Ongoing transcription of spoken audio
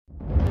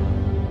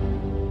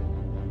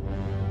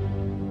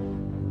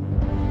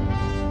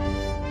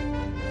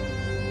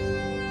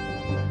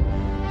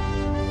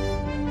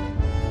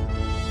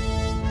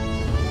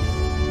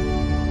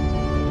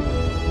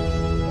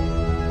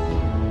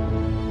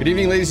Good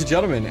evening, ladies and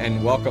gentlemen,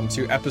 and welcome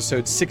to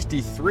episode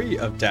 63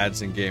 of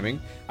Dads in Gaming.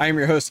 I am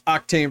your host,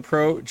 Octane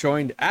Pro,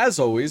 joined as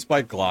always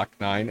by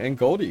Glock9 and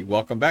Goldie.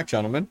 Welcome back,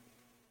 gentlemen.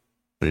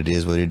 What it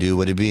is, what it do,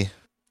 what it be.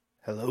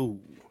 Hello.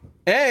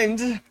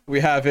 And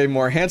we have a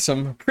more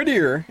handsome,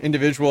 prettier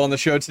individual on the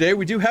show today.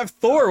 We do have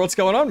Thor. What's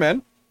going on,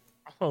 man?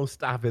 Oh,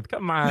 stop it.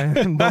 Come on.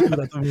 Don't do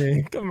that to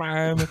me. Come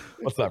on.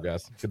 What's up,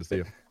 guys? Good to see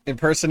you.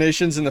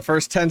 Impersonations in the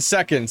first 10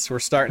 seconds. We're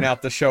starting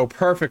out the show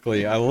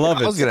perfectly. I love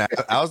it.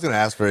 I was gonna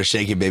ask for a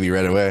shaky baby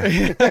right away.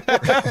 You put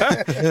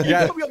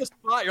me on the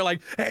spot. You're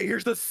like, hey,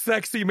 here's the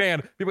sexy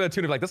man. People that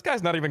tune in like, this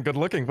guy's not even good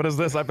looking. What is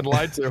this? I've been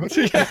lied to.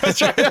 Yeah,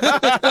 that's right.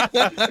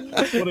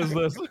 What is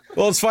this?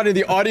 Well, it's funny.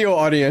 The audio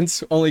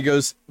audience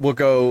will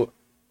go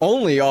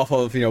only off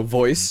of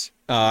voice,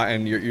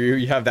 and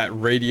you have that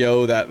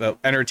radio, that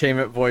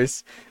entertainment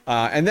voice,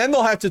 and then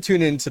they'll have to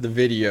tune into the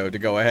video to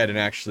go ahead and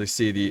actually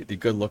see the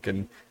good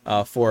looking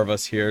four of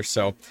us here.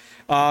 So,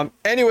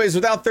 anyways,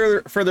 without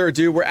further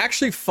ado, we're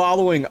actually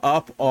following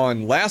up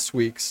on last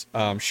week's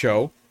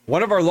show,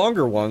 one of our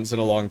longer ones in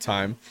a long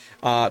time,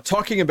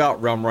 talking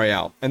about Realm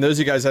Royale. And those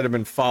of you guys that have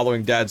been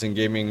following Dads in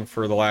Gaming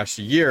for the last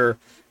year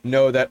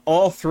know that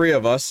all three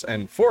of us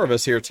and four of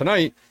us here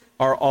tonight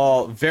are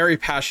all very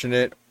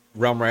passionate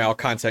Realm Royale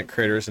content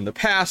creators in the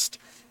past,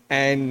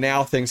 and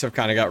now things have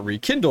kind of got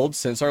rekindled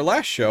since our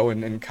last show,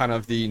 and kind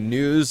of the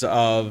news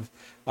of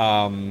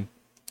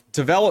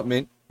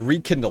development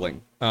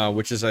rekindling,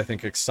 which is, I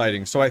think,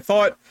 exciting. So I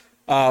thought,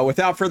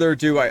 without further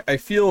ado, I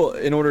feel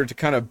in order to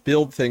kind of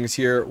build things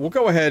here, we'll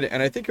go ahead,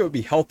 and I think it would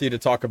be healthy to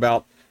talk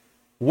about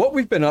what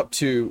we've been up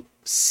to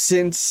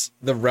since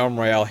the Realm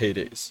Royale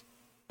heydays.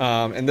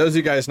 And those of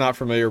you guys not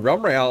familiar,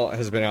 Realm Royale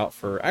has been out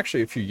for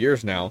actually a few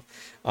years now.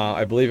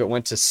 I believe it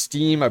went to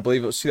Steam. I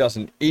believe it was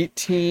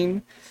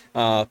 2018.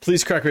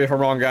 Please correct me if I'm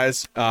wrong,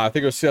 guys. I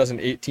think it was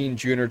 2018,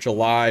 June or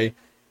July.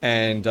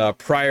 And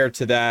prior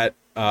to that,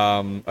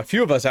 a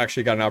few of us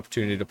actually got an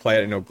opportunity to play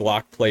it. I know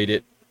Glock played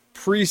it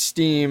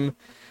pre-Steam.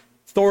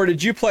 Thor,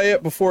 did you play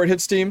it before it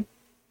hit Steam?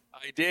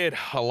 I did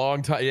a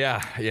long time.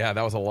 Yeah,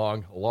 that was a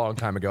long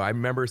time ago. I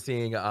remember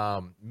seeing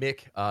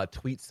Mick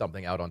tweet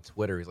something out on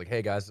Twitter. He's like,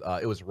 "Hey guys,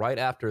 it was right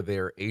after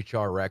their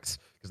HRX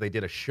because they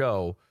did a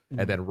show,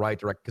 and then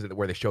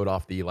where they showed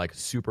off the like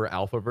super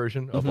alpha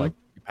version of like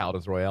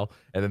Paladins Royale,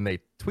 and then they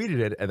tweeted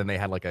it, and then they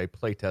had like a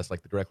play test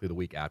like directly the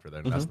week after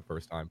that. And that's the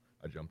first time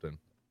I jumped in.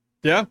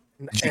 Yeah.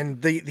 And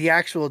the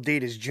actual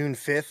date is June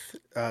 5th,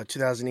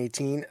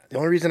 2018. The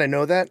only reason I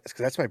know that is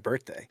because that's my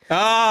birthday.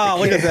 Ah,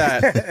 look at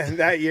that. And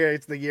that year,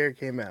 it's the year it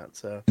came out.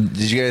 So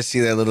Did you guys see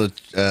that little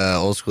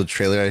old school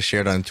trailer I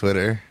shared on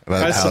Twitter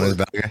about Paladins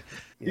Valkyrie?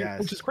 yeah,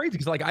 Which is crazy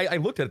because like I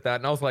looked at that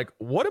and I was like,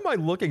 what am I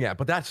looking at?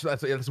 But that's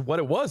what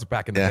it was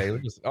back in the day.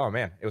 It was oh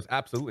man, it was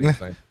absolutely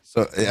insane.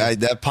 So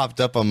that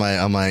popped up on my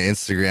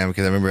Instagram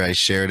because I remember I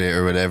shared it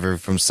or whatever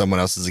from someone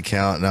else's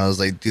account, and I was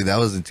like, dude, that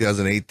was in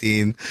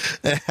 2018,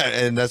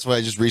 and that's why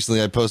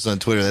I posted on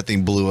Twitter. That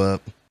thing blew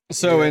up.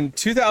 So in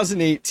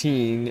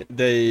 2018,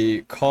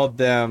 they called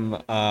them,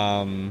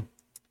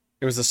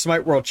 it was the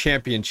Smite World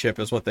Championship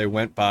is what they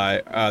went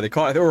by. They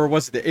called it, or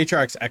was it the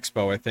HRX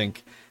Expo, I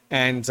think.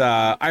 And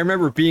I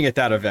remember being at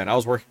that event. I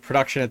was working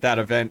production at that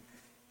event,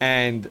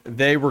 and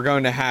they were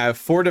going to have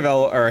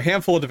a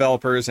handful of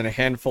developers and a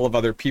handful of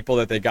other people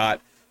that they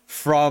got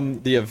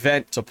from the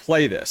event to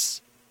play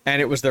this. And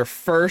it was their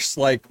first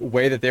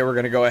way that they were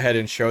going to go ahead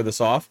and show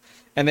this off.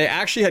 And they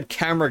actually had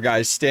camera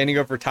guys standing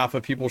over top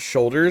of people's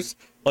shoulders,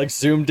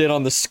 zoomed in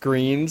on the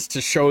screens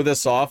to show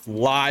this off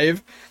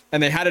live.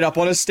 And they had it up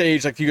on a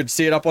stage, you could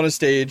see it up on a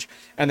stage,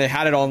 and they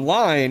had it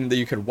online that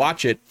you could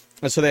watch it.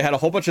 And so they had a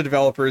whole bunch of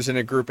developers in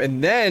a group,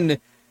 and then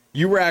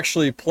you were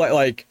actually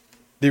the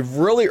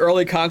really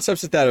early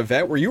concepts at that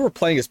event where you were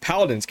playing as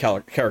Paladins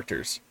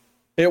characters.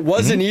 It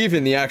wasn't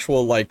even the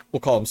actual, we'll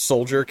call them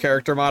soldier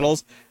character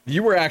models.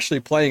 You were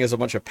actually playing as a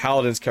bunch of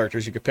Paladins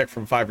characters you could pick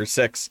from 5 or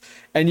 6,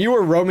 and you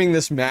were roaming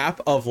this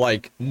map of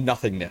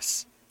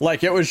nothingness.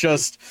 It was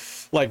just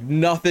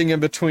nothing in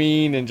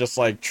between, and just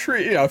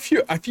tree, a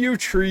few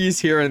trees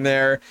here and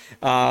there.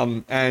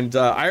 And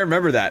I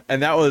remember that,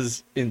 and that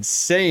was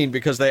insane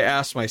because they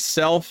asked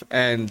myself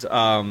and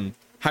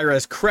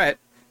Hi-Rez Kret,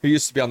 who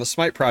used to be on the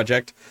Smite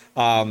project,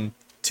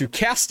 to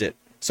cast it.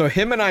 So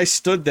him and I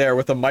stood there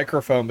with a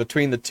microphone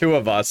between the two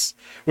of us,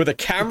 with a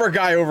camera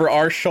guy over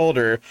our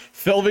shoulder,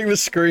 filming the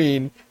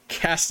screen,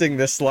 casting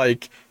this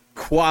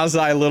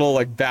quasi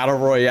little battle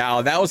royale.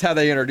 And that was how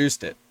they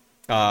introduced it.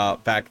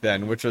 Back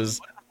then, which was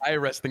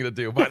IRS thing to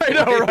do, but I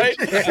know, right?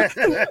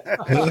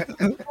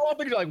 All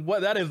things like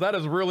what that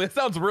is really, it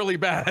sounds really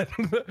bad.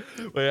 But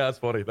yeah, that's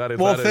funny. That is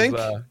well.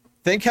 That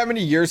think how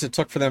many years it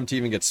took for them to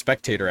even get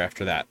Spectator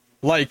after that.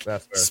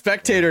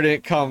 Spectator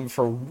didn't come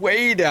for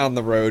way down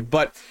the road,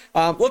 but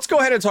let's go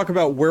ahead and talk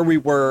about where we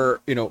were.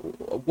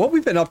 What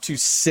we've been up to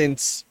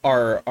since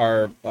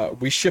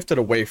we shifted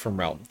away from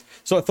Realm.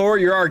 So Thor,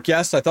 you're our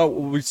guest. I thought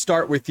we'd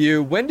start with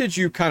you. When did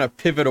you kind of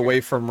pivot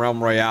away from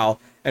Realm Royale?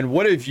 And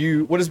what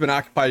has been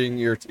occupying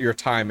your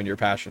time and your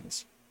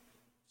passions?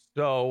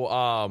 So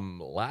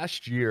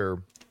last year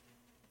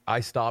I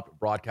stopped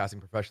broadcasting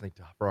professionally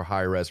for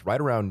Hi-Rez right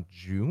around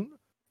June.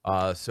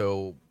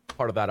 So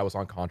part of that, I was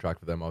on contract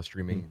for them. I was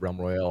streaming Realm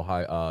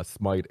Royale,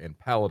 Smite, and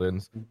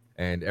Paladins,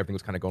 and everything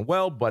was kind of going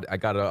well. But I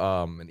got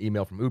an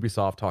email from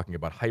Ubisoft talking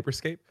about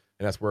Hyperscape,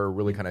 and that's where it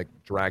really kind of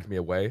dragged me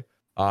away.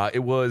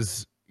 It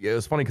was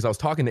funny because I was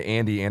talking to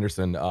Andy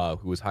Anderson,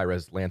 who was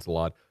Hi-Rez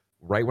Lancelot,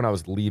 right when I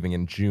was leaving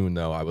in June.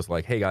 Though I was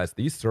like, "Hey guys,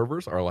 these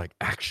servers are like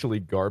actually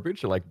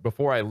garbage. Like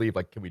before I leave,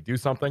 like, can we do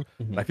something?"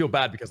 And I feel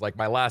bad because like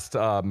my last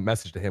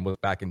message to him was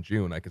back in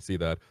June. I could see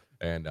that,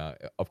 and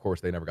of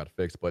course they never got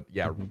fixed. But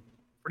yeah,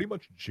 pretty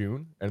much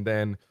June, and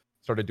then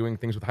started doing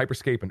things with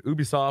Hyperscape and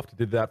Ubisoft.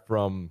 Did that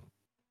from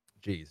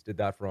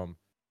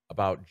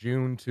about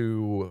June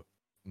to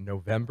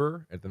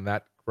November, and then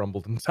that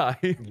crumbled and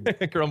died.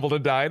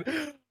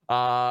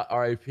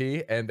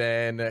 RIP. And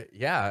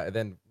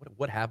then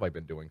what have I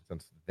been doing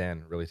since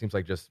then? Really seems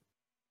like just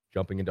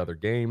jumping into other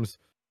games.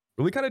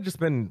 Really kind of just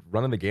been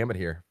running the gamut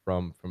here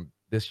from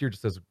this year.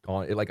 Just has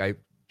gone. I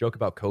joke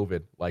about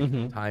COVID,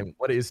 like time.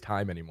 What is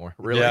time anymore?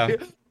 Really? Yeah.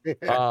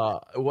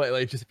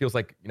 It just feels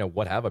like,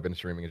 what have I been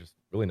streaming? It's just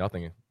really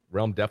nothing.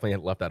 Realm definitely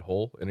had left that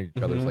hole in each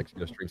other's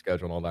stream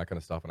schedule and all that kind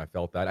of stuff, and I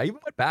felt that. I even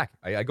went back.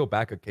 I go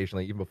back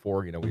occasionally, even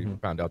before we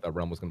found out that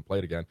Realm was going to play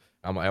it again.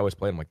 I always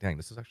play it. I'm like, dang,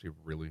 this is actually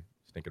really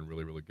stinking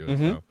really, really good.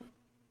 So,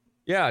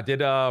 yeah, I did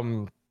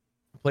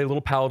play a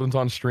little Paladins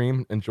on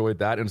stream, enjoyed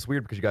that. And it's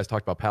weird because you guys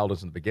talked about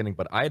Paladins in the beginning,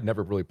 but I had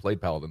never really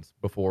played Paladins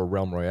before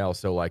Realm Royale.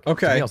 So to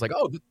me, I was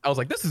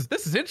like, this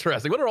is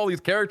interesting. What are all these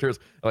characters?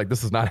 Like,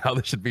 this is not how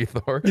this should be,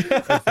 Thor.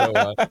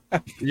 So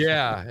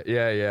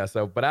yeah.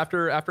 So, but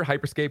after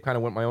Hyperscape, kind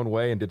of went my own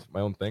way and did my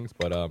own things.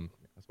 But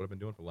that's what I've been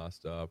doing for the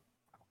last.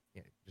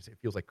 It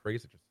feels like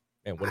crazy. Just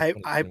man,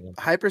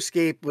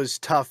 Hyperscape was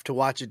tough to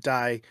watch it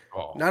die.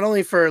 Not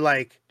only for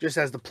just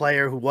as the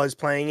player who was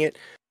playing it,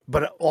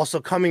 but also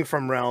coming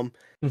from Realm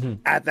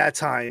at that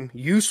time,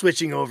 you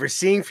switching over,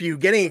 seeing for you,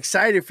 getting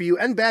excited for you,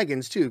 and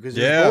Baggins too, because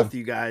it was both of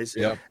you guys,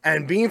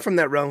 and being from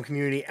that Realm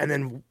community, and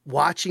then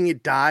watching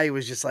it die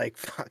was just like,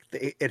 fuck,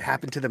 it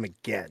happened to them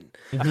again.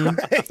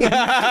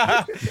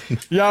 Yeah,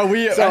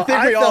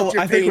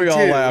 I think we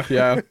all laugh.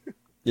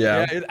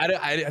 Yeah.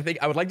 I think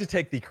I would like to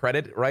take the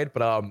credit, right?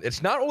 But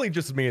it's not only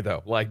just me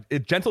though. Like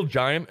Gentle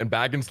Giant and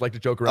Baggins like to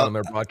joke around on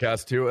their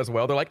podcast too as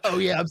well. They're like, "Oh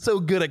yeah, I'm so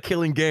good at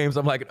killing games."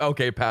 I'm like,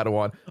 "Okay,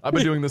 Padawan, I've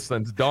been doing this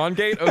since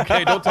Dawngate.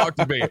 Okay, don't talk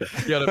to me."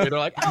 You know what I mean? They're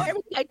like, "Oh,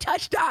 everything I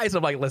touch dies."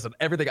 I'm like, "Listen,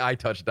 everything I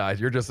touch dies.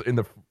 You're just in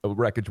the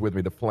wreckage with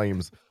me, the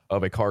flames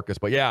of a carcass."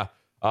 But yeah,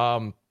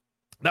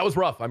 that was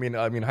rough. I mean,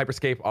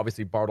 Hyperscape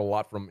obviously borrowed a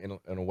lot from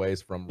in a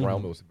ways from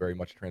Realm. It was very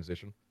much a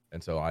transition.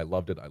 And so I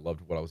loved it. I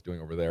loved what I was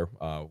doing over there,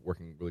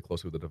 working really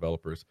closely with the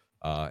developers.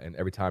 And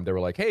every time they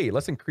were like, "Hey,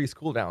 let's increase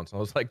cooldowns." And I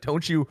was like,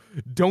 "Don't you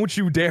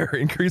dare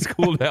increase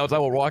cooldowns. I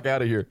will walk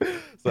out of here."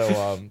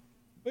 So,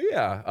 but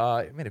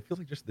yeah, man, it feels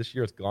like just this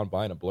year it's gone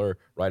by in a blur,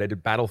 right? I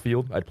did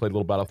Battlefield. I played a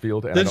little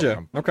Battlefield. And Did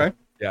you? Okay.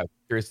 Yeah,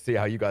 curious to see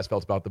how you guys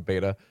felt about the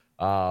beta.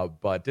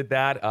 But did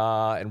that,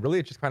 and really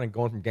it's just kind of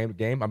going from game to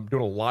game. I'm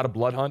doing a lot of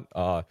Blood Hunt.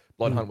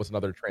 Blood Hunt was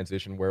another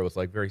transition where it was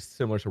like very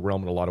similar to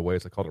Realm in a lot of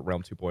ways. I called it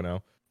Realm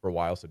 2.0 for a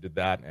while, so did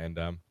that, and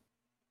kind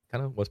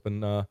of what's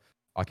been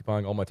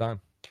occupying all my time.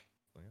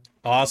 So,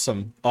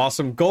 yeah.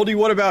 Awesome. Goldie,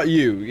 what about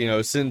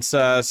you? Since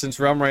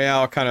Realm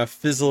Royale kind of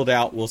fizzled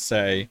out, we'll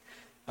say,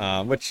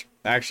 which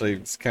actually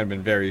it's kind of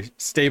been very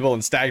stable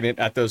and stagnant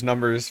at those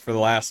numbers for the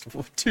last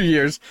 2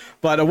 years.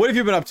 But what have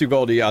you been up to,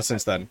 Goldie,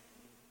 since then?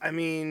 I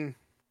mean,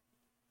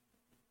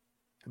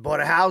 I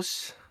bought a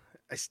house.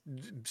 I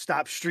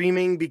stopped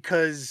streaming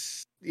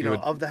because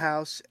of the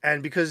house,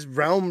 and because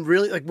Realm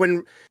really, like,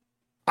 when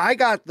I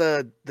got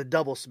the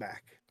double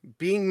smack,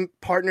 being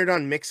partnered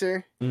on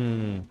Mixer,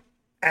 and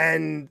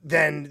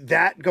then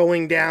that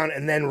going down,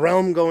 and then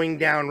Realm going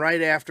down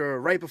right after,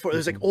 or right before. It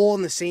was like all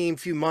in the same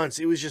few months.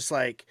 It was just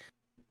like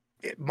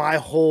my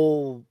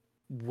whole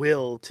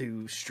will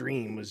to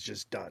stream was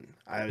just done.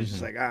 I was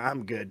just like,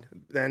 I'm good.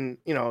 Then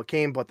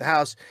came, bought the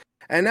house,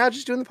 and now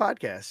just doing the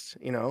podcast.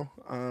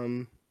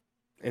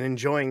 And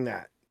enjoying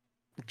that.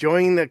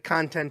 Enjoying the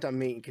content I'm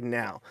making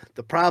now.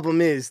 The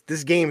problem is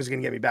this game is going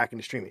to get me back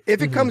into streaming.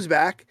 If it comes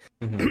back,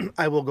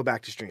 I will go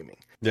back to streaming.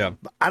 Yeah.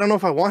 But I don't know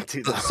if I want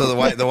to, though. So the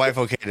wife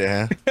okayed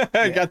it,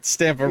 huh? Got the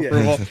stamp of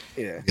approval.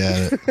 Yeah.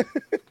 Got it.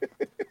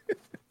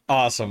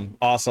 Awesome.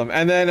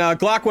 And then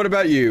Glock, what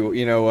about you?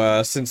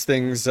 Since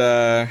things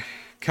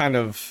kind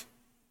of,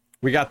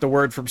 we got the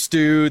word from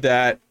Stu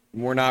that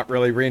we're not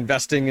really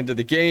reinvesting into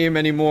the game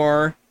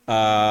anymore.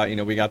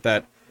 We got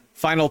that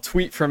final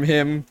tweet from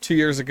him 2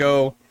 years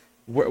ago.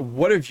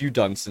 What have you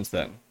done since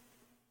then?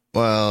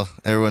 Well,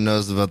 everyone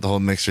knows about the whole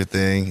Mixer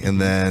thing, and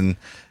then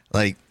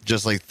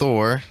just like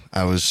Thor,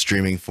 I was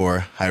streaming for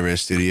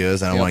Hi-Rez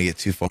Studios. I don't want to get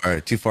too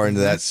far into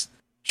that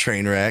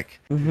train wreck.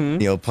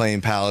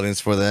 Playing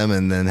Paladins for them,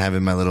 and then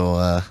having my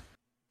little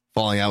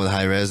falling out with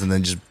Hi-Rez, and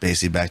then just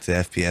basically back to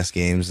FPS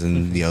games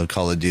and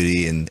Call of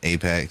Duty and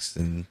Apex,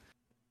 and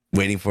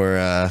waiting for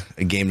a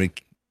game to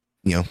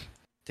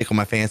tickle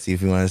my fancy,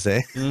 if you want to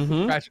say.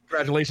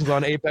 Congratulations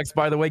on Apex,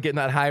 by the way, getting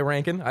that high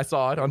ranking. I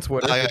saw it on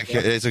Twitter.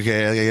 It's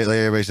okay. Like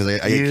everybody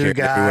says, You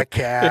got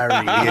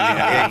carried.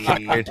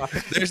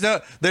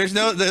 There's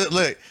no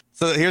look.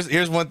 So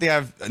here's one thing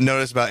I've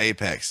noticed about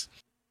Apex.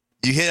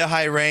 You hit a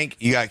high rank,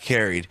 you got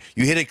carried.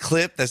 You hit a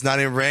clip that's not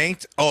even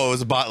ranked. Oh, it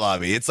was a bot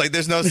lobby. It's like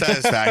there's no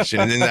satisfaction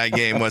in that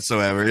game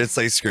whatsoever. It's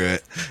like screw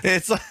it.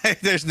 It's like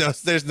there's no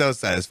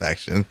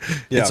satisfaction.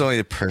 Yeah. It's only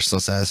a personal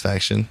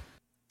satisfaction.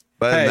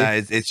 But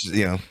it's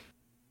it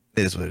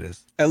is what it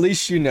is. At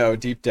least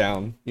deep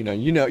down, you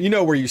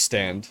know where you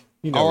stand.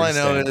 All I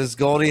know is,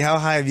 Goldie, how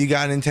high have you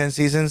gotten in 10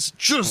 seasons?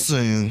 Just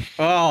saying.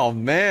 Oh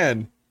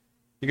man,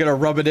 you gotta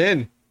rub it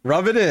in.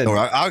 Rub it in. Oh,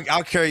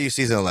 I'll carry you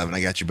season 11.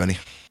 I got you, buddy.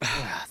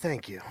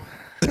 Thank you.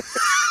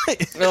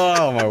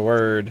 Oh my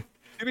word.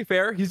 To be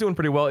fair, he's doing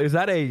pretty well. Is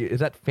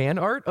that fan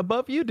art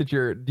above you? Do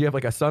you have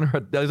like a son?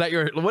 Is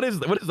that what is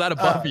that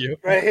above you?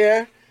 Right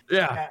here.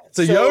 Yeah. It's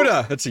a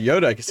Yoda. It's a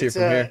Yoda. I can see it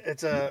from here.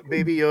 It's a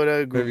baby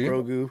Yoda,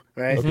 Grogu,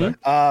 right? Okay.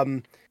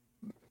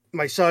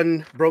 My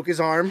son broke his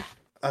arm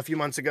a few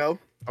months ago.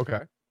 Okay.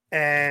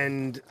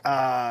 And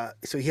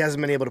so he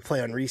hasn't been able to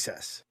play on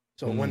recess.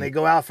 So when they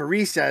go out for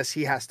recess,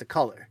 he has to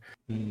color.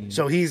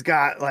 So we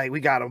got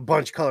a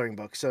bunch of coloring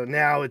books. So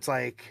now it's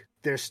like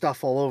there's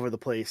stuff all over the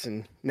place,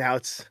 and now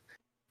it's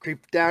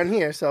creeped down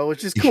here. So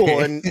which is cool.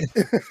 And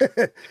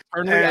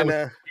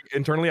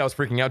internally, I was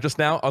freaking out just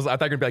now. I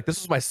thought you'd be like, "This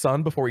was my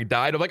son before he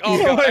died." I'm like, "Oh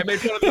God, I made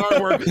fun of the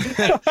artwork."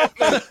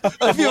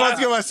 A few months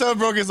ago, my son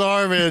broke his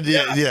arm, and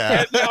yeah.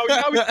 And now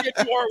we can't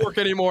do artwork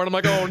anymore, and I'm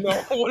like, "Oh no,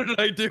 what did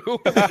I do?"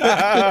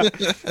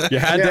 You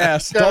had to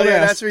ask. Don't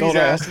ask. Don't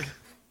ask.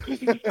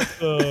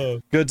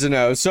 Good to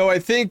know. So I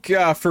think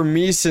for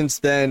me, since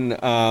then,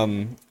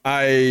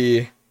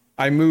 I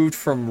moved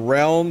from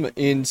Realm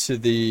into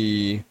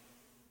the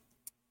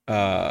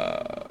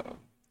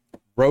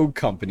Rogue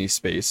Company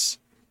space,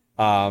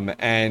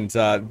 and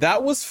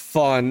that was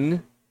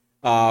fun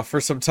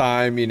for some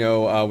time.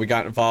 We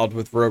got involved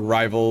with Rogue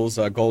Rivals,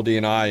 Goldie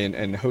and I,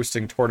 and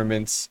hosting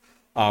tournaments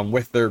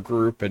with their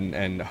group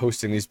and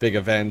hosting these big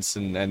events,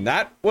 and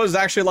that was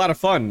actually a lot of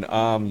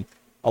fun.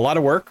 A lot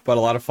of work, but a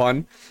lot of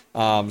fun.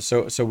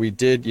 So we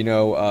did,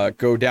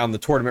 go down the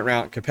tournament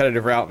route,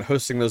 competitive route, and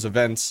hosting those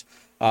events,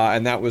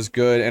 and that was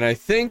good. And I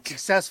think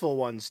successful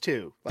ones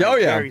too.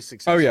 Very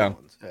successful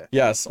ones. Yeah.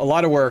 Yes, a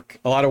lot of work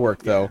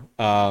though.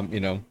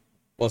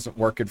 Wasn't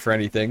working for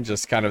anything,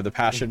 just kind of the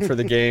passion for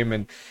the game,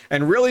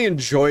 and really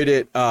enjoyed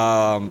it.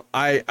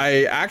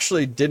 I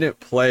actually didn't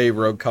play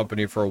Rogue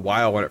Company for a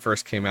while when it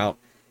first came out,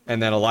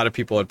 and then a lot of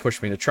people had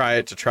pushed me to try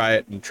it,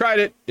 and tried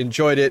it,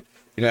 enjoyed it.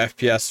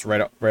 FPS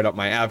right up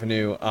my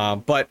avenue,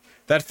 but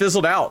that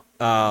fizzled out.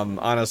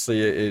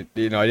 Honestly, I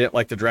didn't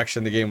like the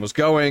direction the game was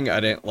going. I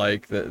didn't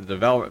like the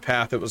development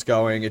path it was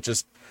going. It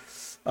just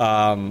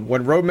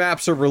when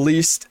roadmaps are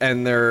released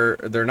and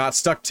they're not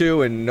stuck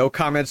to, and no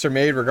comments are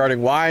made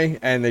regarding why,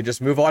 and they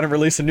just move on and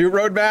release a new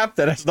roadmap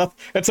that has nothing.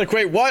 It's like,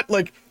 wait, what?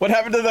 Like, what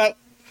happened to that?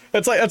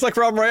 It's like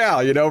Realm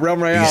Royale,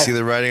 Realm Royale. You see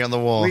the writing on the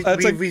wall.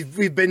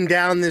 We've been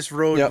down this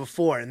road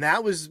before, and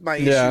that was my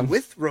issue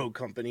with Rogue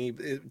Company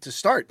to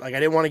start. Like, I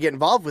didn't want to get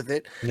involved with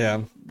it,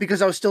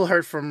 because I was still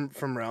hurt from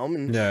Realm,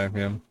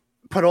 and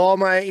put all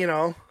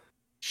my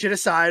shit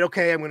aside.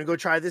 Okay, I'm going to go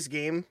try this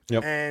game,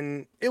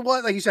 and it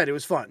was, like you said, it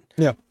was fun.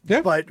 Yeah.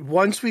 But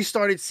once we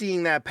started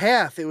seeing that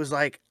path, it was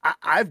like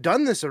I've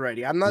done this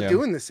already. I'm not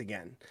doing this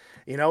again,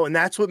 and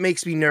that's what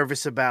makes me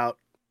nervous about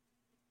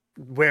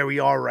where we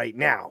are right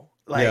now.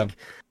 Like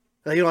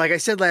I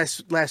said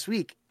last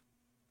week,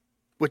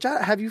 which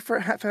have you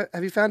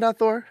found out,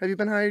 Thor? Have you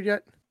been hired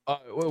yet?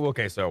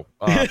 Okay, so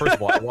first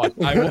of all,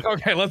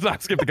 let's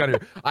not skip the gun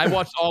here. I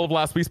watched all of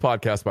last week's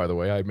podcast, by the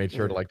way. I made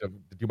sure to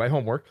do my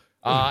homework,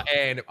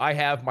 and I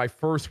have my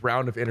first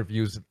round of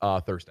interviews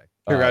Thursday.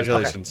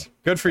 Congratulations,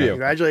 good for you.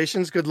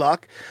 Congratulations, good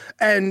luck,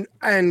 and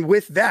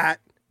with that,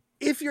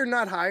 if you're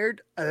not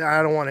hired,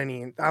 I don't want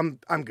any.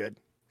 I'm good.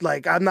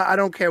 Like I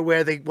don't care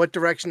what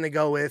direction they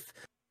go with.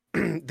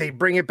 They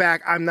bring it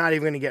back. I'm not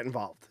even going to get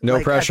involved. No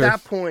pressure.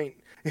 At that point.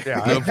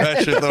 Yeah, no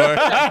pressure, Thor.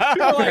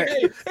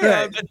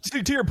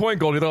 To your point,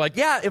 Goldie, they're like,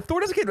 yeah, if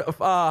Thor doesn't get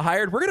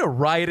hired, we're going to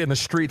riot in the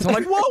streets. I'm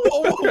like,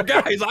 whoa,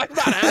 guys, I'm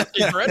not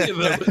asking for any of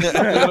this.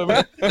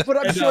 But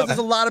I'm sure there's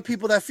a lot of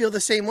people that feel the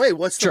same way.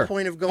 What's the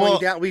point of going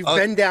down? We've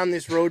been down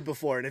this road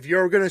before. And if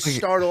you're going to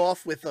start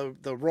off with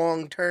the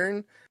wrong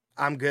turn,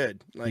 I'm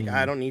good. Like,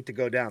 I don't need to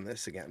go down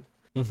this again.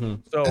 Mm-hmm.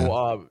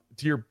 So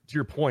to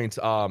your point,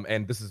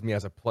 and this is me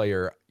as a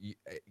player,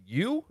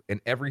 you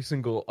and every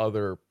single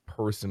other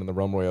person in the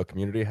Realm Royale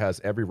community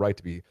has every right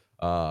to be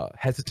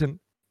hesitant,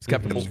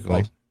 skeptical,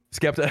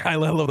 skeptical. I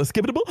love the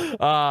skeptical. You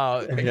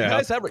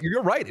guys have,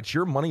 you're right. It's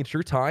your money. It's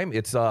your time.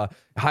 It's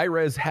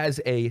Hi-Rez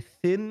has a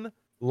thin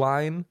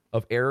line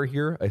of error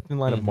here, a thin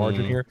line of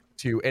margin here.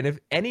 And if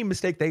any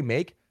mistake they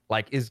make,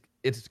 like it's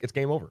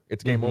game over.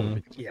 It's game over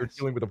because you're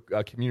dealing with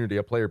a community,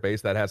 a player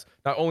base that has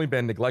not only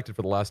been neglected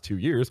for the last 2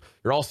 years,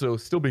 you're also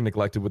still being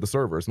neglected with the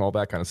servers and all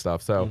that kind of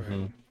stuff. So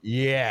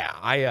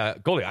yeah,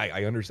 Goldie,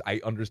 I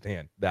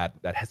understand that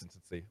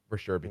hesitancy for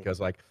sure, because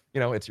like, you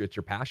know, it's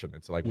your passion.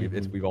 It's like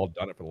we've all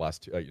done it for the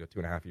last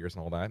 2.5 years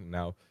and all that, and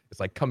now it's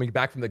like coming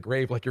back from the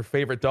grave like your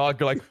favorite dog.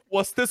 You're like,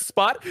 what's this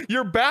spot?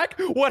 You're back?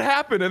 What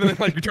happened? And then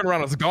like you turn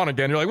around and it's gone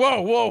again. You're like,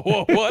 whoa,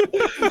 what?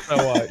 So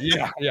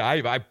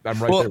I'm right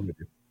there with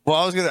you. Well,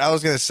 I was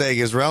gonna say,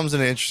 because Realm's in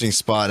an interesting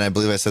spot, and I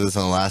believe I said this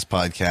on the last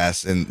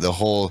podcast, and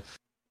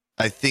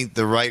I think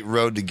the right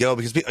road to go,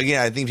 because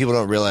again, I think people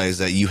don't realize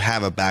that you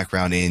have a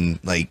background in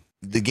like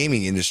the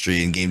gaming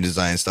industry and game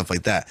design and stuff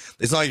like that.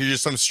 It's not like you're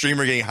just some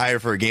streamer getting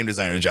hired for a game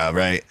designer job,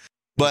 right?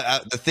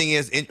 But the thing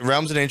is,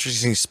 Realm's in an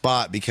interesting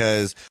spot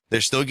because they're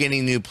still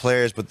getting new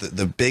players, but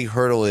the big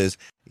hurdle is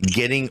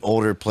getting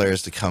older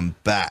players to come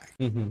back,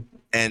 and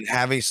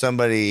having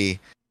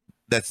somebody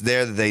that's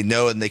there that they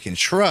know and they can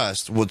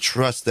trust will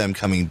trust them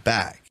coming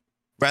back,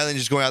 rather than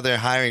just going out there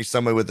and hiring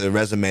somebody with a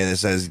resume that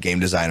says game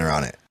designer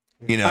on it.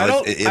 You know, I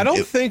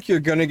don't think you're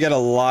going to get a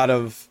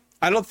large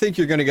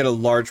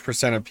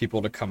percent of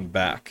people to come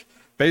back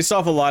based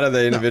off a lot of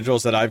the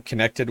individuals that I've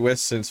connected with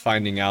since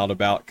finding out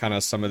about kind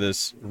of some of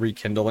this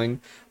rekindling.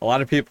 A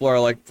lot of people are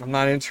like, I'm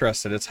not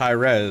interested, it's high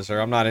res, or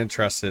I'm not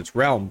interested, it's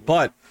Realm.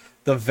 But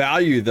the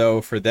value,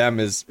 though, for them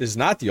is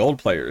not the old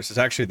players. It's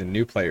actually the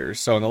new players.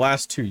 So in the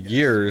last 2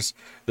 years,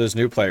 those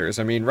new players.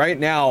 I mean, right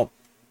now,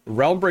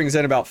 Realm brings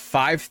in about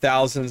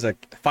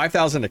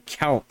 5,000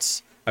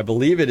 accounts, I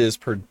believe it is,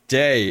 per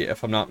day,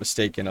 if I'm not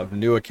mistaken, of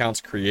new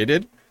accounts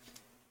created,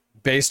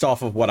 based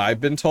off of what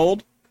I've been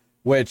told,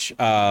 which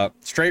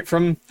straight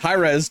from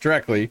Hi-Rez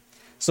directly.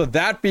 So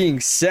that being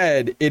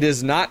said, it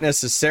is not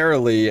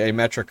necessarily a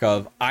metric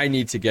of I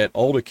need to get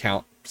old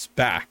accounts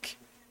back.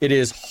 It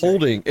is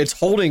holding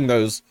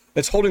those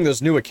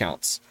new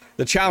accounts.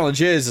 The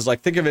challenge is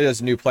like, think of it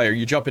as a new player.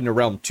 You jump into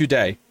Realm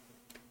today.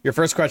 Your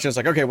first question is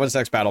like, okay, when's the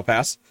next battle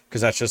pass? Because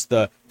that's just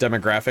the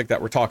demographic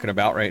that we're talking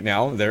about right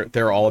now.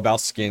 They're all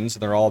about skins,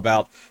 and they're all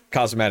about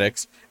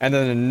cosmetics. And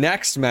then the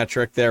next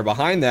metric there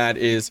behind that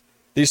is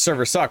these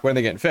servers suck. When are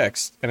they getting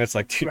fixed? And it's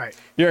like, dude,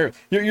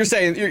 you're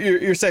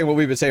saying what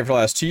we've been saying for the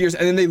last 2 years,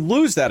 and then they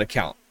lose that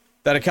account.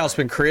 That account's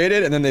been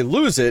created, and then they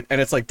lose it,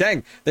 and it's like,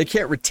 dang, they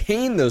can't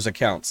retain those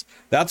accounts.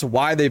 That's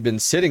why they've been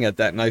sitting at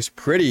that nice,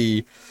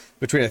 pretty,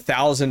 between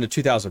 1,000 to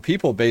 2,000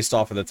 people based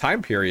off of the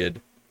time period,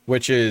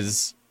 which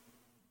is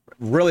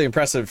really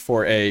impressive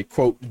for a,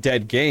 quote,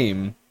 dead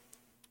game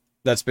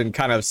that's been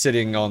kind of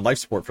sitting on life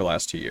support for the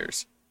last 2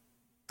 years.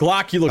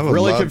 Glock, you look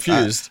really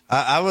confused.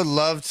 I would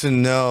love to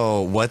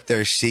know what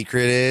their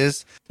secret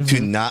is to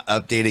not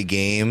update a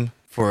game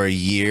for a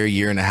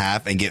year and a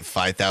half, and get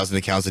 5,000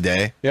 accounts a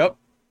day. Yep.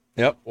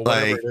 Well,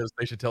 whatever it is,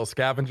 they should tell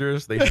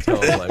scavengers. They should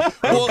tell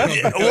like.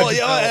 well,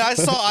 yeah.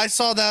 I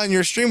saw that on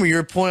your stream where you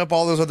were pulling up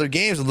all those other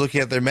games and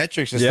looking at their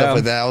metrics and stuff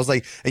like that. I was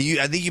like,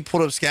 I think you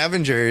pulled up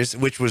scavengers,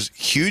 which was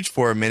huge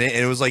for a minute,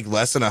 and it was like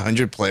less than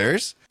 100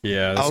 players.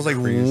 Yeah, I was like,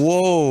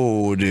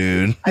 whoa,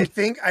 dude. I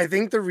think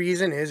the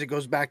reason is it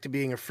goes back to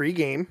being a free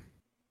game.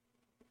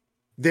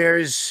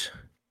 There's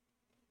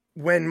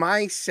when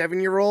my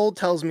 7-year-old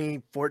tells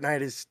me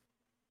Fortnite is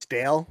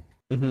stale.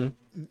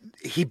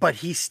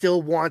 He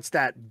still wants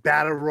that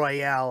battle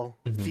royale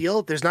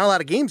feel. There's not a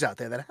lot of games out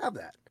there that have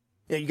that.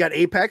 You know, you got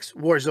Apex,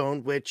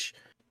 Warzone, which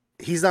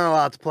he's not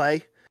allowed to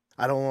play.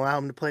 I don't allow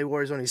him to play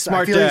Warzone. He's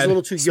a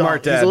little too young.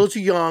 He's a little too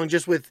young.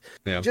 Just with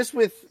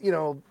you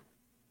know,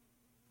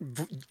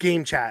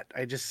 game chat.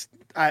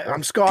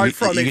 I'm scarred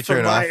from it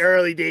from my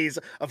early days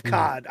of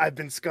COD. I've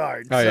been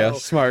scarred. Oh yeah,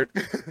 smart.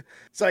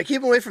 So I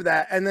keep him away from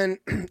that, and then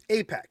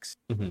Apex.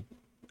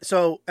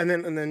 So and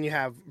then you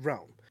have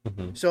Realm.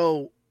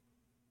 So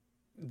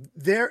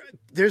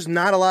there's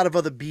not a lot of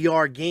other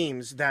BR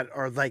games that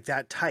are like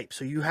that type.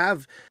 So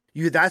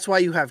that's why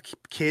you have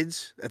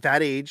kids at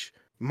that age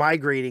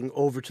migrating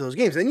over to those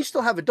games. Then you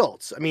still have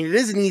adults. I mean, it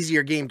is an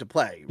easier game to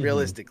play,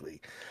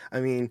 realistically. I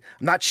mean,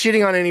 I'm not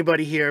shitting on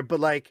anybody here, but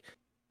like,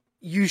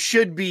 you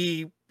should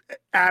be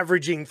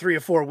averaging 3 or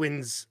 4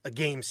 wins a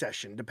game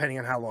session, depending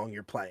on how long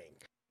you're playing.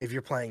 If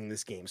you're playing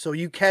this game, so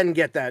you can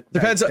get that.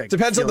 Depends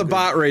on the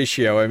bot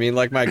ratio. I mean,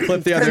 like my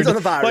clip the other day,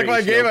 like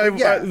my game,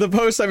 the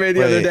post I made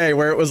the other day,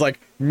 where it was like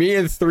me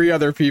and 3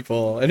 other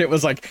people, and it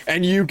was like,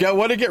 and you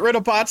want to get rid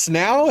of bots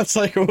now? It's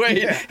like,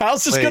 wait,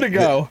 how's this gonna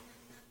go?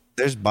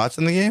 There's bots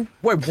in the game?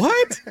 Wait,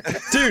 what?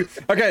 Dude,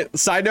 okay,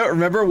 side note,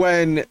 remember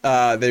when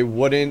they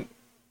wouldn't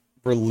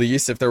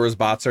release if there was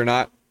bots or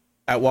not?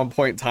 At one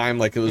point in time,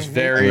 like it was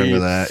very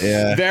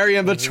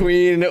in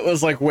between. It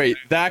was like, wait,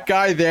 that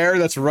guy there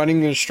that's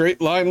running in a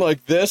straight line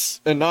like this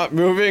and not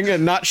moving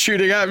and not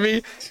shooting at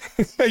me.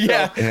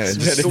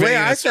 The way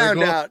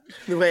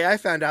I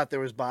found out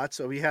there was bots.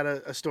 So we had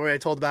a story I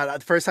told about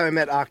the first time I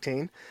met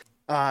Octane.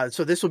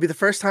 So this will be the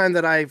first time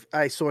that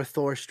I saw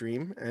Thor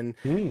stream, and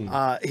you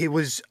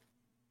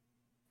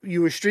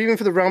were streaming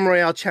for the Realm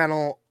Royale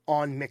channel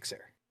on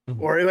Mixer.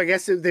 or I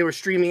guess they were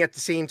streaming at the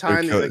same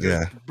time.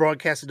 They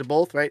broadcasted to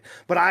both, right?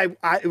 But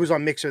it was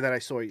on Mixer that I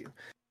saw you.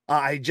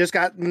 I just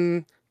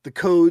gotten the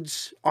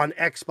codes on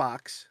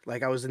Xbox,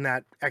 like I was in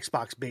that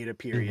Xbox beta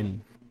period,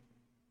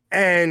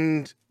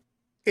 and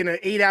in an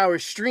 8-hour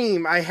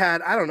stream, I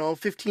had, I don't know,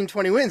 15,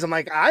 20 wins. I'm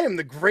like, I am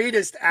the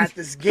greatest at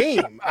this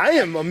game. I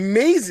am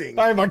amazing.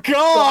 I'm a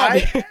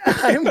god. So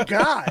I am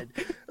God.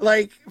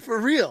 Like, for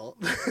real.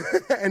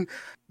 And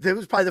that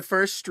was probably the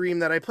first stream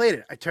that I played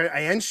it.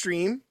 I end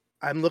stream.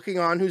 I'm looking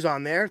on who's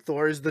on there.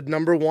 Thor is the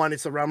number one.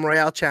 It's the Realm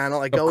Royale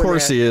channel. I go Of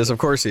course he is. Of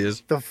course he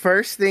is. The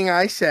first thing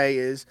I say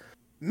is,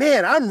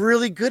 man, I'm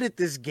really good at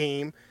this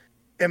game.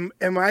 Am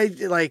I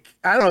like,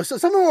 I don't know, so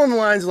something along the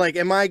lines like,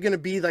 am I going to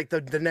be like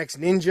the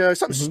next ninja or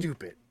something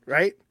stupid,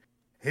 right?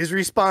 His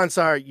response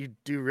are, you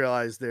do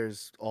realize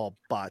there's all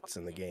bots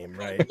in the game,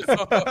 right?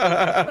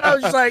 I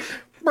was just like,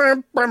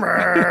 Oh,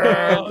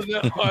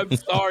 no, I'm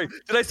sorry.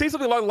 Did I say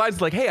something along the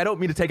lines like, hey, I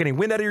don't mean to take any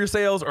wind out of your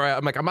sails? Or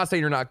I'm like, I'm not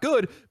saying you're not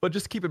good, but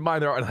just keep in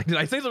mind there are like, did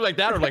I say something like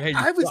that? Or like, hey,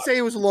 I would say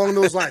it was along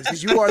those lines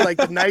because you are like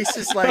the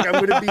nicest. Like,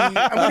 I'm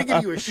gonna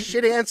give you a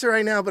shit answer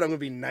right now, but I'm gonna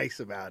be nice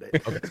about it.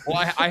 Okay.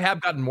 Well, I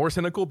have gotten more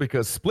cynical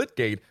because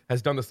Splitgate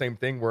has done the same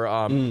thing where,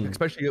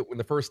 especially in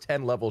the first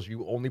 10 levels,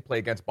 you only play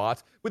against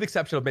bots, with the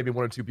exception of maybe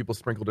 1 or 2 people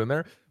sprinkled in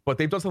there. But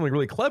they've done something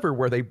really clever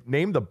where they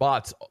name the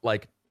bots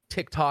like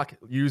TikTok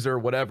user,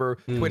 whatever,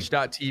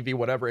 twitch.tv,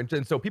 whatever.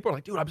 And so people are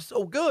like, dude, I'm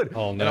so good.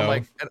 Oh, no. And I'm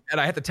like,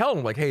 and I have to tell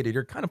them like, hey, dude,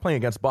 you're kind of playing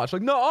against bots.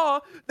 Like, no,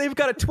 they've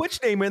got a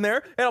Twitch name in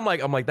there. And I'm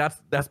like,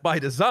 that's by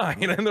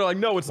design. And they're like,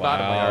 no, it's not.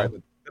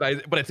 I'm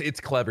like, but it's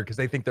clever because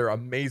they think they're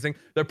amazing.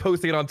 They're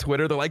posting it on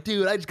Twitter. They're like,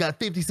 dude, I just got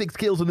 56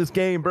 kills in this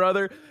game,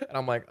 brother. And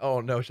I'm like, oh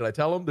no, should I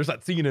tell them? There's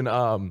that scene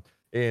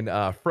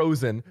in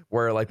Frozen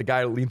where like the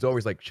guy leans over,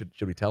 he's like, should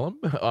we tell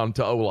him?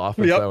 To Olaf.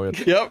 And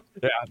Yep.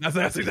 Yeah,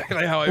 that's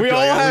exactly how I feel. We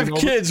all have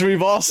kids.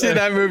 We've all seen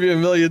that movie a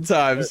million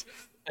times.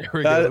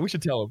 We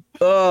should tell him.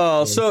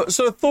 Oh, so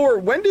Thor,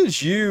 when did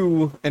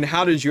you and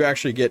how did you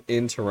actually get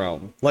into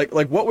Realm? Like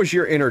what was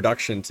your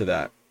introduction to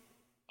that?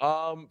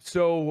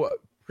 So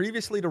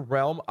previously to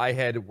Realm, I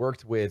had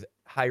worked with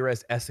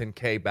Hi-Res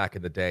SNK back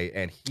in the day,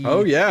 and he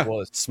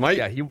was Smite.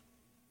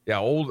 Yeah,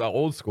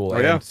 old school.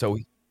 And so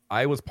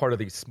I was part of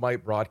the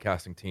Smite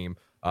broadcasting team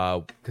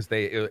because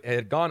it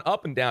had gone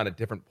up and down at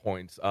different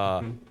points.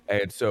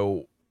 And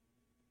so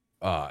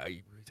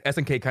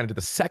SNK kind of did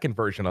the second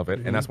version of it,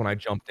 and that's when I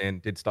jumped in,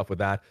 did stuff with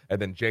that.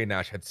 And then Jay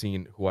Nash had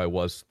seen who I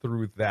was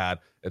through that,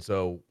 and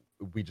so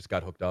we just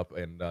got hooked up.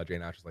 And Jay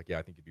Nash was like, "Yeah,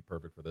 I think you'd be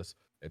perfect for this."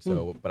 And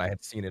so, but I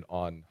had seen it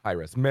on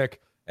Hi-Res Mick,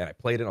 and I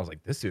played it, and I was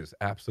like, "This is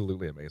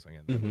absolutely amazing."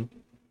 And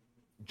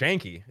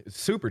janky,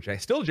 super janky,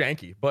 still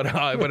janky, but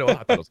I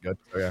thought it was good.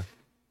 So yeah.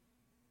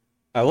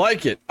 I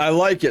like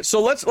it.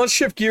 So let's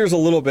shift gears a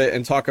little bit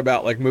and talk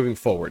about like moving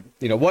forward.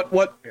 You know, what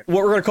we're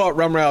gonna call it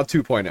Realm Royale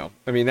 2.0.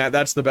 I mean,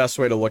 that's the best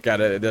way to look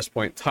at it at this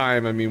point in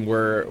time. I mean,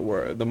 we're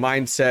the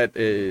mindset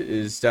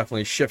is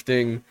definitely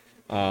shifting.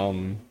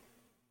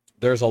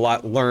 There's a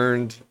lot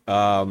learned.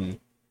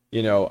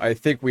 You know, I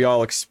think we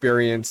all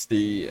experience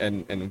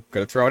and I'm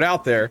gonna throw it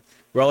out there.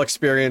 We all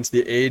experienced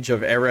the age of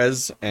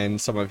Erez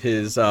and some of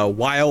his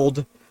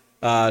wild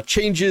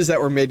changes that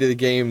were made to the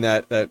game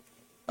that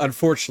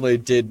unfortunately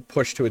did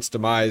push to its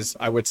demise,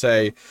 I would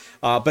say.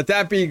 But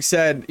that being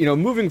said, you know,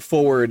 moving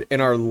forward, in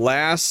our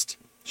last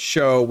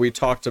show, we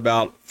talked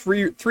about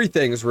three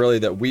things really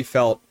that we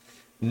felt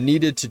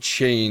needed to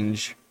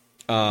change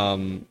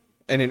in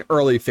an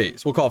early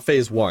phase. We'll call it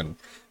phase 1.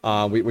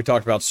 We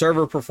talked about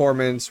server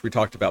performance, we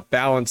talked about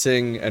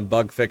balancing and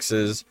bug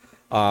fixes,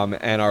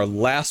 and our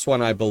last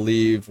one, I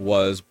believe,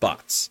 was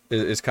bots.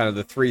 Is kind of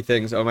the 3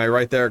 things. Am I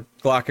right there,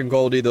 Glock and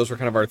Goldie? Those were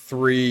kind of our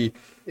 3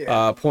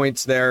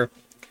 points there.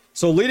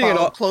 So leading it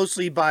up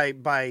closely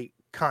by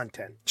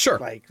content. Sure.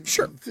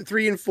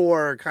 3 and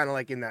 4 are kind of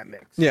like in that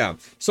mix. Yeah.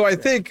 So I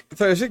think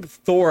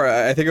Thor,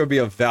 I think it would be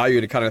of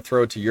value to kind of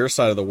throw it to your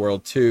side of the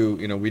world too.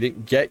 You know, we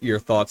didn't get your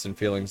thoughts and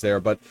feelings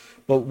there, but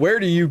where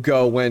do you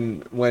go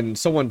when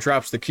someone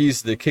drops the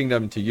keys to the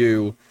kingdom to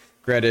you?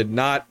 Granted,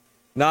 not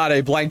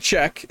a blank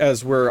check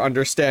as we're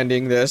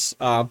understanding this,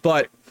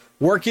 but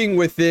working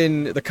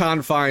within the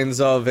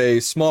confines of a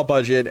small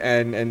budget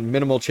and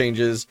minimal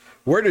changes,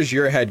 where does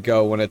your head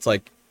go when it's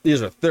like,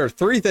 there are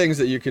 3 things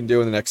that you can do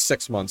in the next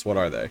 6 months? What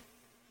are they?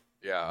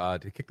 Yeah,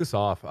 to kick this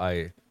off,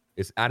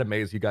 it's Adam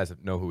Mays. You guys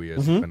know who he is.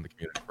 He's been in the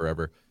community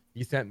forever.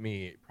 He sent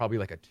me probably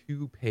like a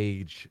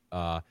 2-page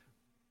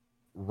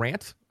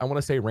rant. I want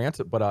to say rant,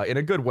 but in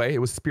a good way. It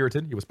was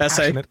spirited. He was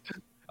passionate.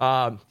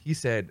 He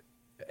said,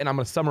 and I'm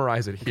going to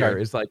summarize it here,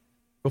 is like,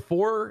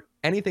 before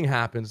anything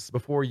happens,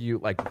 before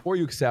you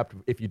accept,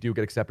 if you do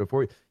get accepted,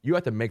 you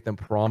have to make them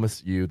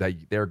promise you that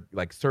their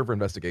like server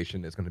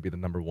investigation is going to be the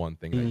number 1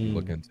 thing that you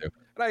look into.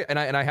 And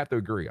I have to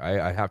agree.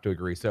 I have to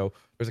agree. So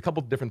there's a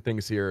couple of different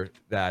things here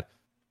that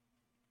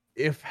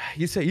if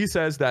he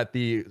says that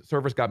the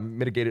servers got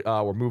mitigated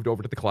or moved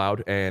over to the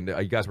cloud, and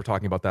you guys were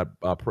talking about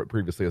that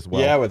previously as well.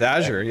 Yeah, with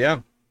Azure. Yeah.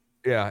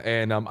 Yeah,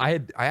 and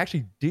I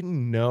actually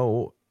didn't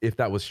know if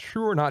that was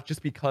true or not,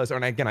 just because,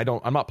 and again,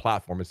 I'm not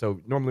platforming.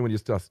 So normally when you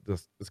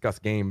discuss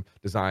game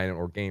design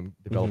or game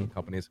development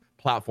companies,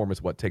 platform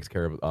is what takes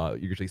care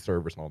of usually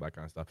servers and all that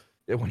kind of stuff.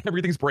 When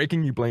everything's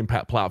breaking, you blame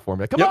platform.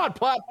 Like, come on,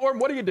 platform,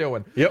 what are you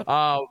doing? Yep.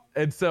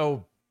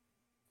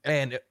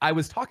 And I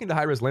was talking to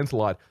Hi-Rez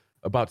Lancelot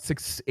about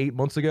 6-8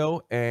 months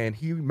ago, and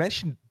he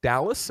mentioned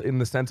Dallas in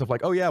the sense of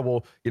like, oh yeah,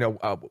 well,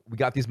 we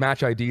got these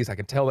match IDs. I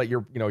can tell that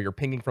you're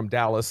pinging from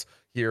Dallas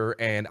here,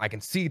 and I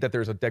can see that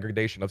there's a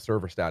degradation of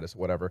server status or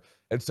whatever.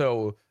 And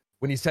so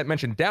when he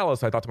mentioned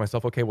Dallas, I thought to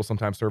myself, okay, well,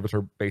 sometimes servers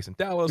are based in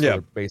Dallas or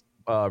based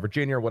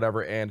Virginia or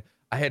whatever. And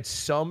I had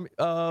some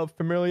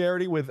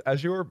familiarity with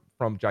Azure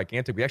from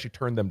Gigantic. We actually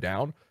turned them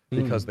down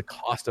because the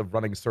cost of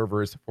running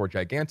servers for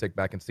Gigantic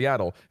back in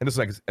Seattle, and this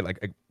is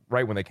like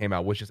right when they came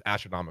out, was just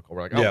astronomical.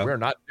 We're like, oh, we're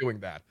not doing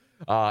that.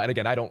 And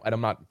again,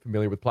 I'm not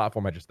familiar with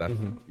platform. I just that's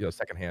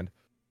secondhand.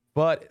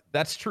 But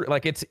that's true.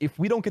 Like, if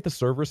we don't get the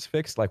servers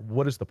fixed, like,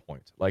 what is the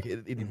point? Like,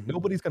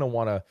 nobody's gonna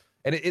want to.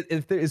 And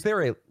is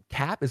there a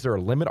cap? Is there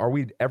a limit? Are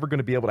we ever going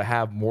to be able to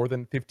have more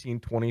than 15,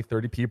 20,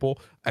 30 people?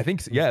 I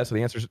think yes. So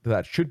the answer to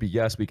that should be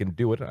yes. We can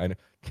do it.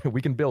 We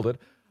can build it.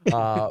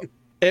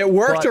 It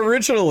worked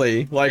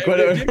originally. Like,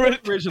 it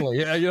worked originally.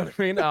 Yeah, you know what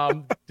I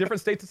mean?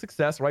 Different states of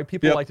success, right?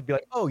 People like to be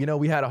like, oh,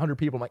 we had 100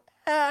 people. I'm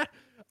like,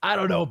 I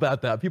don't know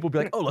about that. People be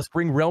like, oh, let's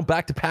bring Realm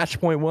back to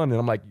patch 0.1. And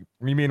I'm like,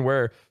 you mean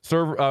where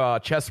server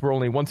chests were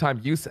only one-time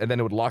use and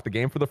then it would lock the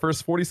game for the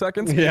first 40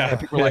 seconds? Yeah. And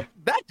people were like,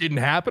 that didn't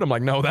happen. I'm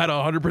like, no, that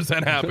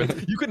 100%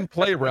 happened. You couldn't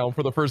play Realm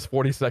for the first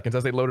 40 seconds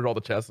as they loaded all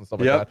the chests and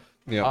stuff like that.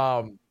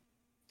 Yeah.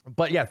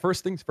 But yeah,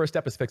 first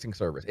step is fixing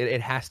servers.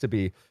 It has to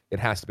be. It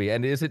has to be.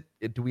 And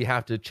do we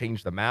have to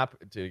change the map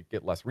to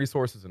get less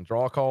resources and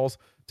draw calls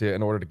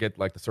in order to get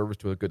like the servers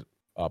to a good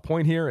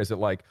point here? Is it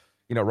like,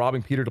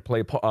 robbing Peter to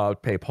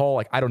pay Paul?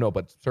 Like, I don't know,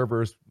 but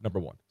servers, number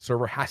one.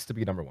 Server has to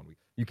be number one.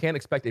 You can't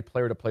expect a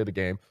player to play the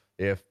game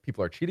if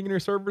people are cheating in your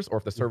servers or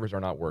if the servers are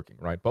not working,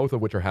 right? Both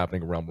of which are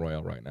happening in Realm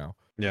Royale right now.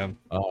 Yeah.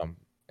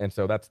 And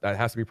so that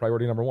has to be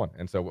priority number one.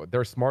 And so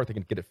they're smart; they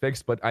can get it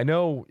fixed. But I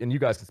know, and you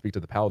guys can speak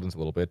to the Paladins a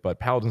little bit, but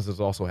Paladins has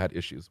also had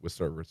issues with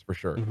servers for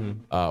sure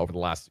over the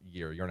last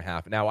year and a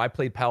half. Now, I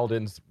played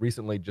Paladins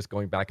recently, just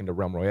going back into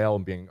Realm Royale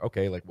and being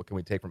okay. Like, what can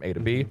we take from A to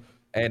B?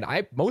 And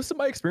most of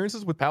my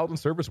experiences with Paladin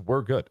servers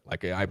were good.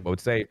 Like, I would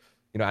say,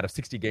 out of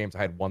 60 games, I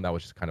had one that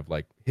was just kind of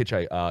like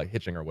hitching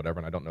or whatever.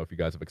 And I don't know if you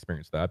guys have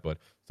experienced that, but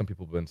some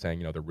people have been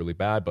saying, they're really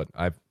bad, but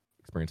I've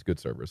experienced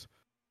good servers.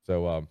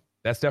 So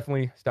that's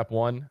definitely step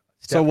one.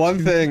 So one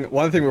thing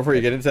before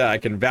you get into that, I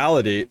can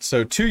validate.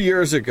 So 2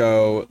 years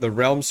ago, the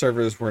Realm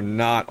servers were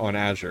not on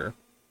Azure.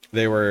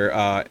 They were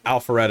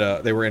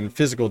Alpharetta. They were in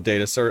physical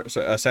data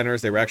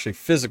centers. They were actually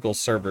physical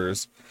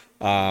servers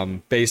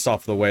based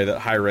off the way that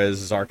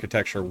Hi-Rez's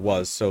architecture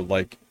was. So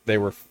like they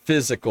were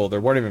physical. They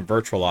weren't even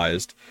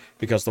virtualized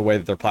because the way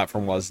that their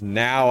platform was.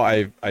 Now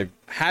I've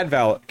had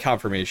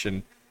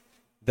confirmation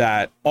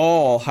that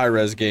all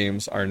Hi-Rez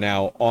games are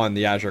now on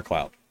the Azure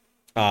cloud.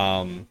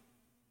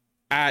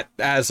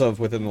 As of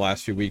within the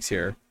last few weeks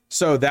here.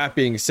 So that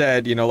being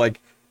said,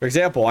 like, for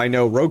example, I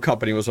know Rogue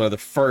Company was one of the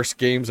first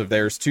games of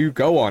theirs to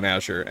go on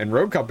Azure. And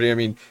Rogue Company, I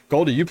mean,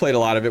 Goldie, you played a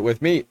lot of it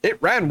with me.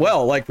 It ran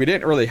well. Like, we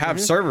didn't really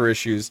have server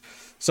issues.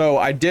 So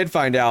I did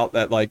find out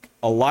that, like,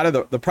 a lot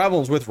of the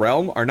problems with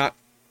Realm are not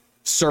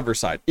server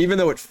side. Even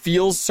though it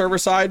feels server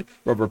side,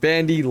 rubber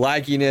bandy,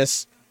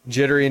 lagginess,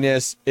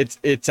 jitteriness,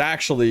 it's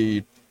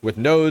actually with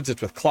nodes,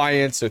 it's with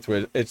clients,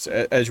 it's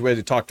as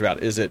we talked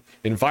about. Is it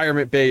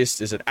environment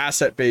based? Is it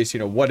asset based?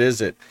 What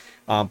is it?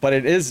 But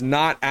it is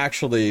not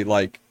actually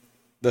like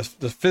the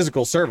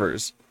physical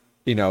servers,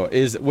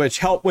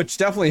 which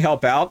definitely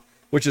help out,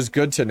 which is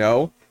good to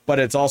know. But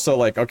it's also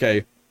like,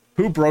 okay,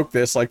 who broke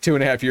this like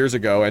 2.5 years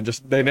ago and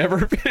just they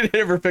never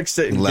fixed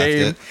it in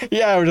game?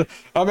 Yeah,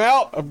 I'm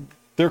out.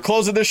 They're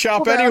closing the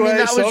shop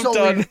anyway, so I'm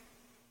done.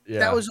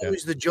 That was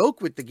always the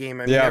joke with the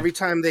game. I mean, every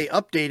time they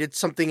updated,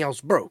 something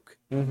else broke.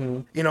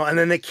 And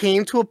then they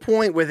came to a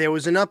point where there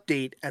was an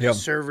update and the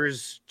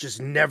servers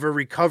just never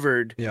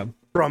recovered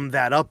from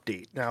that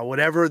update. Now,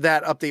 whatever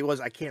that update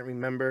was, I can't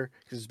remember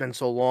because it's been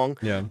so long.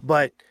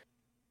 But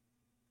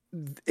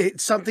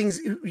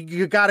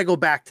you got to go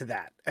back to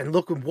that and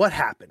look at what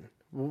happened.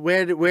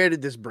 Where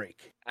did this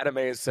break?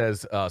 Anime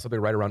says something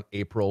right around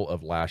April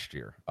of last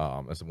year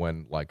is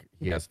when like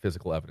he has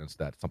physical evidence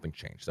that something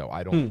changed. So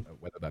I don't know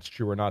whether that's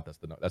true or not.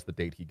 That's the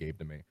date he gave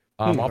to me.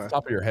 Off the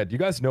top of your head, do you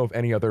guys know of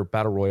any other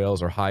battle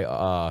royales or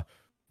high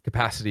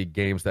capacity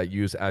games that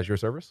use Azure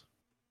servers?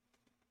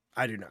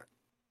 I do not.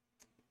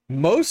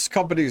 Most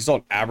companies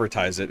don't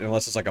advertise it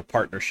unless it's like a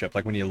partnership,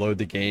 like when you load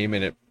the game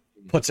and it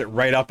puts it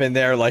right up in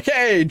there, like,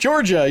 hey,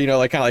 Georgia,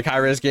 like kind of like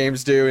Hi-Rez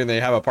games do, and they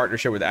have a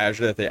partnership with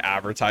Azure that they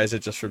advertise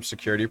it just for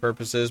security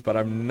purposes. But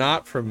I'm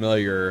not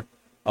familiar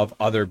of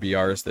other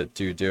BRs that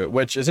do it,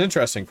 which is an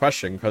interesting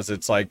question because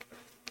it's like,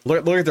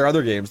 look at their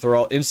other games. They're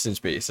all instance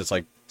based. It's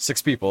like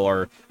 6 people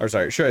or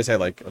sorry, should I say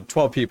like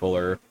 12 people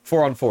or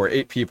 4-on-4,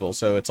 8 people.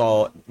 So it's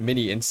all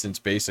mini instance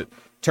based. It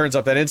turns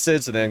up that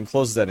instance and then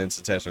closes that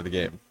instance after the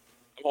game.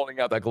 holding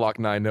out that Glock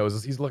 9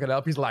 noses. He's looking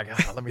up. He's like,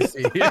 let me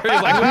see. He's like,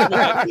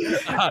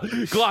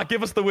 Glock,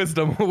 give us the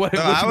wisdom.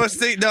 I was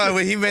thinking, no,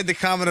 when he made the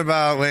comment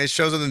about when it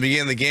shows up in the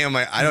beginning of the game, I'm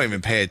like, I don't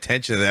even pay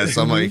attention to that.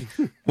 So I'm like,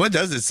 what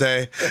does it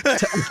say?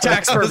 Tax I was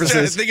trying to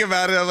purposes. think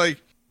about it. I'm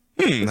like,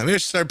 maybe I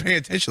should start paying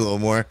attention a little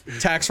more.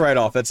 Tax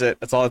write-off. That's it.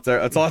 That's all it's there.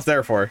 That's all it's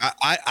there for.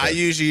 I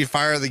usually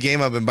fire the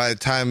game up, and by the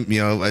time,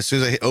 as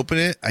soon as I open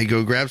it, I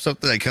go grab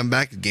something, I come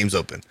back, the game's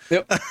open.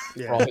 Yep.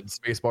 Yeah. All hitting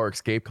spacebar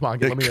escape. Come on,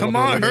 Come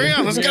on, hurry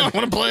up, let's go. I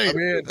want to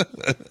play.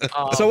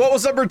 So what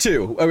was number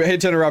 2? I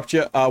hate to interrupt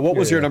you. What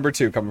was Yeah, your yeah. number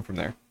 2 coming from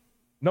there?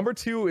 Number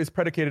 2 is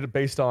predicated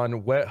based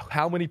on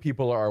how many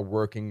people are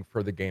working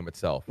for the game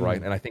itself,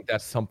 right? And I think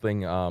that's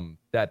something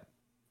that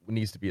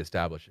needs to be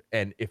established.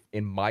 And if,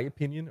 in my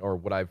opinion, or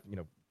what I've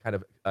kind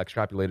of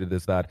extrapolated,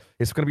 is that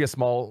it's going to be a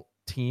small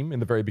team in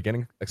the very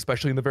beginning,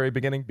 especially in the very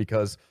beginning,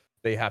 because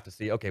they have to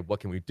see, okay, what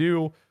can we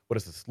do? What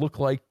does this look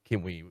like?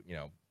 Can we,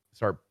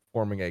 start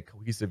forming a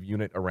cohesive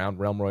unit around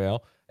Realm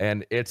Royale?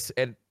 And a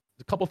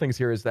couple things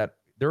here is that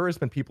there has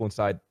been people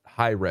inside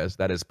Hi-Rez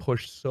that has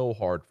pushed so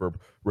hard for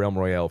Realm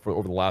Royale for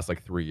over the last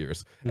 3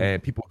 years,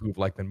 and people who've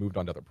been moved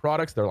on to other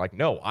products, they're like,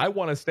 no, I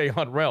want to stay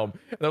on Realm.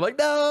 And they're like,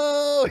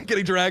 no,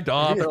 getting dragged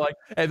off. They're like,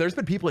 and there's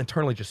been people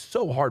internally just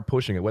so hard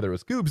pushing it, whether it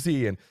was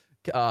Goobsy and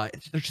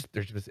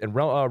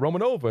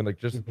Romanova,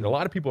 and a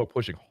lot of people are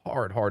pushing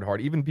hard,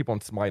 even people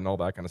on Smite and all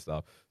that kind of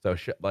stuff. So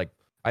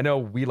I know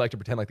we like to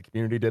pretend like the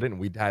community did it, and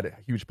we had a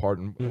huge part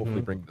in hopefully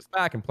bringing this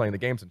back and playing the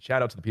games. And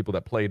shout out to the people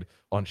that played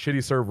on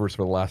shitty servers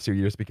for the last 2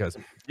 years, because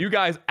you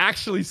guys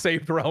actually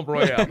saved Realm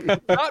Royale.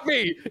 Not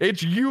me.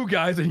 It's you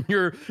guys and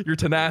your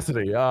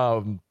tenacity.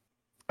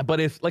 But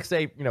if,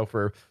 say,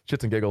 for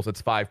shits and giggles,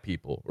 it's 5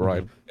 people,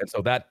 right? And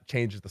so that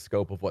changes the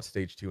scope of what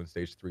stage 2 and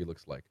stage 3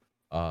 looks like.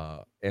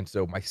 And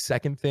so my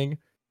second thing,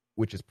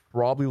 which is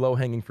probably low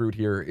hanging fruit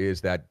here, is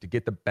that to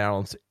get the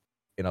balance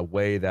in a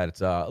way that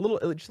it's a little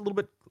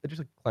bit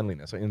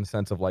cleanliness, in the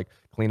sense of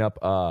clean up.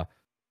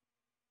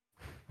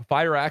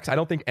 Fire Axe, I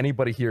don't think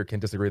anybody here can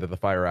disagree that the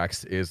Fire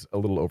Axe is a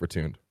little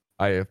overtuned.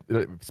 I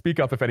speak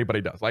up if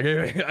anybody does.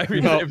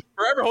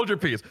 Forever hold your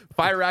peace.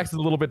 Fire Axe is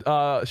a little bit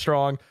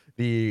strong.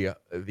 The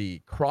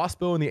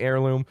crossbow and the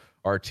heirloom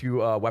are 2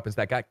 weapons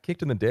that got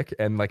kicked in the dick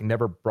and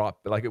never brought.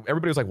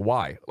 Everybody was like,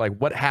 why?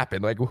 What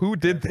happened? Who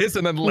did this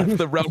and then left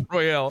the Realm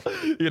Royale?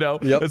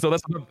 Yep. And so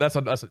that's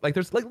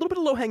there's a little bit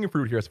of low hanging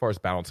fruit here as far as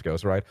balance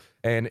goes, right?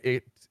 And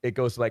it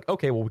goes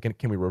okay, well,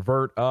 can we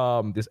revert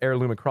this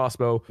heirloom and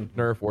crossbow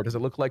nerf, or does it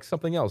look like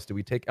something else? Do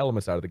we take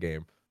elements out of the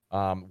game?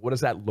 What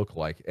does that look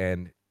like?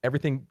 And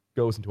everything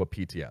goes into a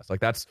PTS.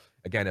 That's,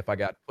 again, if I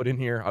got put in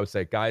here, I would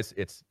say, guys,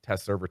 it's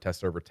test server.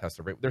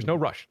 There's no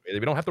rush. We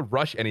don't have to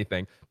rush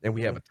anything. And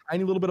we have a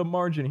tiny little bit of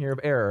margin here of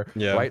error,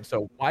 right?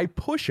 So why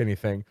push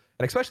anything?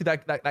 And especially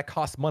that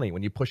costs money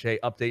when you push a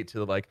update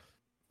to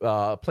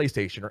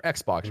PlayStation or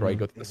Xbox, right?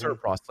 Go through the server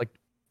process.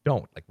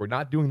 Don't. We're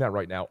not doing that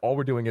right now. All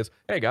we're doing is,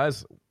 hey,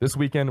 guys, this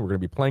weekend, we're going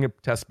to be playing a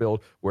test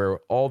build where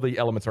all the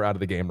elements are out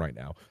of the game right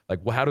now.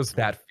 How does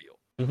that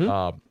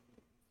feel?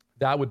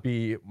 That would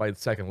be my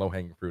second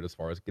low-hanging fruit as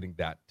far as getting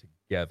that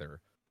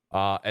together.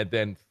 And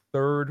then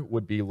third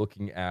would be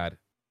looking at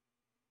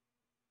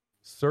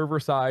server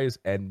size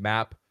and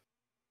map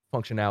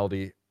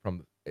functionality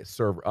from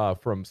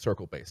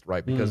circle-based,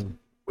 right? Because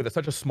with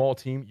such a small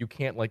team, you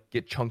can't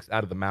get chunks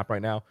out of the map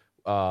right now.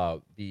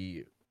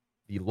 The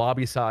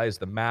lobby size,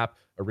 the map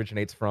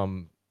originates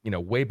from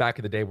way back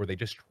in the day where they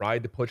just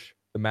tried to push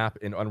the map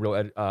in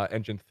Unreal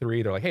Engine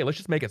 3. They're like, hey, let's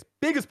just make it as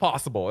big as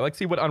possible.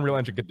 See what Unreal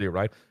Engine could do,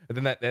 right?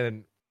 And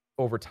then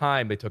over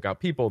time, they took out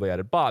people, they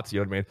added bots, you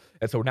know what I mean?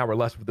 And so now we're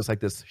left with this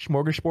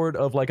smorgasbord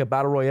of a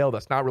battle royale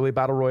that's not really a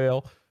battle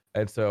royale.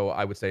 And so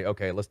I would say,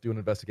 okay, let's do an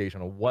investigation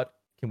on what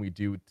can we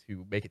do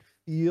to make it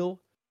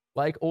feel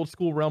like old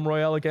school Realm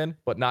Royale again,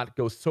 but not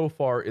go so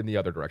far in the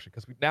other direction.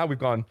 Because we've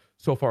gone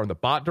so far in the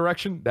bot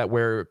direction that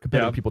where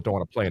competitive people don't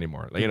want to play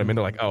anymore. You know what I mean?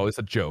 They're like, oh, it's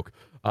a joke.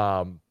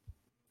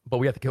 But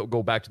we have to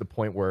go back to the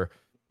point where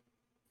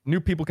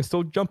new people can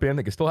still jump in,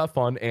 they can still have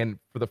fun, and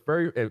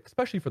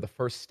especially for the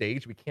first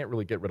stage, we can't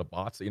really get rid of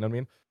bots, you know what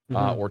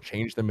I mean, or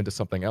change them into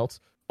something else.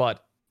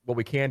 But what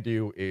we can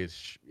do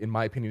is, in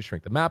my opinion,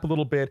 shrink the map a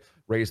little bit,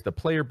 raise the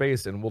player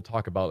base, and we'll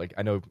talk about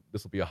I know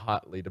this will be a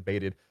hotly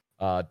debated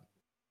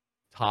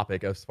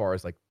topic as far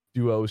as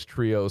duos,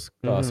 trios,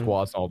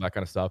 squads, all that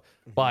kind of stuff,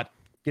 but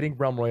getting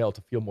Realm Royale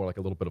to feel more like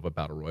a little bit of a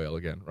battle royale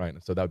again, right?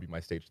 And so that would be my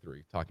stage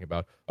 3, talking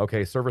about,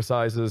 okay, server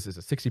sizes, is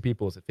it 60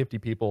 people, is it 50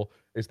 people,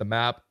 is the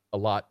map not a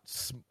lot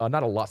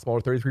smaller,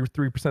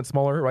 33%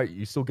 smaller, right?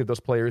 You still give those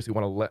players who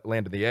want to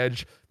land in the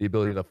edge the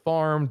ability to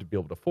farm, to be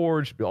able to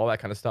forge, all that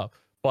kind of stuff,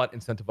 but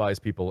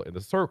incentivize people in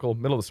the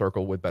middle of the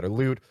circle with better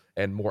loot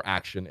and more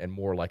action and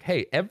more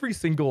hey, every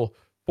single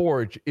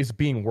forge is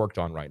being worked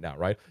on right now,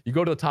 right? You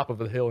go to the top of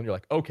the hill and you're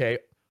like, okay,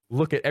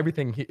 look at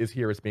everything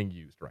is being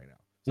used right now.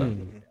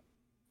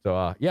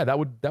 So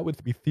that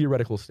would be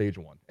theoretical stage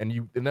 1,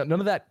 and none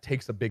of that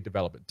takes a big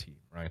development team,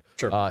 right?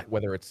 Sure.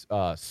 Whether it's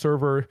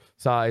server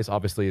size,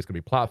 obviously it's going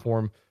to be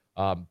platform.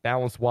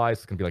 Balance wise,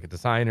 it's going to be a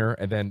designer,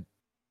 and then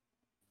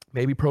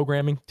maybe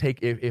programming. Take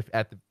if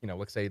at the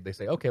let's say they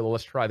say, okay, well,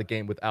 let's try the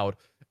game without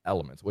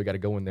elements. We got to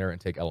go in there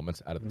and take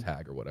elements out of the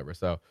tag or whatever.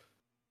 So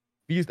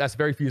that's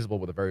very feasible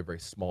with a very, very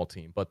small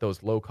team. But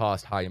those low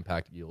cost, high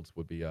impact yields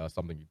would be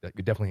something you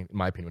definitely, in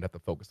my opinion, would have to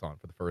focus on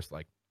for the first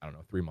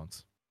 3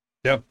 months.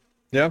 Yep.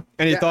 Yeah.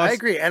 Any thoughts? I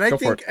agree, and I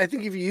think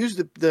if you use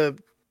the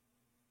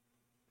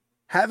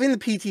having the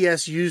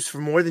PTS used for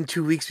more than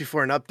 2 weeks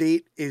before an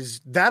update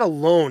that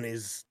alone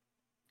is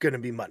going to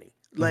be money.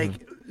 Like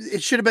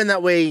it should have been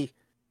that way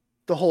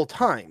the whole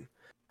time.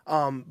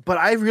 But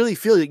I really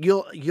feel that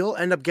you'll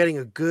end up getting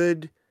a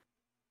good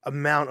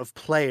amount of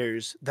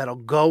players that'll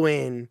go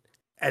in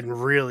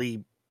and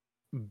really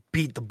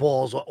beat the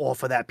balls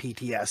off of that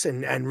PTS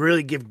and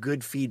really give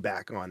good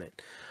feedback on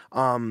it.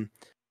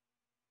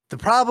 The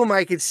problem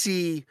I could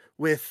see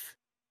with,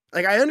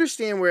 I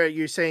understand where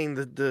you're saying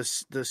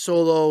the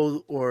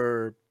solo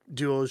or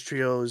duos,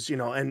 trios,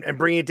 and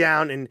bring it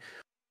down. And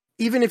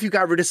even if you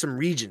got rid of some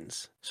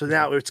regions, so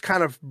now it's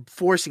kind of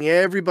forcing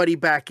everybody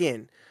back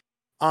in.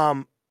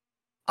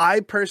 I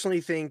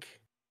personally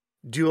think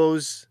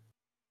duos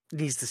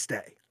needs to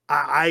stay.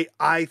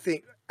 I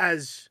think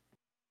as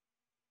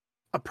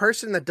a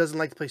person that doesn't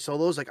like to play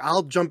solos,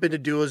 I'll jump into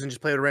duos and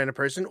just play with a random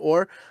person,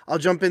 or I'll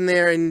jump in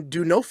there and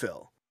do no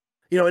fill.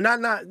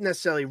 Not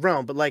necessarily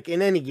Realm, but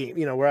in any game,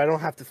 where I don't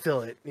have to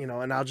fill it,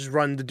 and I'll just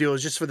run the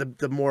duos just for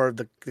the more of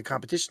the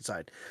competition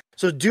side.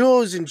 So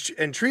duos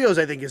and trios,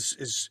 I think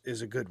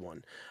is a good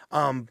one.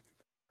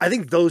 I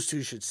think those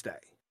two should stay.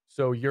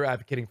 So you're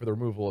advocating for the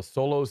removal of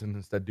solos and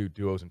instead do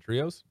duos and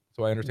trios?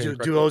 So I understand.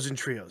 Duos and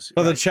trios.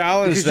 Well, the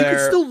challenge because there, you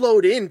can still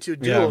load into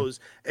duos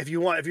if you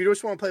want. If you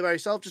just want to play by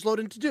yourself, just load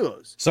into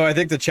duos. So I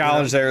think the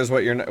challenge there is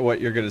what you're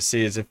going to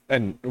see is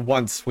and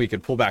once we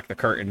could pull back the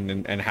curtain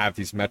and have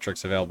these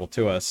metrics available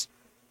to us,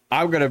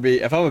 I'm going to be,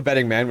 if I'm a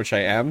betting man, which I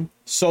am,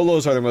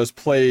 solos are the most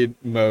played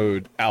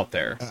mode out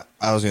there.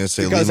 I was going to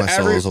say, leave my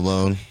solos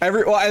alone.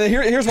 And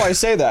here's why I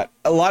say that.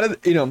 A lot of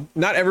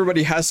not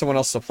everybody has someone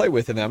else to play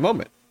with in that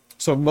moment.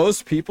 So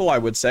most people, I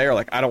would say,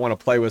 are I don't want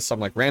to play with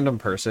some random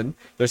person.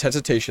 There's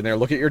hesitation there.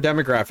 Look at your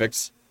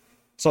demographics.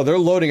 So they're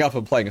loading up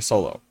and playing a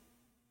solo.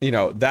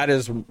 That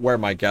is where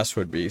my guess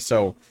would be.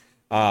 So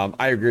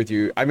I agree with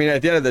you. I mean,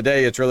 at the end of the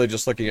day, it's really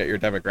just looking at your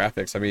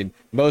demographics. I mean,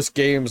 most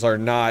games are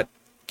not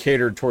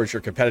catered towards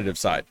your competitive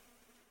side.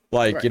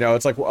 Right.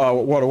 It's like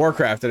World of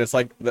Warcraft, and it's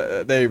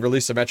they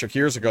released a metric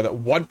years ago that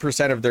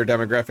 1% of their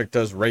demographic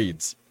does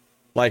raids.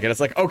 And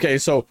it's okay,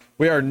 so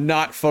we are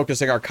not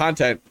focusing our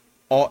content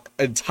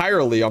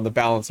entirely on the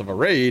balance of a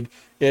raid.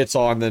 It's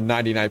on the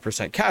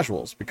 99%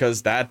 casuals,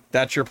 because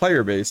that's your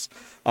player base.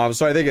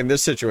 So I think in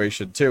this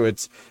situation too,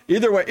 it's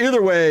either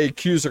way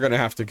queues are going to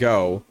have to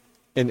go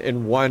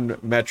in one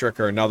metric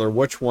or another.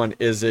 Which one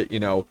is it?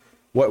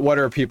 What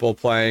are people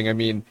playing? I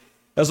mean,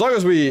 as long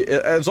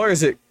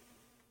as it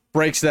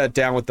breaks that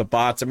down with the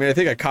bots. I mean, I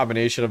think a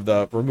combination of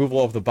the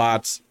removal of the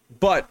bots,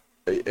 but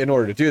in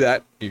order to do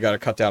that, you got to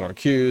cut down on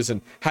queues.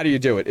 And how do you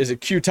do it? Is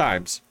it queue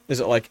times? Is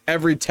it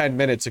every 10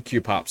 minutes a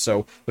queue pops?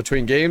 So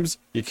between games,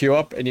 you queue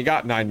up and you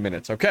got 9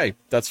 minutes. Okay,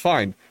 that's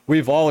fine.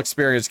 We've all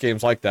experienced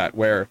games like that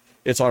where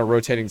it's on a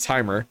rotating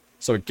timer,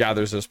 so it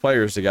gathers those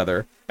players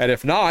together. And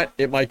if not,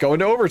 it might go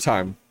into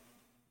overtime.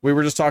 We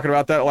were just talking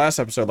about that last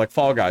episode,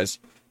 Fall Guys.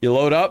 You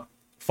load up,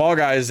 Fall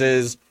Guys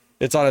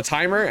it's on a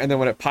timer, and then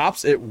when it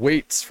pops, it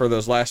waits for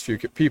those last few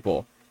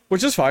people,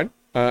 which is fine.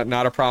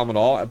 Not a problem at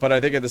all. But I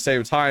think at the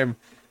same time,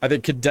 I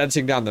think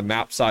condensing down the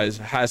map size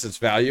has its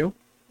value.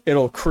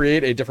 It'll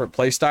create a different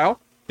play style.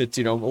 It's,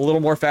 a little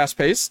more fast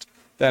paced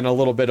than a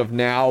little bit of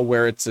now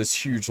where it's this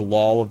huge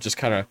lull of just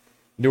kind of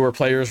newer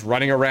players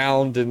running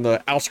around in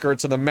the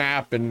outskirts of the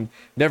map and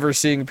never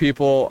seeing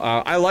people.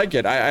 I like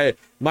it.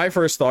 My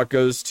first thought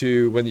goes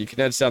to when you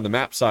condense down the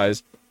map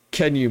size,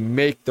 can you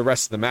make the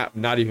rest of the map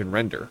not even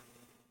render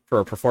for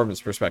a performance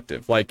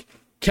perspective?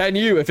 Can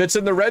you, if it's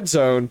in the red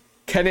zone,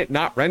 can it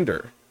not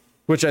render?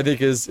 Which I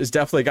think is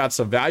definitely got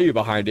some value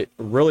behind it.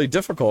 Really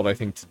difficult, I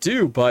think, to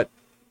do, but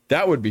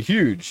that would be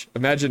huge.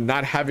 Imagine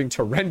not having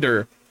to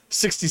render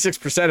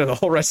 66% of the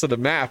whole rest of the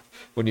map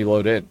when you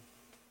load in.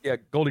 Yeah,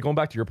 Goldie, going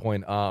back to your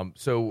point,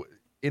 so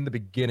in the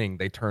beginning,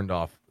 they turned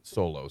off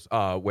solos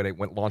when it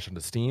went launched into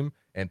Steam,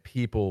 and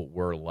people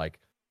were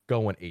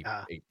going ape.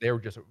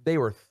 They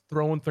were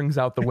throwing things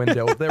out the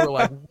window. They were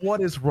like, "What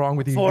is wrong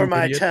with you?" For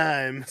my idiots?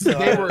 Time, so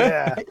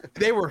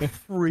they were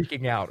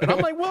freaking out, and I'm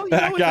like, "Well,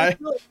 guy."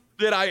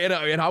 Then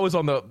I was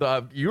on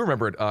the you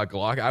remember it,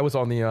 Glock. I was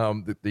on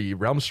the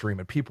Realm stream,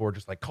 and people were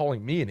just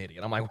calling me an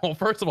idiot. I'm like, "Well,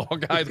 first of all,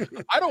 guys,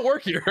 I don't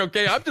work here.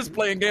 Okay, I'm just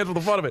playing games for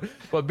the fun of it."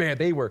 But man,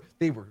 they were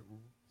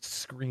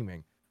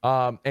screaming.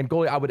 And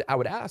Goldie, I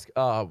would ask.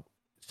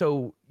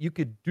 So you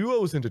could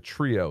duos into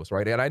trios,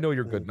 right? And I know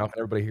you're good enough.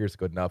 Everybody here is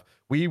good enough.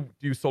 We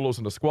do solos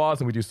into squads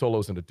and we do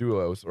solos into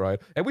duos, right?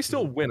 And we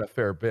still win a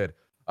fair bit.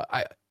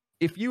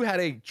 If you had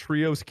a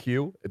trios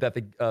queue that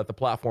the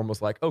platform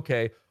was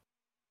okay,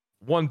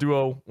 one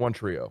duo, one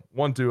trio,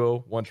 one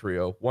duo, one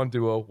trio, one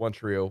duo, one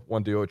trio,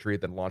 one duo, trio,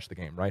 then launch the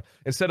game, right?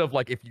 Instead of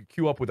like if you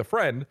queue up with a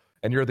friend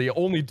and you're the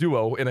only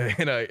duo in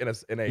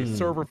a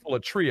server full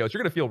of trios,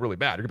 you're gonna feel really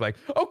bad. You're gonna be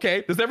like,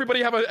 okay, does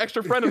everybody have an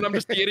extra friend and I'm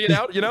just the idiot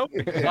out, you know?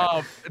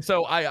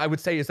 So I would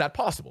say, is that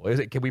possible?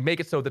 Can we make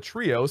it so the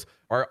trios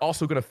are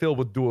also gonna fill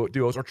with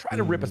duos, or try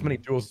to rip as many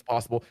duos as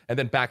possible and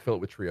then backfill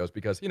it with trios?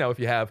 Because if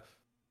you have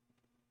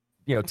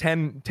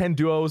 10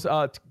 duos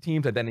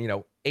teams and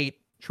then 8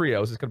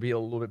 trios, it's going to be a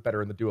little bit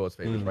better in the duos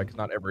favors, right? Because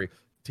not every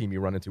team you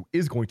run into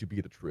is going to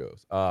be the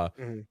trios.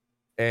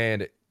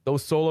 And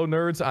those solo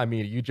nerds, I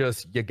mean, you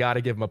got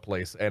to give them a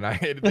place. And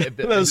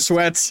those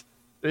sweats.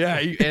 Yeah,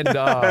 and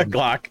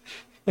Glock.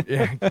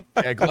 Yeah,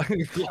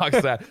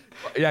 Glock's that.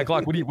 Yeah,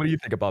 Glock. What do you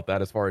think about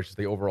that as far as just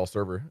the overall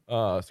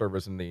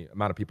servers and the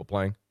amount of people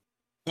playing?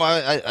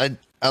 Well,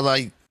 I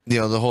like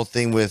the whole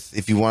thing with,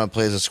 if you want to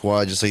play as a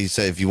squad, just like you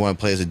said, if you want to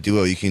play as a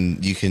duo, you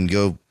can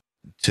go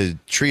to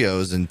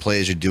trios and play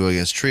as your duo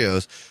against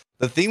trios.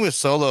 The thing with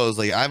solos,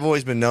 like I've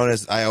always been known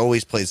as, I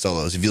always played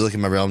solos. If you look at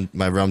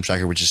my realm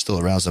tracker, which is still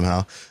around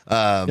somehow.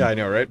 Yeah, I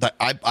know, right?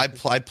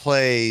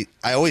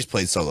 I always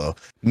played solo,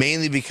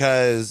 mainly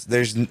because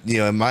there's,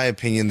 in my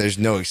opinion, there's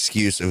no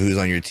excuse of who's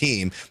on your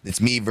team. It's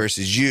me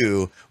versus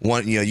you.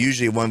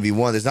 Usually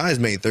 1v1. There's not as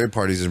many third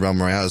parties as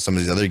Realm Royale as some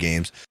of these other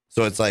games.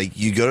 So it's like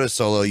you go to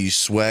solo, you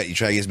sweat, you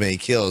try to get as many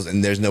kills,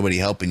 and there's nobody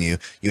helping you.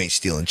 You ain't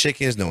stealing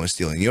chickens, no one's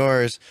stealing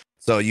yours.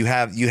 So you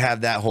have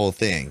that whole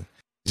thing.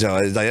 So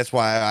it's like, that's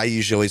why I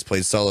usually always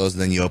play solos,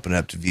 and then you open it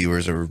up to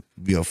viewers or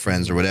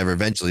friends or whatever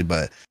eventually.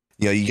 But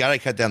you got to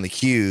cut down the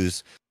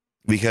queues,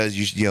 because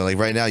like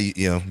right now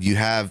you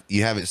have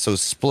it so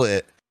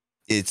split.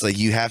 It's like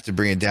you have to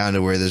bring it down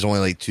to where there's only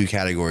like 2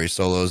 categories,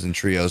 solos and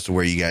trios, to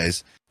where you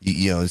guys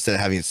instead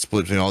of having it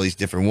split between all these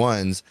different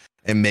ones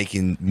and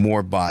making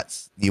more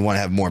bots, you want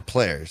to have more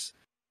players.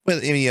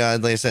 But I mean,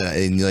 like I said,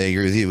 and I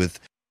agree with you with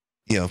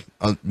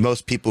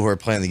most people who are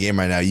playing the game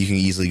right now, you can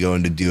easily go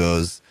into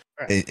duos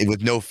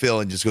with no fill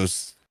and just go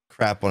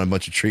crap on a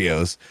bunch of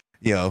trios,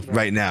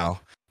 right now.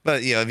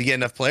 But if you get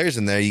enough players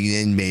in there,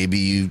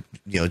 maybe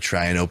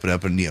try and open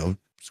up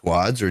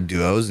squads or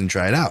duos and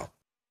try it out.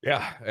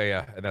 Yeah,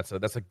 and that's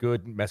a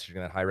good messaging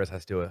that Hi-Rez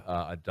has to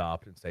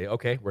adopt and say,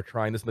 okay, we're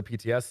trying this in the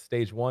PTS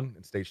stage 1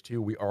 and stage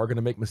 2. We are going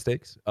to make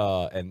mistakes,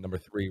 and number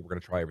 3, we're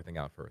going to try everything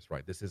out first,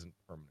 right? This isn't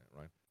permanent,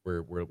 right?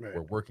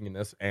 We're working in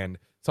this, and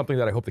something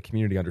that I hope the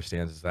community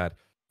understands is that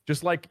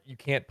just like you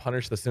can't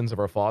punish the sins of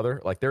our father,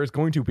 like there is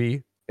going to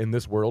be in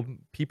this world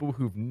people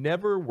who've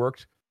never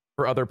worked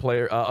for other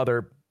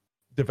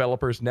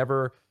developers,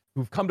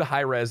 who've come to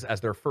Hi-Rez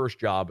as their first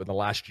job in the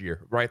last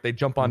year, right? They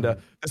jump onto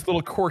this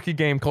little quirky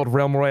game called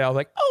Realm Royale,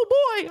 like, oh boy,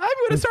 I'm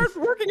going to start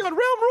working on Realm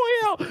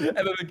Royale. And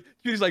then the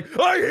community's like,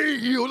 I hate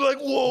you. Like,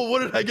 whoa, what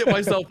did I get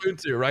myself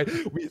into, right?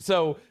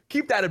 So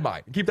keep that in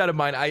mind.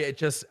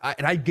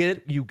 I get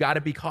it. You got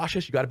to be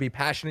cautious. You got to be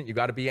passionate. You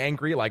got to be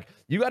angry. Like,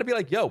 you got to be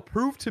like, yo,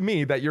 prove to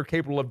me that you're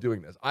capable of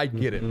doing this. I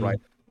get it, right?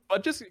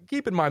 But just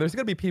keep in mind, there's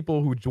going to be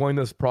people who join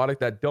this product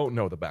that don't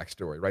know the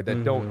backstory, right?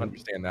 That don't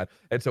understand that.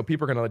 And so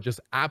people are going to just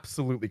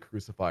absolutely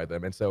crucify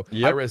them. And so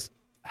Hi-Rez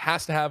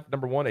has to have,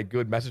 number 1, a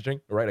good messaging,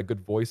 right? A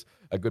good voice,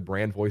 a good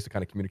brand voice to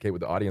kind of communicate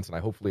with the audience. And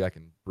hopefully I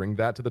can bring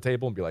that to the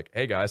table and be like,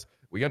 hey guys,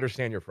 we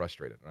understand you're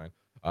frustrated, right?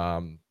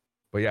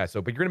 But you're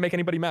going to make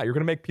anybody mad. You're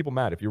going to make people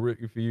mad. If you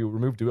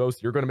remove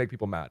duos, you're going to make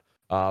people mad.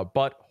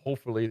 But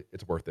hopefully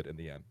it's worth it in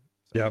the end.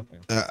 Yeah.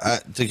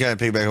 To kind of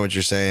piggyback on what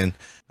you're saying,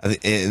 I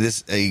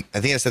think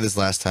I said this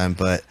last time,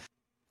 but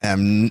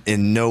I'm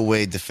in no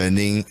way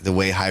defending the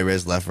way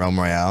Hi-Rez left Realm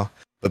Royale.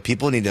 But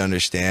people need to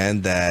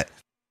understand that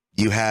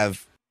you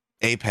have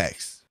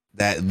Apex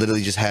that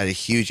literally just had a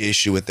huge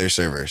issue with their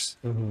servers,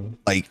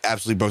 like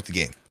absolutely broke the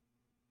game.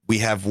 We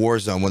have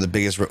Warzone, one of the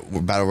biggest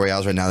battle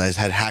royales right now, that has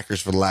had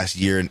hackers for the last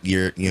year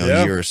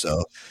or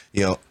so.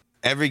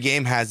 Every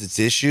game has its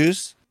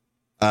issues.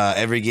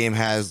 Every game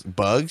has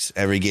bugs.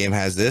 Every game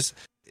has this.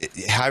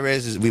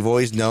 Hi-Rez, we've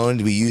always known,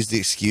 we use the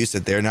excuse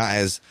that they're not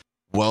as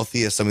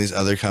wealthy as some of these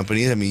other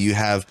companies. I mean, you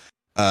have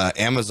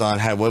Amazon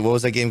had, what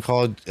was that game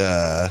called?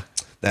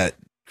 That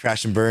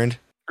crashed and burned?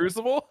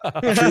 Crucible?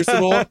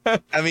 Crucible.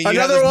 I mean,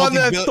 another one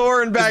that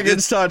Thor and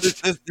Baggins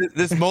touched.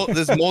 This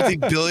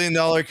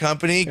multi-billion-dollar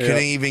company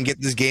couldn't even get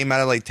this game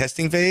out of like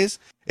testing phase.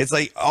 It's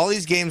like all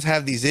these games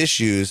have these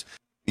issues.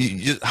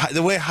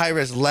 The way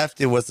Hi-Rez left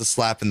it was the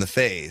slap in the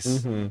face.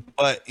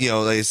 But like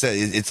I said,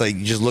 it's like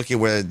you just look at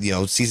where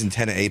season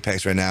 10 of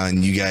Apex right now,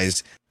 and you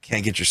guys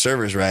can't get your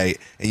servers right,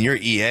 and you're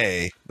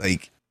EA.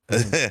 Like,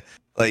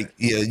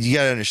 you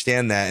gotta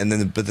understand that. And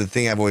then, but the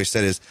thing I've always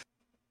said is,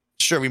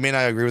 sure, we may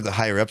not agree with the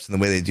higher ups and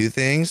the way they do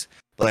things,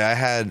 but like I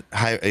had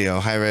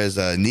Hi-Rez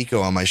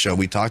Nico on my show.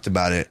 We talked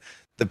about it.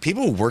 The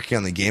people working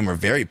on the game are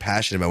very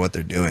passionate about what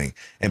they're doing,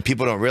 and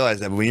people don't realize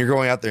that. But when you're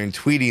going out there and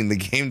tweeting the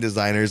game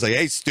designers like,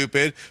 "Hey,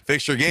 stupid,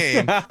 fix your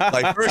game,"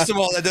 like, first of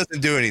all, that doesn't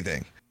do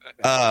anything.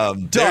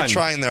 They're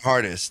trying their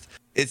hardest.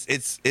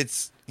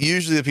 It's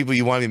usually the people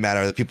you want to be mad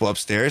at are the people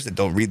upstairs that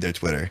don't read their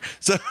Twitter.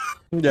 So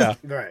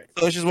right.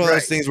 So it's just one of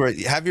those things where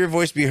you have your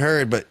voice be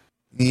heard, but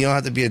You don't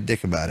have to be a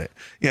dick about it.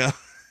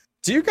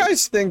 Do you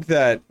guys think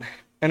that,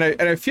 and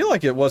I feel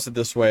like it wasn't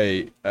this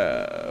way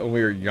when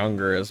we were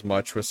younger as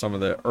much with some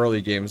of the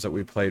early games that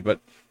we played, but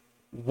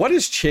what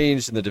has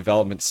changed in the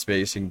development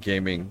space in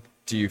gaming,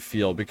 do you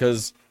feel?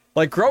 Because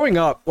like growing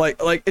up, like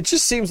it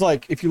just seems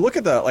like if you look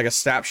at the like a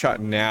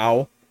snapshot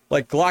now,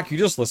 like Glock, you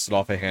just listed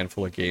off a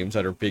handful of games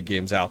that are big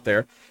games out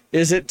there.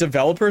 Is it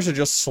developers are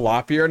just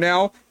sloppier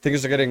now?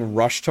 Things are getting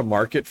rushed to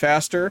market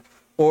faster?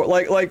 Or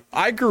like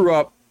I grew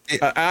up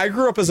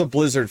as a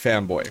Blizzard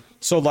fanboy.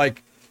 So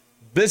like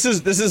this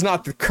is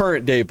not the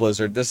current day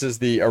Blizzard. This is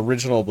the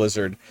original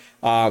Blizzard,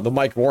 the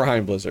Mike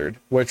Morhaime Blizzard,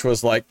 which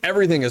was like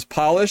everything is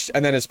polished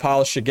and then it's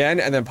polished again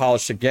and then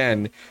polished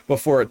again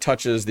before it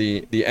touches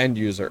the end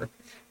user.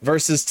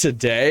 Versus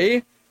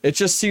today, it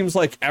just seems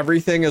like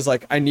everything is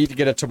like I need to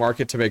get it to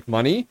market to make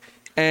money,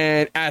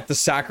 and at the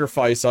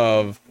sacrifice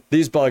of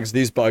these bugs,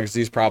 these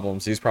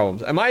problems.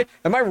 Am I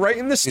right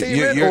in this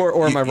statement,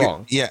 or am I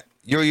wrong? Yeah,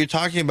 you're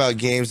talking about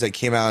games that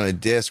came out on a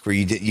disc where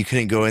you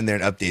couldn't go in there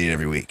and update it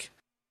every week.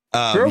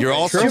 You're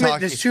also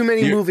talking, there's too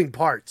many moving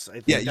parts.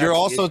 I think you're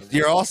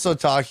also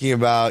talking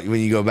about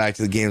when you go back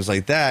to the games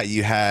like that.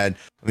 You had,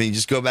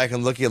 just go back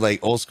and look at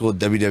like old school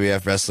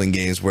WWF wrestling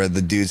games where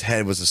the dude's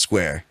head was a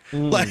square.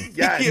 Like,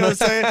 yeah, you know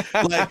what I'm saying?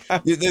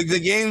 Like the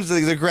games,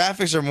 the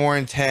graphics are more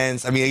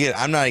intense. Again,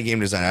 I'm not a game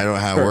designer. I don't know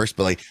how it works,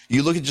 but like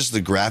you look at just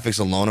the graphics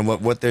alone and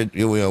what they're,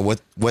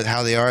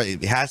 how they are.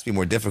 It has to be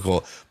more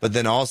difficult. But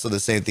then also the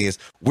same thing is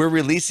we're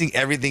releasing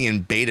everything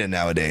in beta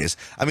nowadays.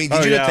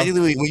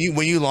 Technically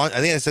when you launch,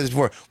 I think I said this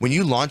before. When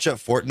you launch up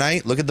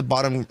Fortnite, look at the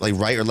bottom like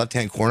right or left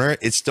hand corner.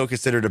 It's still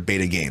considered a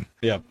beta game.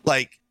 Yeah,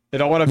 like. They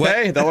don't want to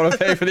pay. They don't want to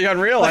pay for the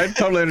Unreal. I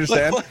totally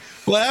understand.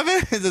 What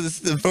happened?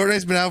 The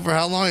Fortnite's been out for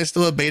how long? It's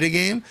still a beta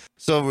game.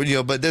 So,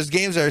 but there's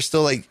games that are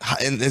still like,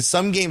 and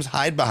some games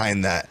hide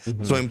behind that.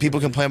 Mm-hmm. So when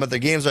people complain about their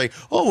games, they're like,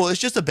 oh, well, it's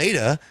just a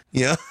beta.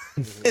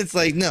 It's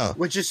like, no.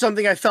 Which is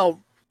something I felt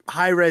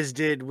Hi-Rez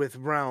did with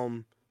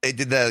Realm. They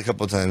did that a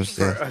couple of times.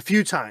 A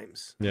few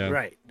times. Yeah.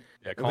 Right.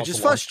 Yeah, which is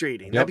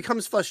frustrating. Yep. That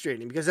becomes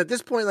frustrating because at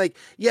this point, like,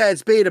 yeah,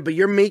 it's beta, but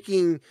you're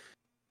making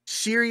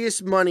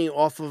serious money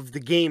off of the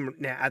game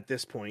now at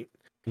this point.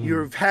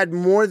 You've had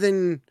more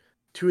than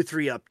 2 or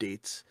 3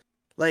 updates.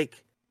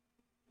 Like,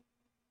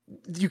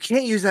 you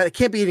can't use that. It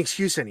can't be an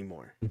excuse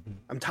anymore.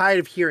 I'm tired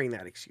of hearing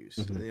that excuse.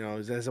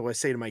 As I always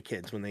say to my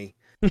kids when they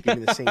give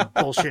me the same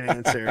bullshit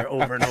answer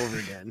over and over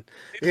again.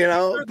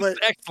 But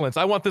excellence.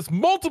 I want this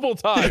multiple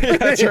times.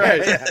 That's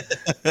right.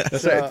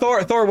 That's right.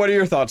 Thor, what are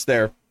your thoughts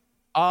there?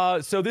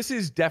 So this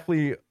is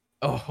definitely.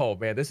 Oh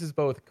man, this is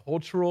both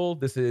cultural.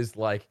 This is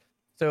like.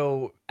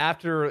 So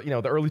after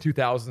the early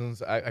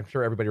 2000s, I'm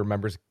sure everybody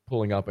remembers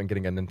pulling up and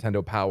getting a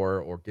Nintendo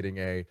Power or getting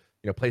a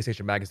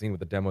PlayStation Magazine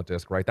with a demo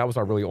disc, right? That was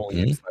our really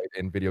only insight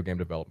in video game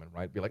development,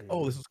 right? Be like,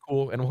 oh, this is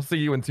cool, and we'll see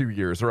you in 2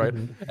 years, right?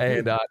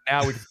 And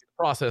now we can see the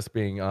process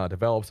being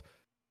developed.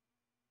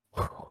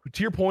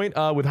 To your point,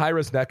 with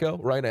Hi-Rez Neko,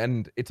 right?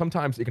 And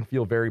sometimes it can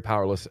feel very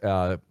powerless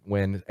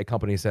when a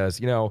company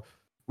says,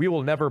 we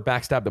will never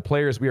backstab the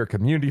players. We are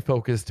community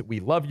focused.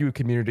 We love you,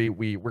 community.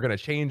 We're going to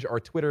change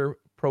our Twitter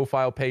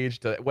profile page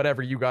to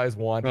whatever you guys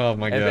want. Oh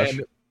my gosh.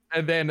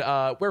 And then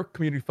we're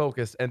community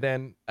focused. And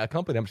then a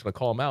company, I'm just going to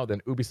call them out.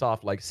 Then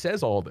Ubisoft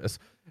says all this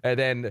and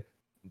then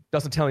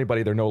doesn't tell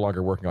anybody they're no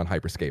longer working on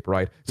Hyperscape,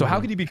 right? So how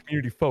can you be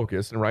community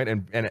focused, right?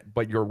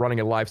 But you're running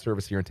a live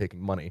service here and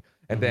taking money.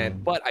 And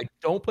then, but I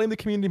don't blame the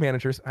community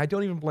managers. I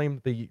don't even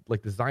blame the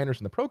designers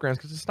and the programs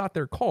because it's not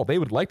their call. They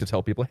would like to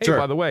tell people, hey,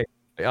 by the way,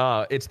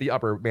 it's the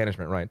upper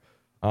management, right?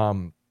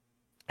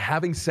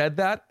 Having said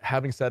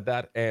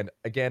that, and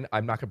again,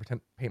 I'm not going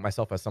to paint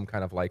myself as some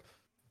kind of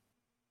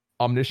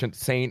omniscient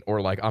saint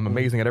or I'm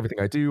amazing at everything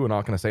I do, and I'm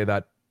not going to say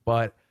that.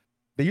 But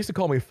they used to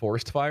call me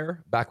Forest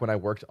Fire back when I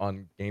worked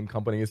on game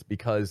companies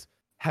because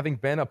having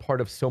been a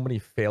part of so many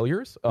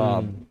failures,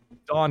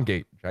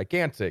 Dawngate,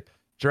 Gigantic,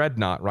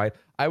 Dreadnought, right?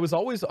 I was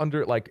always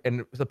under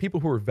and the people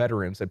who were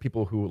veterans and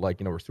people who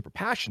were super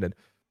passionate.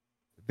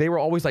 They were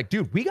always like,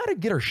 dude, we got to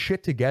get our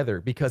shit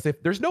together because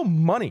if there's no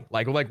money,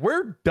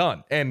 we're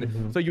done.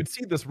 And so you'd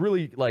see this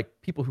really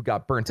people who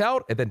got burnt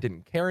out and then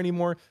didn't care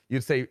anymore.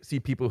 You'd see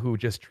people who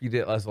just treat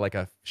it as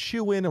a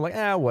shoe in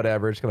and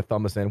whatever, just going to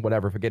thumb us in,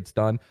 whatever, if it gets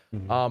done.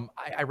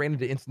 I ran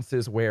into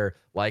instances where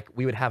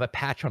we would have a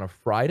patch on a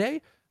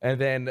Friday and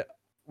then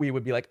we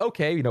would be like,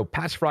 okay,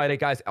 patch Friday,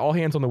 guys, all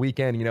hands on the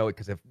weekend,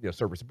 because if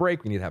servers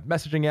break, we need to have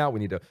messaging out. We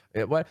need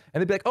to, what?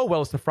 And they'd be like, oh,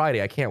 well, it's the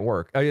Friday. I can't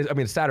work.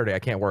 Saturday, I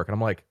can't work. And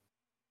I'm like,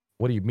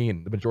 what do you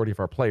mean? The majority of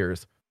our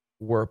players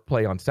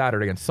play on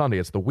Saturday and Sunday.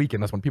 It's the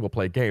weekend. That's when people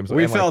play games.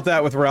 We felt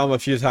that with Realm a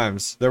few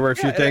times. There were a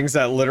few things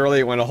that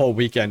literally went a whole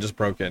weekend just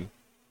broken.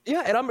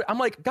 Yeah, and I'm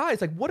like,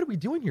 guys, what are we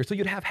doing here? So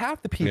you'd have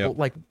half the people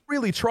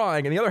really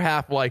trying, and the other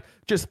half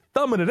just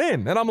thumbing it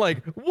in. And I'm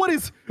like,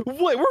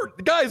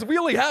 guys, we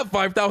only have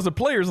 5,000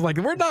 players.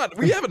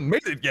 We haven't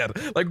made it yet.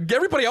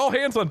 Everybody, all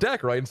hands on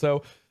deck, right? And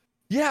so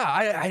Yeah,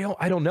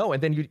 I don't know.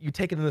 And then you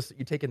take in this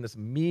this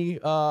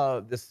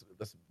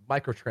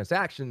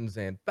microtransactions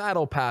and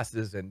battle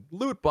passes and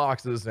loot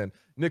boxes and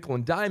nickel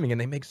and diming, and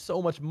they make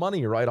so much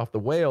money right off the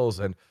whales.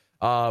 And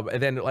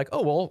then like,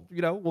 oh well,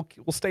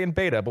 we'll stay in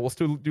beta, but we'll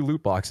still do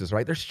loot boxes,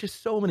 right? There's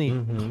just so many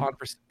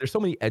there's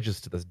so many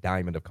edges to this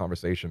diamond of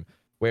conversation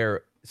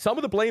where some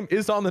of the blame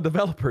is on the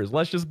developers.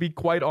 Let's just be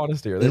quite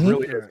honest here. They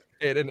really is.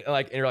 And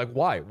you're like,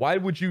 why? Why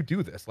would you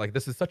do this? Like,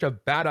 this is such a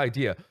bad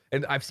idea.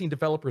 And I've seen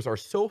developers are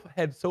so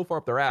far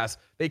up their ass,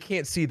 they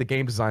can't see the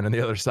game design on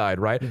the other side,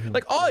 right?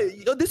 Like, oh,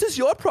 this is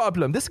your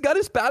problem. This gun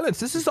is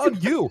balanced. This is on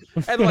you.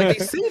 And like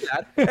they say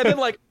that, and then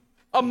like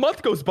a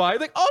month goes by,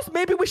 like, oh,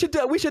 maybe we should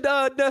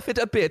nerf it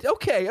a bit.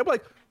 Okay. I'm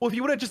like, well, if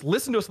you would have just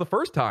listened to us the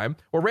first time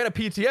or ran a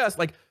PTS,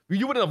 like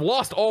you wouldn't have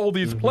lost all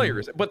these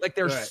players. But like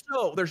they're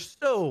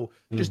so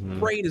just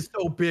brain is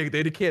so big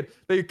they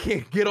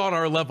can't get on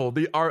our level.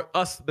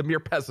 The mere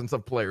peasants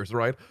of players,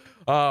 right?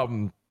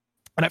 And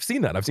I've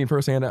seen that. I've seen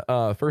firsthand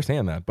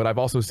that. But I've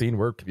also seen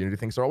where community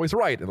thinks they're always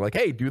right and like,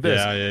 hey, do this.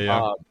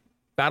 Yeah.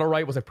 Battle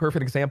Right was a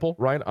perfect example,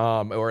 right?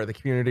 Or the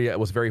community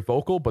was very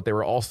vocal, but they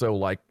were also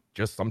like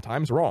just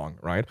sometimes wrong,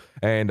 right?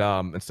 And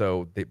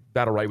so the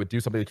Battle Right would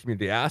do something the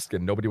community asked,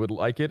 and nobody would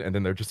like it, and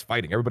then they're just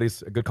fighting. A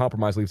good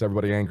compromise leaves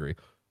everybody angry.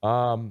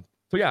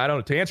 So yeah, I don't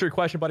know. To answer your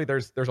question, buddy,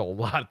 there's a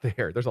lot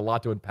there. There's a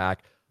lot to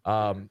unpack.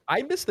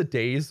 I miss the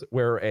days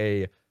where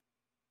a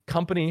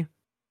company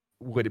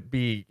would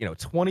be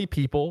 20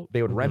 people.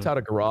 They would rent out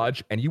a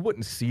garage, and you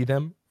wouldn't see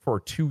them for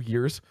 2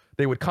 years.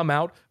 They would come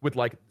out with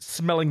like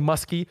smelling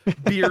musky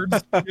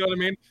beards, you know what I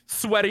mean?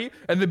 Sweaty,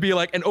 and then be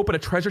like, and open a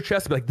treasure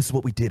chest and be like, this is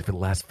what we did for the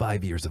last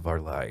 5 years of our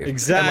life.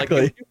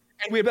 Exactly.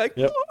 And we'd be like,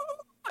 and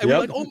we're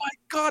like, oh my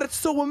God, it's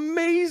so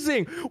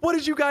amazing. What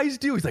did you guys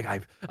do? He's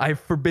like, I've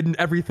forbidden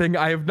everything.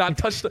 I have not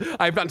touched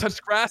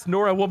grass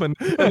nor a woman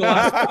in the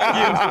last 5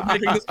 years of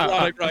making this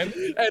product, right?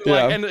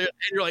 And and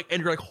you're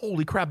like,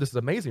 holy crap, this is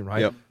amazing,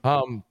 right? Yep.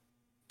 And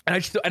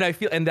I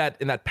feel in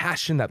that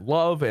passion, that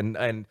love,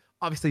 and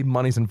obviously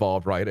money's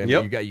involved, right? And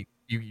you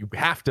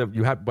have,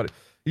 but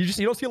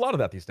you don't see a lot of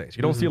that these days.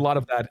 You don't see a lot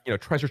of that,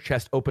 treasure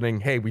chest opening.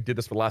 Hey, we did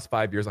this for the last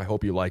 5 years. I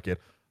hope you like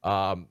it.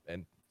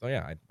 And so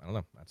yeah, I don't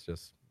know. That's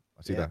just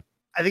I see that.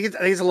 I think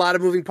it's a lot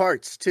of moving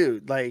parts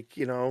too. Like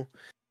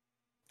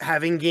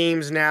having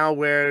games now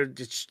where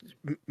it's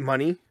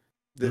money.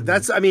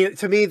 That's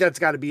to me that's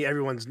got to be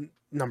everyone's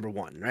number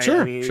one, right?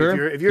 Sure, I mean,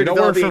 sure. If you're don't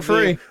work developing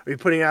for free, or you're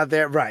putting it out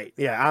there, right?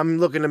 Yeah, I'm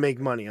looking to make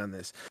money on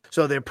this.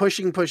 So they're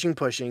pushing.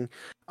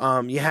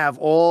 You have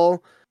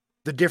all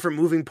the different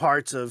moving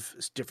parts of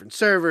different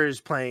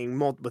servers playing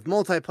with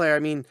multiplayer. I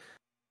mean,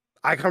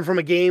 I come from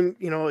a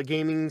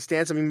gaming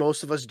stance. I mean,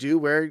 most of us do,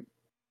 where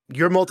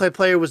your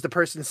multiplayer was the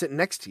person sitting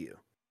next to you.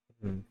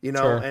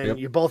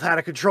 You both had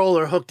a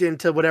controller hooked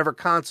into whatever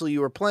console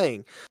you were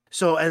playing.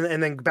 So,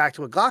 and then back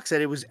to what Glock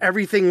said,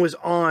 everything was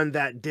on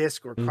that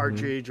disc or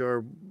cartridge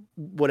or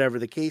whatever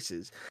the case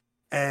is.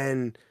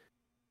 And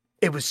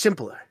it was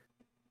simpler.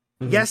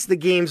 Yes, the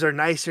games are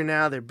nicer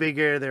now. They're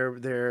bigger.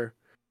 They're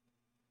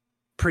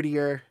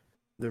prettier.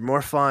 They're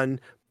more fun.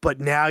 But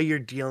now you're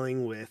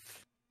dealing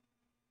with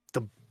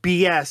the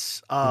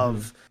BS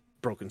of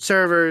broken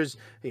servers,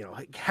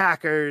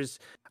 hackers.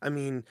 I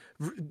mean,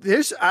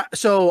 I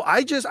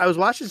was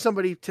watching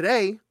somebody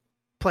today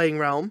playing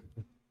Realm,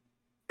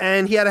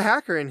 and he had a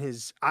hacker in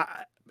his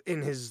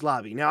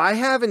lobby. Now I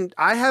haven't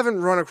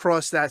run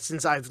across that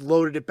since I've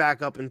loaded it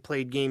back up and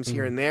played games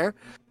here and there,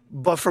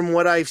 but from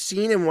what I've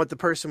seen and what the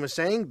person was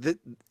saying, that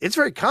it's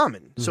very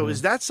common. So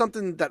is that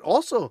something that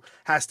also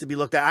has to be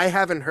looked at? I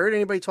haven't heard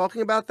anybody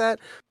talking about that,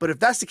 but if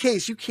that's the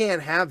case, you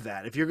can't have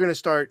that. If you're going to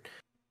start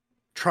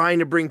trying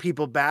to bring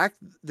people back,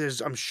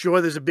 I'm sure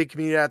there's a big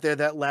community out there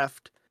that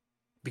left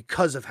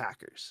because of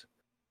hackers,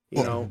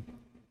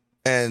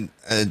 and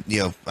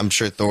I'm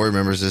sure Thor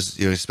remembers this,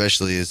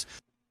 especially is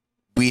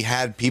we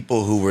had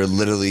people who were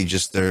literally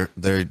just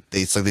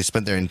they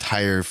spent their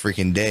entire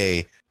freaking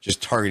day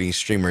just targeting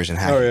streamers and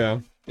hacking. Oh yeah.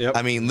 Yep.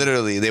 I mean,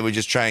 literally they would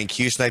just try and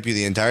Q snipe you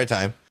the entire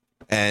time,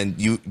 and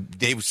you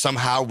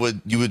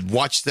would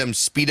watch them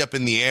speed up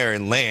in the air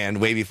and land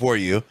way before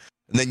you,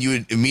 and then you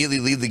would immediately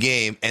leave the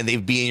game and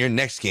they'd be in your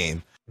next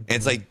game. And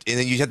it's like, and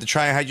then you have to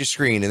try and hide your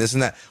screen and this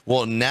and that.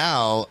 Well,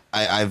 now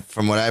I've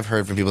from what I've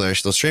heard from people that are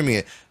still streaming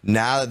it,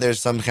 now that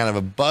there's some kind of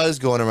a buzz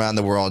going around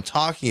that we're all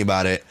talking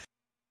about it,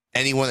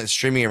 anyone that's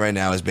streaming it right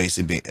now is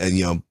basically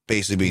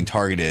being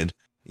targeted.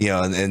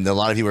 And a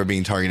lot of people are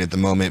being targeted at the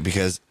moment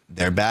because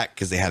they're back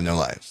because they have no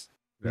lives.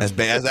 Yeah.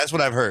 That's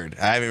what I've heard.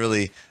 I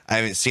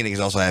haven't seen it because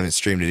also I haven't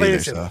streamed it either.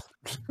 So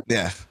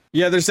yeah,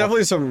 there's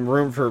definitely some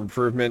room for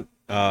improvement.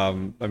 I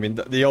mean,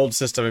 the old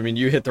system, I mean,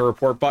 you hit the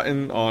report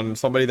button on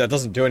somebody that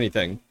doesn't do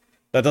anything,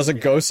 that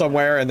doesn't go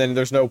somewhere, and then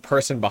there's no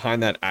person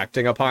behind that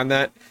acting upon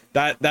that.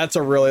 That's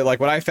a really,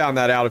 like, when I found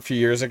that out a few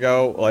years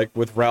ago, like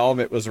with Realm,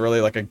 it was really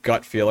like a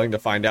gut feeling to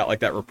find out like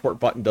that report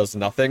button does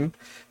nothing.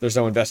 There's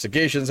no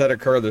investigations that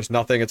occur. There's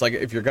nothing. It's like,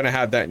 if you're going to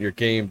have that in your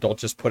game, don't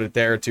just put it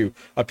there to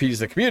appease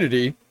the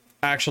community.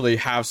 actually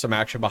have some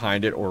action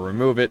behind it or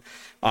remove it.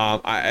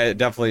 I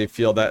definitely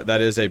feel that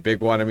that is a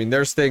big one. I mean,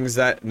 there's things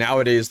that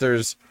nowadays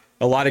there's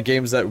a lot of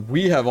games that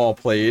we have all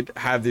played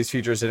have these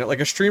features in it, like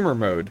a streamer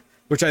mode,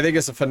 which I think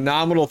is a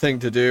phenomenal thing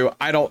to do.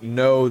 I don't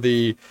know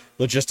the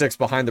logistics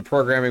behind the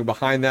programming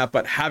behind that,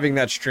 but having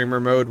that streamer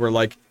mode where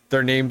like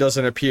their name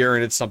doesn't appear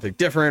and it's something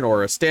different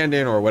or a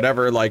stand-in or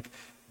whatever, like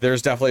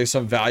there's definitely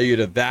some value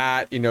to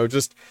that. You know,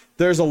 just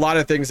there's a lot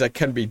of things that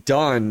can be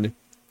done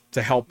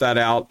to help that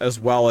out, as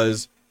well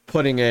as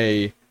putting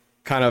a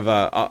kind of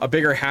a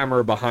bigger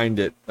hammer behind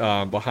it,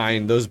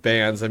 behind those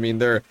bans. I mean,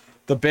 the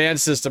ban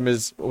system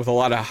is, with a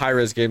lot of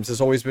high-res games,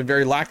 has always been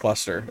very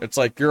lackluster. It's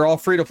like you're all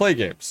free-to-play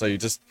games, so you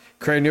just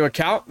create a new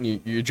account and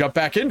you jump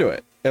back into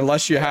it,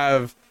 unless you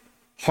have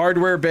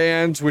hardware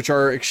bans, which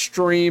are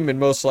extreme and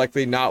most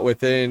likely not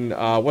within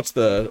what's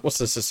the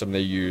system they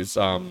use?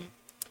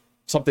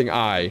 Something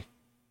I.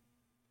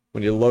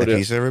 When you load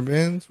it, server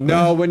bans?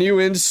 no, when you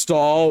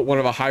install one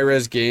of a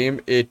high-res game,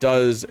 it's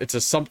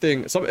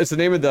the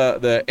name of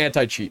the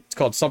anti-cheat. It's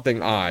called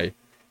something I.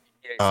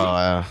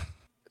 Oh,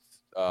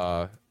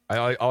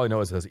 All I know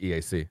is it says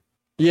EAC.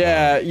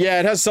 Yeah,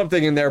 it has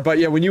something in there, but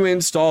yeah, when you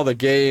install the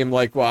game,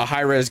 like a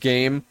high-res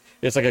game,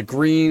 it's like a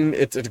green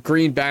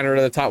banner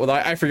at the top with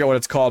I forget what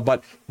it's called,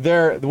 but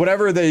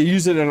whatever they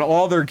use it in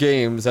all their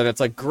games, and it's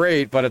like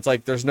great, but it's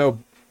like there's no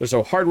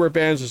hardware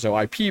bans, there's no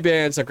IP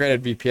bans. Now,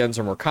 granted, VPNs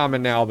are more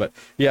common now, but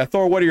yeah,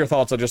 Thor, what are your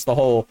thoughts on just the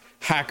whole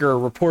hacker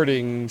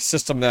reporting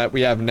system that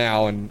we have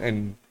now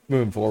and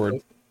moving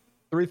forward?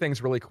 Three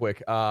things really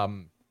quick.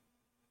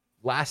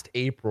 Last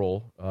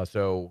April,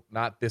 so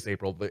not this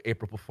April, the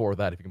April before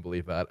that, if you can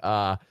believe that,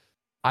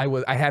 I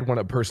had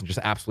a person just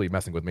absolutely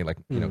messing with me, like,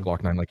 you know,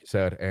 Glock 9, like you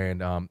said,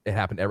 and it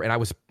happened and I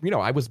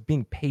was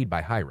being paid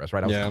by Hi-Res,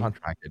 right? I was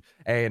contracted.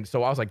 And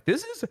so I was like,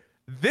 this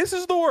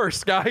is the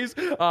worst, guys.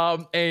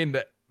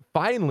 And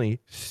finally,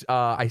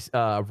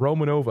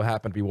 Romanova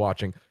happened to be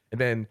watching, and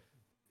then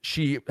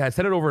she had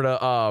sent it over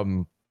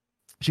to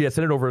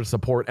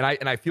support, and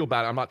I feel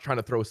bad. I'm not trying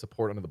to throw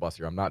support under the bus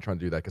here. I'm not trying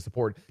to do that, because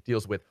support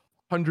deals with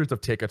hundreds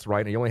of tickets,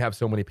 right? And you only have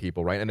so many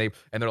people, right? And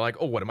they're like,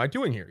 oh, what am I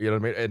doing here? You know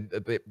what I mean?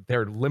 And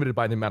they're limited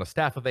by the amount of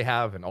staff that they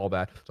have and all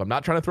that. So I'm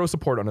not trying to throw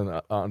support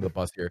under the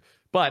bus here.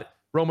 But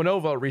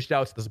Romanova reached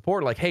out to the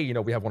support, like, hey, you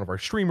know, we have one of our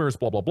streamers,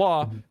 blah blah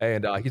blah,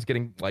 and he's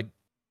getting like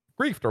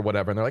griefed or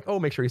whatever. And they're like, oh,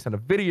 make sure you send a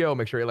video,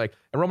 make sure you like.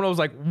 And Romanova's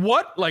like,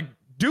 what? Like,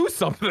 do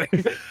something.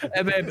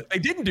 And then they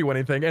didn't do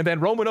anything. And then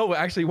Romanova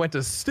actually went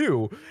to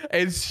Stu,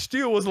 and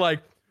Stu was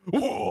like,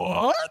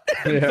 what?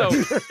 Yeah. So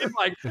it's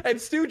like,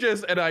 and Stu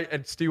just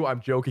and Stu, I'm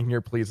joking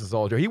here, please, this is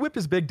all joke. He whipped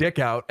his big dick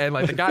out, and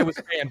like the guy was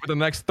banned for the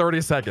next 30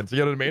 seconds. You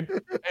know what I mean?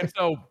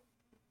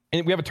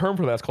 And we have a term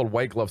for that. It's called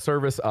white glove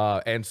service.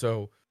 And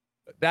so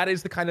that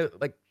is the kind of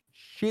like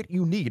shit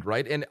you need,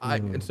 right? And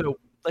and so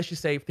let's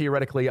just say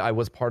theoretically I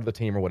was part of the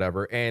team or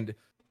whatever, and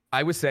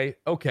I would say,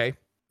 okay,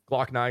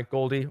 Glock 9,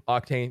 Goldie,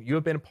 Octane, you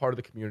have been a part of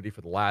the community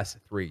for the last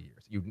 3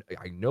 years.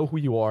 I know who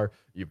you are.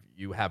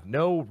 You have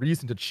no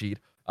reason to cheat.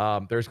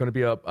 There's going to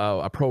be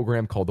a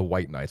program called the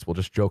White Knights. We'll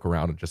just joke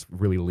around and just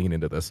really lean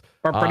into this.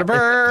 I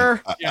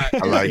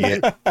like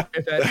it.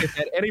 If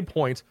at any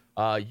point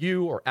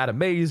you or Adam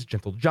Mays,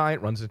 Gentle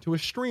Giant, runs into a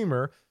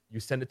streamer, you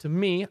send it to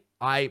me.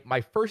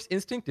 My first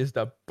instinct is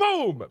to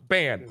boom,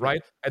 ban,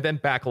 right? And then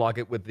backlog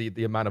it with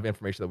the amount of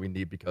information that we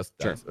need, because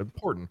that's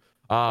important.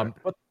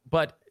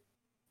 But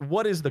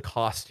what is the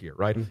cost here,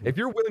 right? If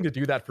you're willing to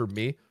do that for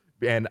me,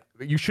 and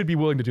you should be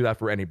willing to do that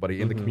for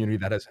anybody in the community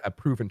that has a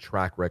proven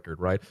track record,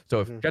 right? So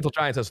if Gentle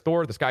Giant says,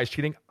 Thor, this guy's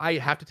cheating, I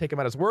have to take him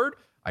at his word.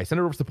 I send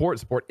it over to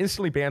support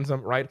instantly bans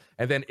them, right?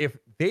 And then if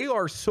they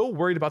are so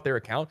worried about their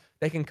account,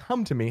 they can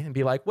come to me and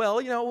be like,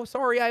 well, you know,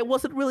 sorry, I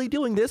wasn't really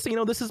doing this. You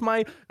know, this is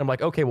my... I'm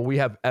like, okay, well, we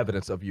have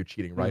evidence of you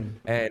cheating, right?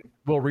 And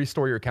we'll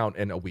restore your account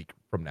in a week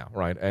from now,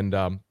 right? And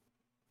then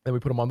we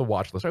put them on the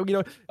watch list.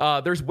 You know,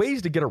 there's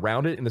ways to get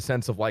around it in the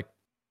sense of like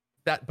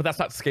that, but that's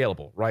not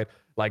scalable, right?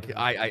 Like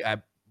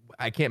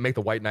I can't make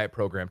the White Knight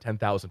program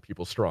 10,000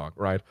 people strong,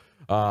 right?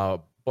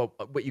 But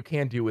what you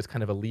can do is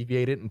kind of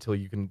alleviate it until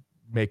you can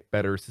make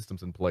better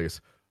systems in place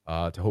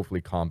to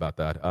hopefully combat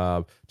that.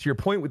 To your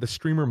point with the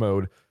streamer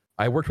mode,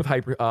 I worked with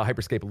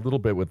Hyperscape a little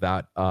bit with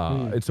that.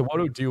 And so what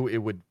it would do, it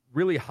would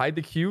really hide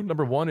the queue,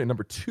 number one, and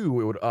number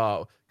two, it would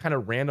kind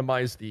of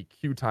randomize the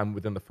queue time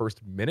within the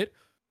first minute.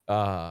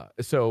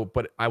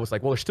 But I was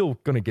like, well, they're still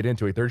going to get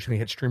into it. They're just going to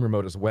hit streamer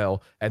mode as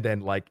well. And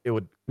then like it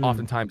would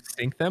oftentimes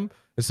sync them.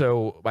 And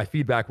so my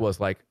feedback was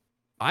like,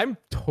 I'm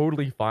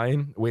totally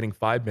fine waiting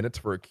 5 minutes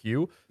for a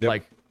queue. Yep.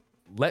 Like,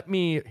 let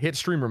me hit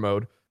streamer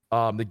mode.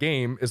 The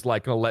game is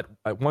like going to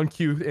let one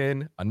queue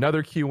in,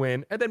 another queue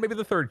in, and then maybe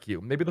the third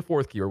queue, maybe the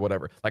fourth queue or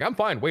whatever. Like, I'm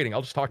fine waiting.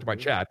 I'll just talk to my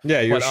chat.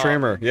 Yeah, you're a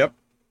streamer. Yep.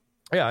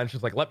 Yeah, and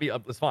she's like, let me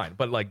up, it's fine.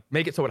 But like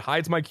make it so it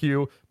hides my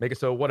queue, make it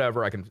so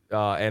whatever I can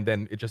and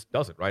then it just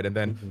does it, right? And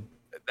then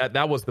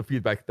that was the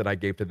feedback that I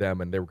gave to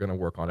them, and they were gonna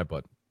work on it.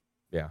 But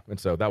yeah, and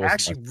so that was I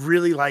actually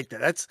really like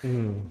that. That's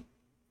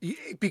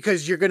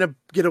because you're gonna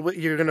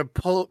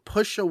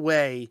push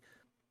away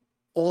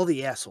all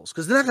the assholes,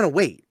 because they're not gonna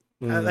wait.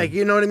 Like,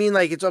 you know what I mean?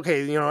 Like, it's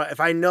okay. You know, if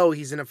I know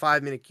he's in a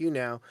 5-minute queue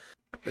now,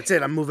 that's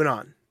it. I'm moving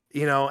on.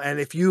 You know, and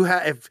if you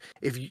have,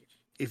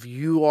 if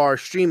you are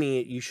streaming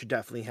it, you should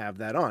definitely have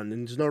that on.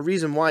 And there's no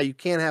reason why you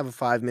can't have a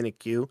 5-minute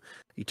queue.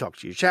 You talk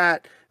to your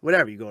chat,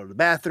 whatever. You go to the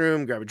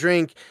bathroom, grab a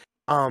drink,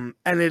 and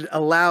it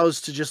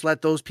allows to just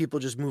let those people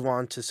just move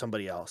on to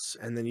somebody else,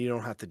 and then you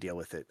don't have to deal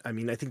with it. I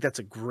mean, I think that's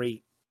a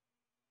great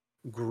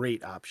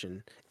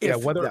option. Yeah,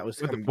 whether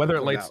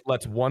it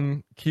lets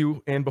one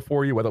queue in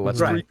before you, whether it lets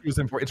 3 queues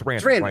in before, it's random.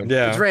 It's random. Right?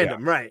 Yeah. It's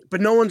random, right?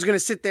 But no one's going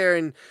to sit there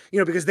and, you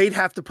know, because they'd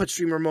have to put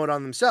streamer mode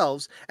on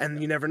themselves,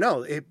 and you never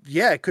know.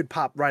 It could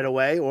pop right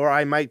away, or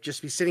I might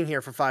just be sitting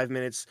here for 5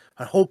 minutes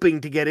hoping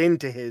to get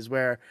into his,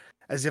 where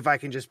as if I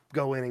can just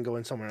go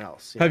in somewhere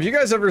else. Have you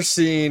guys ever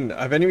seen?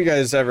 Have any of you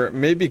guys ever?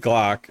 Maybe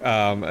Glock.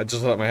 I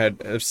just let my head.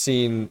 I've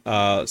seen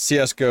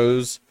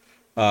CS:GO's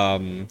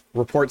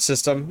report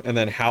system and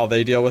then how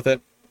they deal with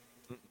it.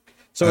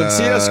 So in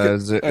CS:GO,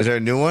 is there a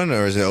new one,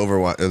 or is it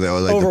Overwatch? Like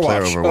Overwatch, the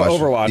player Overwatch?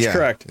 Overwatch, Yeah,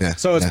 correct. yeah,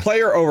 So it's yeah.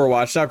 player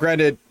Overwatch. Now,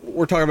 granted,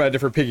 we're talking about a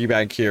different piggy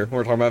bank here.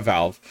 We're talking about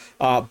Valve.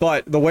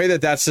 But the way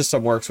that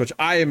system works, which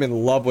I am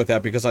in love with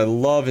that because I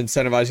love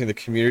incentivizing the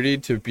community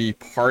to be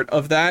part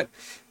of that,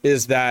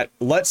 is that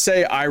let's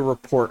say I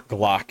report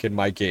Glock in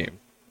my game,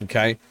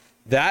 okay?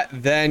 That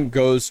then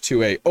goes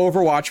to a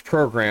Overwatch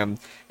program.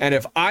 And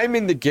if I'm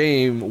in the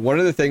game, one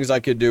of the things I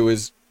could do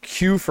is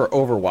queue for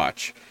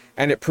Overwatch.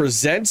 And it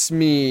presents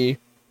me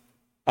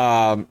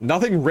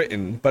nothing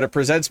written, but it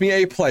presents me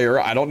a player.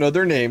 I don't know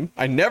their name.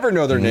 I never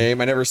know their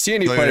name. I never see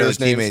any player's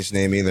teammate's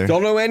name either.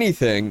 Don't know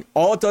anything.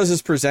 All it does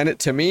is present it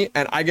to me,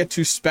 and I get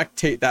to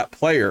spectate that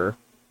player.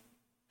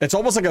 It's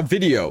almost like a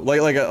video,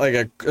 like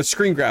a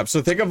screen grab.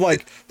 So think of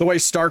like the way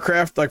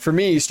StarCraft, like for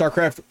me,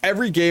 StarCraft,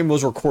 every game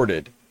was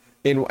recorded.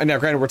 And now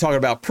granted, we're talking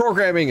about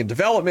programming and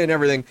development and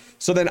everything.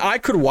 So then I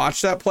could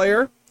watch that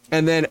player,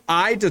 and then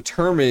I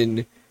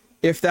determine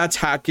if that's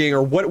hacking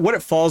or what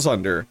it falls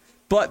under.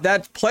 But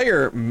that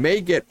player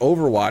may get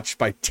overwatched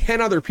by 10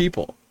 other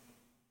people.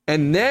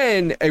 And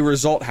then a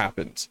result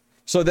happens.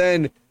 So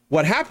then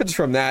what happens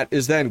from that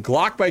is then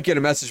Glock might get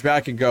a message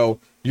back and go,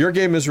 your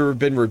game has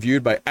been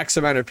reviewed by X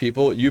amount of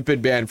people. You've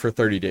been banned for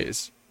 30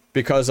 days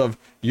because of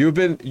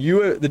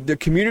the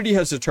community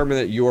has determined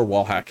that you are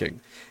wall hacking.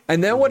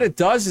 And then what it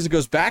does is it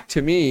goes back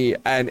to me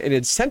and it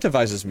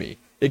incentivizes me.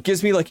 It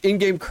gives me like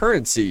in-game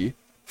currency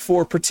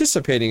for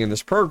participating in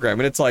this program.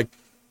 And it's like,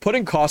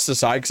 putting costs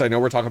aside, because I know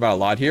we're talking about a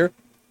lot here,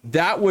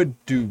 that would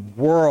do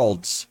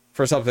worlds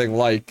for something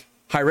like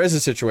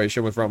Hi-Rez's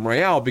situation with Realm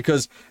Royale,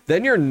 because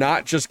then you're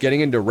not just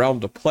getting into Realm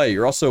to play,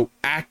 you're also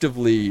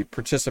actively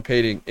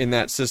participating in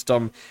that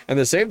system. And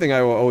the same thing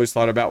I always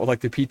thought about with like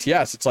the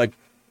PTS. It's like,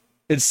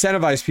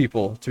 incentivize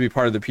people to be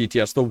part of the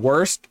PTS. The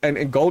worst,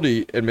 and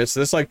Goldie admits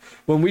this, like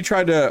when we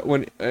tried to,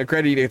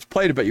 granted it's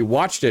played it, but you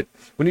watched it,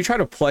 when you try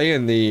to play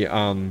in the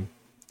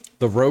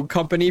Rogue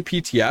Company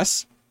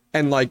PTS,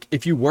 and like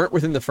if you weren't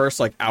within the first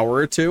like hour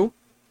or two,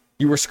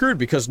 you were screwed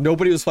because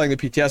nobody was playing the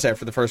PTS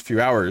after the first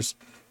few hours,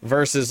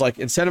 versus like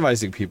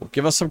incentivizing people.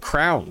 Give us some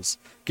crowns,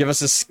 give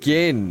us a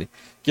skin,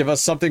 give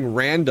us something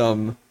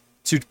random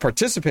to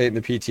participate in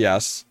the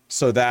PTS,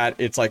 so that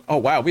it's like, oh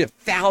wow, we have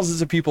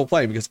thousands of people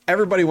playing because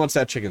everybody wants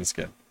that chicken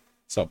skin.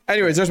 So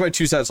anyways, there's my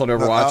 2 cents on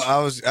Overwatch.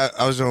 I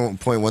was going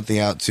to point one thing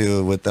out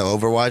too with the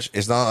Overwatch.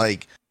 It's not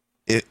like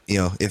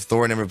if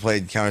Thor never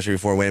played Counter-Strike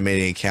before, when it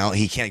made an account,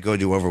 he can't go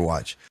do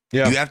Overwatch.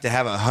 Yeah. You have to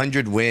have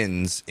 100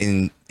 wins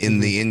in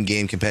the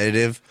in-game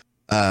competitive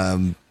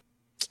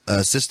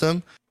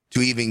system to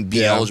even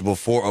be eligible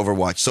for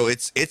Overwatch. So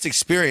it's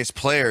experienced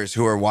players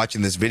who are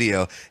watching this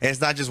video, and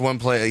it's not just one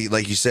player,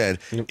 like you said.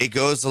 It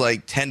goes to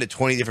like 10 to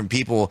 20 different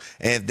people,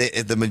 and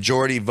if the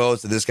majority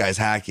votes that this guy's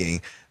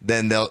hacking,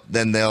 then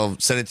they'll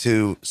send it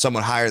to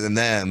someone higher than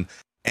them.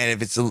 And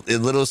if it's a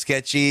little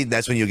sketchy,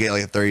 that's when you'll get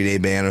like a 30-day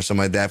ban or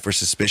something like that for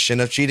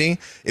suspicion of cheating.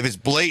 If it's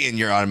blatant,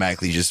 you're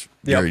automatically just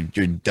you're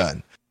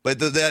done. But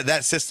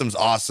that system's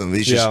awesome.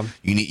 It's just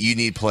you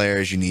need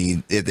players. You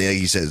need it,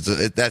 like you said.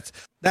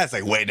 That's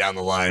like way down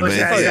the line. But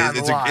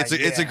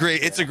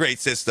it's a great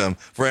system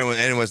for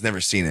anyone's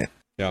never seen it.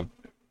 Yeah.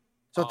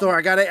 So Thor,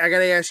 I gotta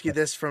ask you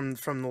this from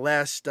the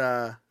last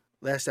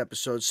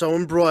episode.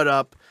 Someone brought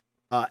up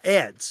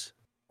ads.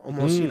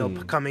 Almost,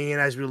 coming in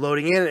as we're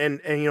loading in,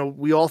 and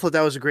we all thought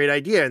that was a great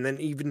idea, and then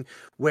even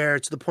where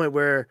to the point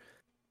where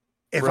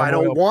if I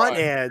don't want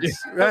ads,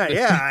 right?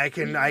 Yeah, I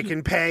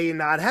can pay and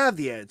not have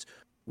the ads.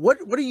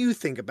 What do you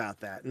think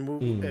about that?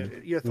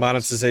 And your thoughts?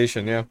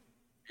 Monetization, yeah.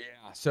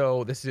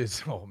 So this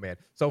is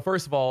So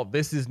first of all,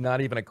 this is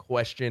not even a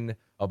question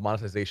of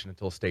monetization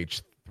until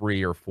stage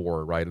 3 or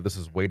 4, right? This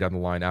is way down the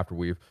line after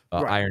we've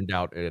ironed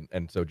out,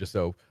 and so just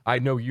so I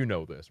know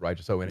this, right?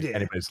 Just so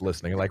anybody's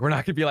listening, like we're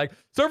not gonna be like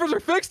servers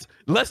are fixed.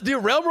 Let's do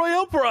Realm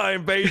Royale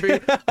Prime, baby.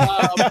 But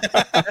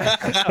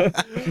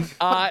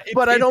I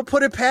don't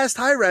put it past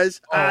Hi-Rez.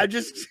 I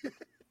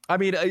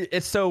mean,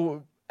 it's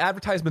so.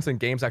 Advertisements in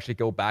games actually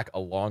go back a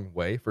long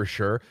way for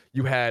sure.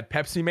 You had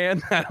Pepsi Man.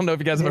 I don't know if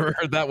you guys have ever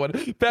heard that one.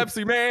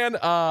 Pepsi Man.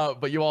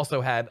 But you also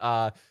had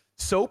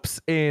soaps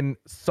in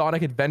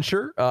Sonic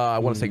Adventure. I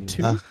want to say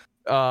 2.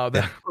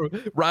 That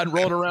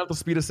rolling around at the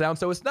speed of sound.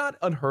 So it's not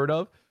unheard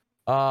of.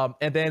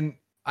 And then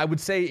I would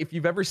say if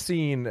you've ever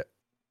seen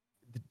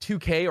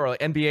 2K or like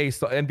NBA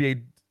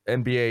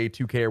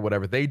 2K or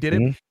whatever, they did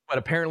it, but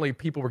apparently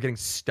people were getting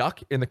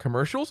stuck in the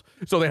commercials,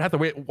 so they'd have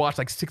to watch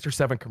like 6 or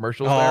 7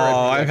 commercials.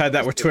 I've had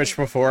that with Twitch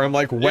before. I'm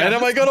like, when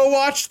am I gonna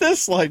watch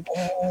this? Like,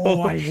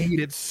 I hate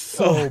it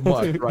so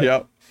much. Right?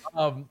 Yep.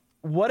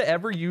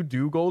 Whatever you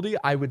do, Goldie,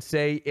 I would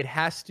say it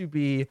has to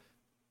be.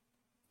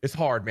 It's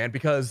hard, man,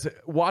 because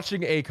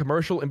watching a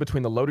commercial in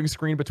between the loading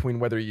screen, between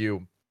whether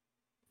you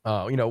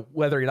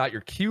whether or not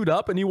you're queued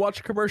up and you watch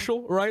a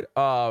commercial, right?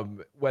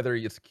 Whether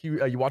it's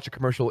you watch a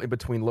commercial in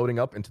between loading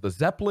up into the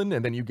Zeppelin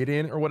and then you get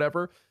in or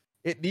whatever,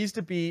 it needs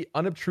to be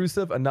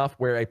unobtrusive enough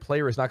where a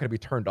player is not going to be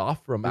turned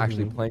off from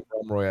actually playing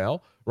Realm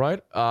Royale,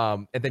 right?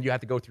 And then you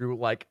have to go through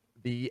like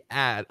the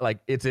ad, like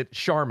is it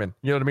Charmin?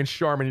 You know what I mean?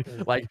 Charmin,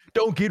 like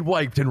don't get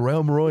wiped in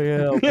Realm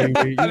Royale.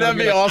 Baby. That'd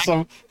be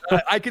awesome.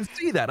 I can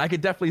see that. I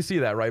could definitely see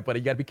that, right? But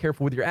you got to be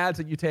careful with your ads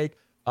that you take.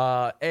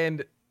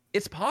 And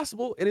it's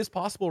possible. It is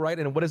possible, right?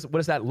 And what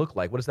does that look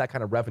like? What does that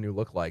kind of revenue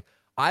look like?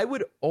 I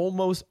would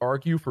almost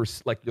argue for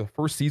like the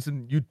first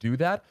season you do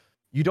that,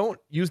 you don't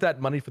use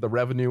that money for the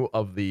revenue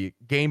of the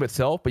game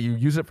itself, but you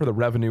use it for the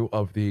revenue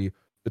of the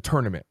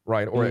tournament,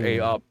 right? Or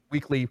a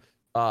weekly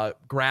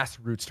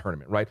grassroots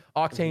tournament, right?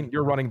 Octane,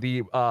 you're running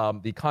the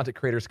Content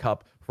Creators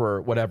Cup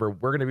for whatever.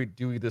 We're going to be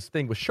doing this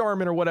thing with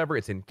Charmin or whatever.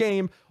 It's in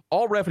game.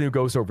 All revenue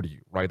goes over to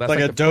you, right? That's like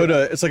a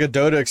Dota. It's like a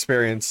Dota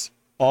experience.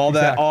 All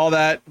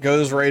that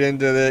goes right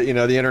into the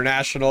the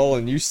international,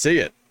 and you see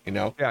it.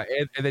 Yeah,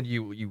 and then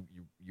you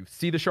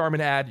see the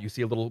Charmin ad. You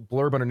see a little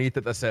blurb underneath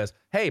it that says,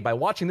 "Hey, by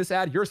watching this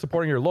ad, you're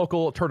supporting your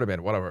local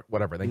tournament,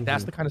 whatever." Like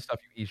that's the kind of stuff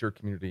you ease your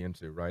community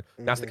into, right?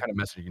 That's the kind of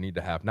message you need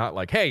to have. Not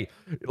like, "Hey,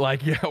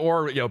 like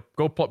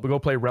go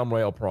play Realm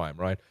Royale Prime,"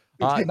 right?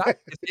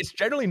 It's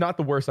generally not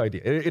the worst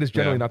idea. It is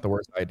generally not the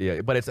worst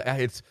idea, but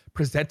it's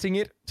presenting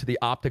it to the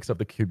optics of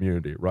the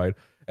community, right?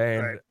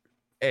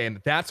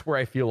 And that's where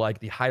I feel like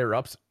the higher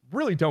ups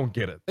really don't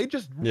get it. They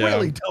just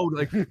really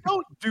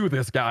don't do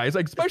this, guys.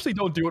 Like, especially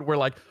don't do it where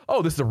like,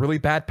 oh, this is a really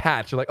bad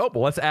patch. You're like, oh,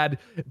 well, let's add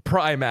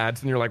Prime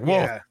ads, and you're like,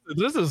 whoa,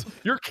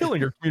 you're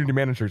killing your community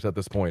managers at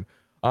this point.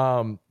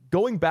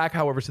 Going back,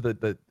 however,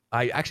 to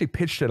I actually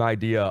pitched an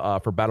idea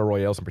for Battle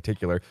Royales in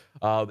particular.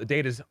 The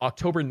date is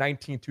October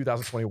 19,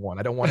 2021.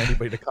 I don't want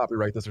anybody to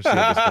copyright this or steal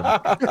this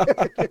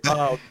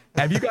from me.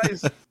 Have you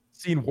guys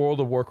seen World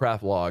of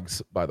Warcraft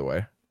logs, by the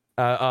way?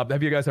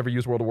 Have you guys ever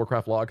used World of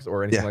Warcraft logs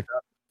or anything like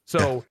that?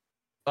 So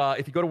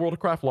if you go to World of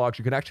Warcraft logs,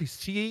 you can actually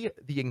see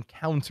the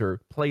encounter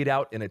played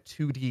out in a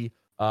 2D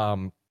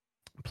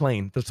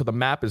plane. So the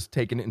map is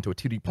taken into a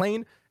 2D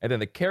plane, and then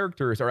the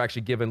characters are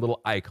actually given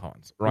little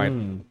icons, right?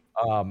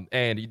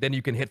 And then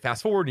you can hit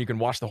fast forward, and you can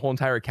watch the whole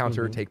entire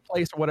encounter take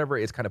place or whatever.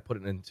 It's kind of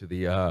put into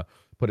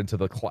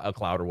the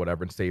cloud or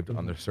whatever and saved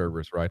on their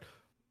servers, right?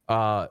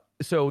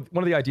 So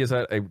one of the ideas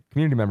that a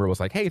community member was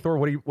like, "Hey Thor,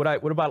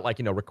 what about like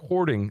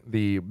recording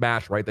the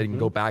match, right? That you can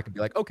go back and be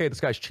like, okay, this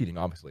guy's cheating,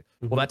 obviously.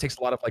 Well, that takes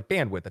a lot of like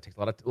bandwidth. That takes a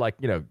lot of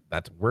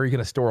that's where you're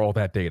gonna store all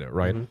that data,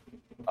 right?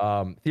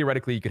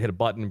 Theoretically, you could hit a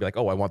button and be like,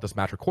 oh, I want this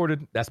match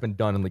recorded. That's been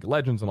done in League of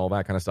Legends and all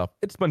that kind of stuff.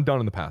 It's been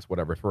done in the past,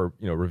 whatever, for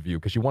review,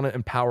 because you want to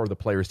empower the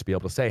players to be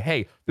able to say,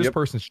 hey, this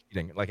person's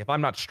cheating. Like if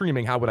I'm not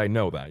streaming, how would I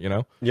know that?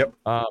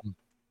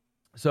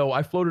 So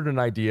I floated an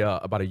idea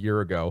about a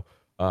year ago.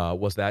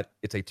 Was that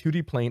it's a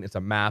 2D plane, it's a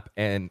map,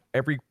 and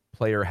every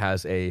player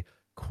has a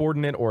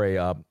coordinate or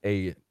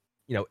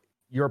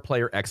you're a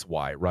player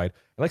XY, right?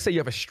 And let's say you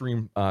have a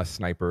stream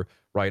sniper,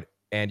 right?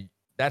 And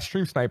that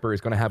stream sniper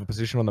is going to have a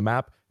position on the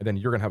map, and then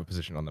you're going to have a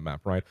position on the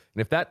map, right? And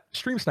if that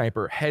stream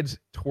sniper heads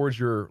towards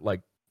your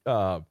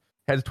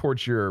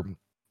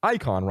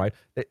icon, right,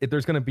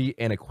 there's going to be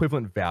an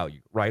equivalent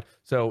value, right?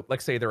 So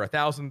let's say there are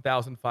 1,000,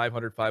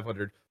 500,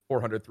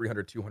 400,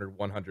 300, 200,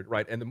 100,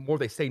 right? And the more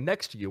they stay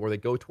next to you or they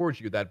go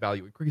towards you, that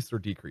value increases or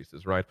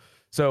decreases, right?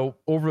 So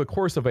over the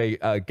course of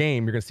a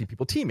game, you're going to see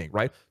people teaming,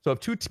 right? So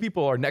if two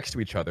people are next to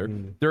each other,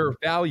 their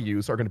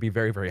values are going to be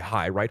very, very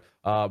high, right?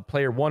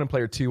 Player 1 and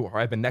player 2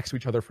 have been next to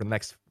each other for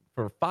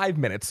 5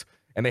 minutes,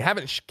 and they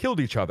haven't killed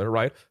each other,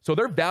 right? So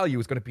their value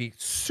is going to be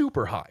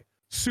super high.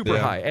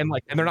 And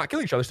they're not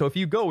killing each other. So if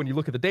you go and you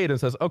look at the data and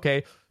says,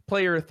 okay,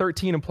 player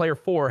 13 and player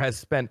 4 has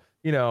spent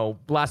the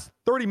last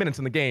 30 minutes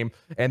in the game,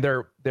 and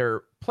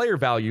their player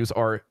values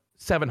are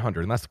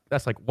 700, and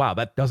that's like, wow,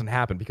 that doesn't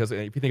happen, because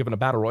if you think of in a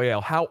battle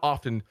royale, how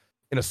often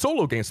in a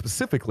solo game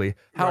specifically,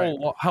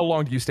 how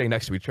long do you stay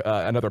next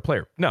to another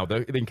player? No,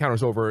 the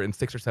encounter's over in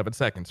 6 or 7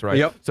 seconds,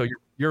 right? So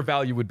your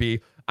value would be,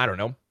 I don't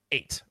know,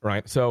 8,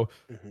 right? So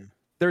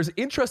there's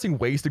interesting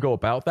ways to go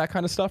about that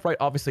kind of stuff, right?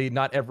 Obviously,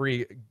 not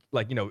every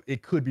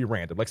it could be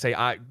random. Like say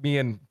me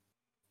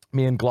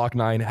and Glock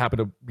 9 happen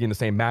to be in the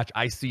same match.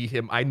 I see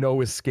him. I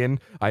know his skin.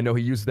 I know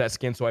he uses that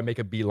skin, so I make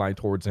a beeline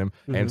towards him.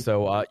 And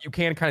so you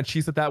can kind of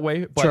cheese it that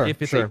way. But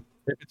if it's a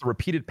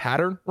repeated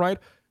pattern, right,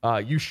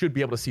 you should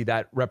be able to see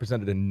that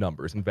represented in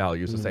numbers and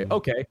values and say,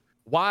 okay,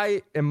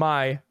 why am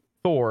I,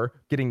 Thor,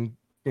 getting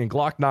in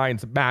Glock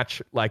 9's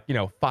match like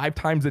 5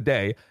 times a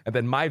day, and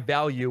then my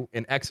value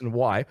in X and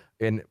Y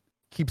and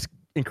keeps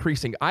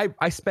increasing.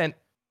 I spent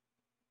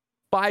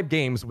 5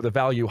 games with a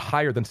value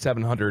higher than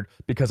 700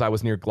 because I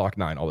was near Glock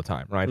 9 all the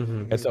time, right?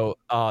 And so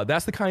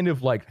that's the kind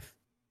of like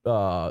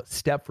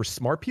step for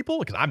smart people,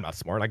 because I'm not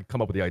smart. I can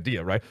come up with the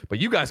idea, right? But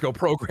you guys go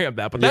program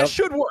that. But that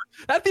should work.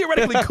 That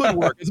theoretically could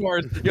work as far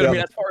as what I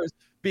mean, as far as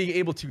being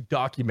able to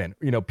document,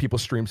 people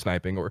stream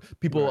sniping or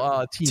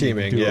people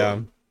teaming.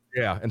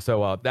 Yeah. And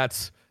so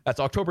that's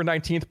October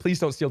 19th. Please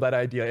don't steal that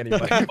idea,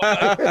 anybody.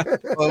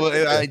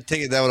 Well, I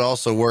take it that would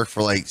also work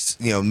for like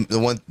the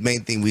one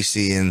main thing we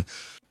see in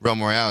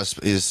Realm Royale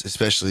is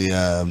especially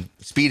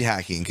speed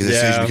hacking, because as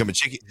soon as you become a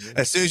chicken,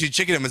 as soon as you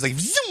chicken them, it's like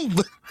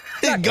zoom,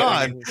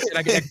 gone. And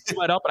I can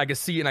pull that up and I can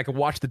see and I can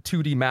watch the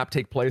 2D map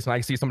take place and I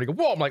can see somebody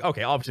go, whoa! I'm like,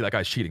 okay, obviously that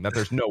guy's cheating. That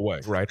there's no way,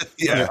 right?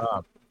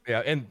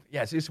 And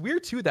it's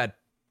weird too that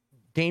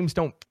games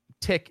don't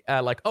tick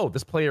at like, oh,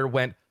 this player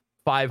went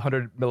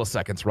 500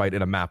 milliseconds right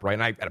in a map, right?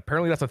 And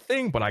apparently that's a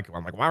thing, but I'm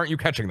like, why aren't you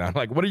catching that?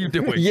 Like, what are you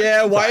doing?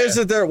 Yeah, why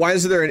isn't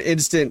there an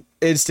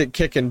instant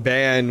kick and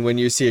ban when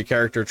you see a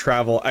character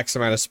travel X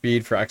amount of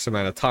speed for X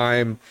amount of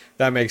time?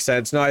 That makes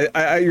sense. No,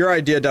 your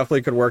idea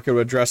definitely could work. It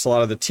would address a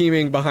lot of the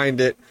teaming behind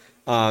it.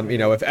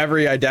 If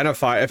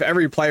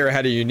every player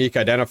had a unique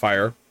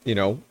identifier,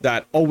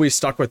 that always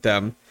stuck with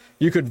them,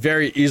 you could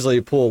very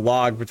easily pull a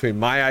log between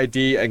my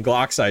ID and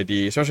Glock's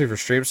ID, especially for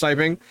stream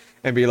sniping,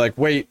 and be like,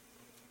 wait,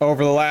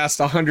 over the last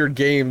 100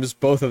 games,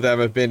 both of them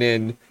have been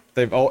in.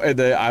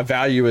 The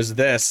value is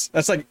this.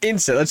 That's like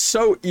instant. That's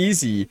so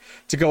easy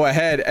to go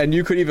ahead, and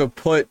you could even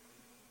put,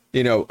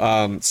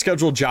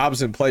 scheduled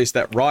jobs in place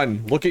that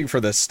run looking for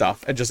this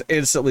stuff, and just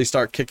instantly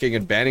start kicking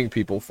and banning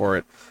people for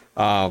it.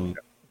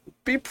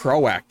 Be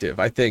proactive,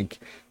 I think,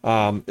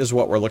 is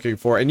what we're looking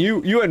for. And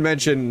you had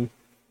mentioned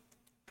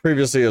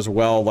previously as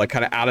well, like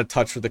kind of out of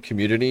touch with the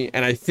community,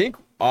 and I think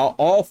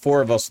all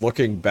 4 of us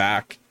looking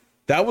back,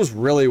 that was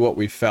really what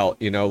we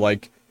felt,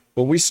 like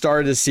when we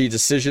started to see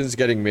decisions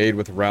getting made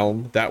with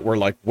Realm that were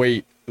like,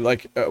 wait,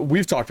 like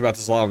we've talked about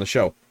this a lot on the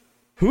show.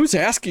 Who's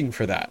asking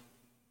for that?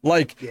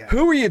 Like,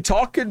 who are you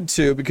talking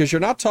to? Because you're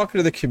not talking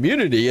to the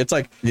community. It's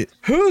like,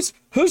 who's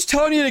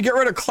telling you to get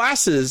rid of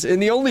classes in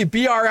the only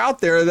BR out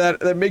there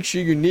that makes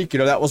you unique?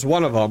 That was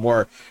one of them.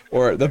 Or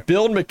the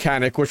build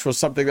mechanic, which was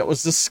something that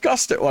was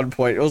discussed at one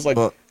point. It was like,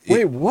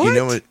 wait, what?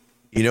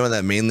 You know when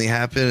that mainly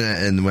happened,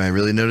 and when I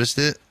really noticed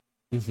it,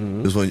 it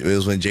was when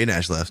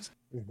JNash left.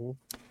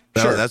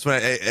 That's when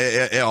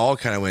it all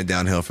kind of went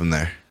downhill from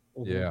there.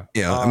 Yeah.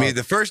 I mean,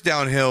 the first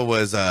downhill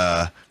was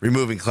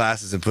removing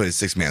classes and putting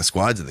 6-man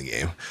squads in the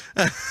game.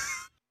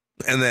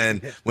 And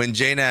then when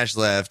JNash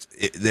left,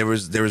 there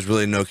was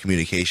really no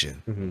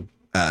communication.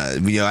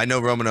 I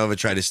know Romanova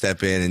tried to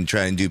step in and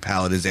try and do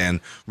Paladins and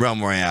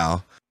Realm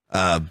Royale,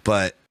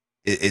 but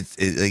it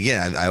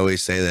again, I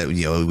always say that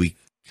we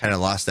kind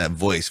of lost that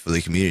voice for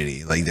the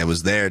community, like that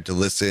was there to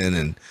listen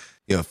and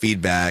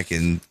feedback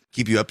and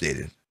keep you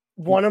updated.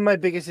 One of my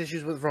biggest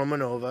issues with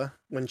Romanova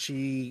when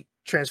she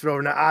transferred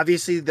over, now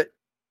obviously that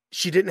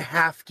she didn't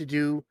have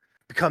to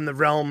become the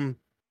Realm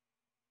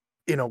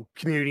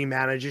community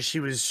manager. She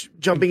was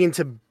jumping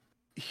into,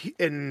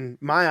 in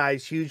my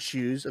eyes, huge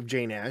shoes of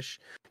JNash,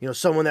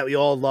 someone that we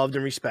all loved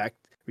and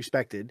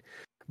respected.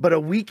 But a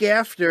week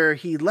after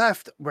he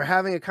left, we're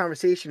having a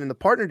conversation in the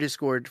partner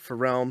Discord for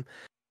Realm,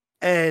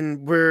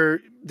 and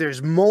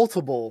there's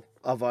multiple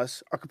of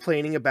us are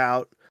complaining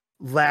about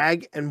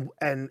lag and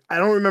I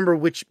don't remember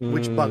which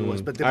bug it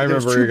was, but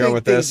there's 2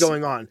 big things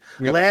going on.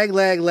 Yep.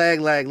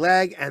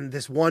 Lag, and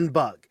this one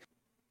bug.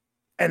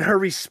 And her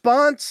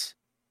response,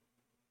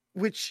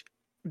 which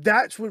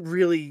that's what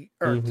really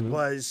irked,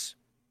 was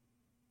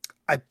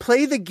I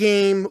play the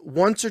game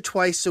once or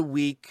twice a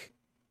week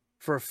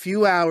for a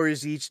few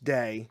hours each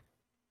day.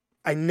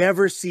 I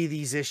never see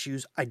these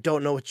issues. I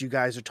don't know what you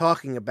guys are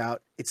talking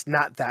about. It's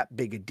not that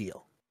big a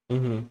deal.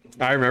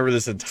 I remember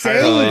this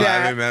entirely.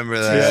 I remember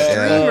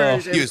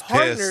that. Streamers and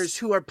partners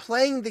who are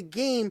playing the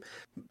game,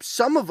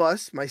 some of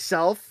us,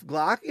 myself,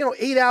 Glock,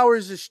 8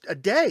 hours a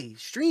day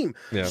stream.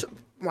 Yeah. So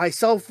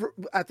myself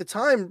at the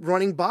time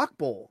running Bach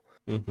Bowl.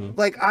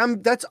 Like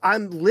I'm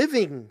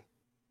living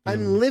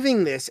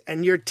this,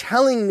 and you're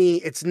telling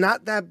me it's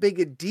not that big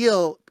a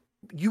deal.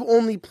 You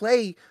only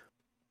play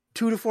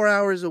 2 to 4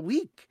 hours a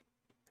week.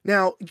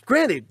 Now,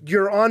 granted,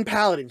 you're on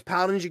Paladins.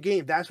 Paladins your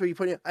game. That's where you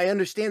put it. I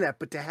understand that.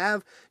 But to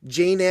have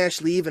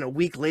JNash leave and a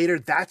week later,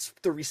 that's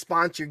the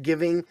response you're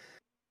giving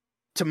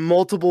to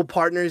multiple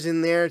partners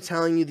in there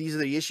telling you these are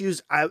the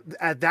issues.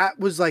 That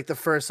was like the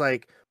first,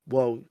 like,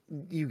 whoa,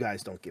 you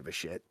guys don't give a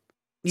shit.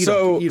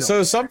 So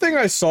something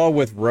I saw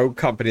with Rogue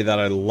Company that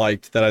I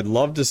liked, that I'd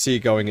love to see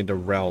going into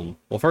Realm.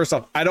 Well, first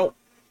off,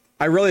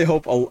 I really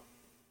hope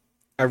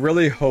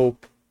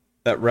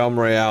that Realm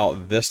Royale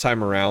this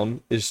time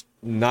around is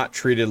not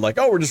treated like,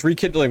 oh, we're just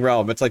rekindling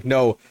Realm. It's like,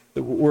 no,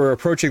 we're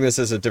approaching this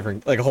as a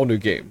different, like a whole new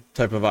game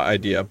type of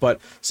idea. But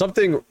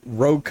something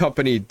Rogue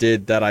Company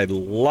did that I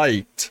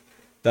liked,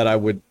 that I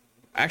would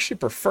actually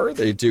prefer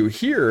they do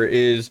here,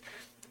 is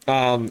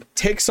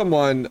take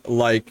someone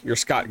like your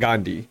Scott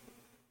Gandhi,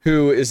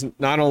 who is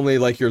not only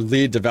like your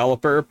lead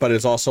developer, but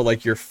is also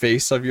like your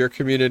face of your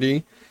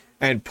community,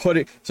 and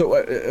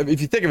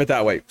if you think of it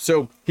that way,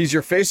 so he's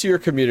your face of your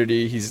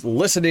community, he's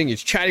listening,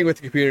 he's chatting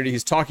with the community,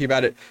 he's talking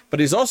about it, but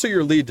he's also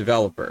your lead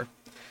developer.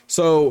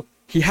 So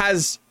he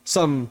has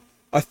some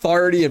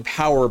authority and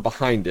power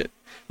behind it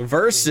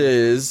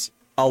versus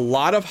a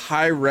lot of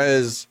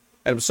high-res,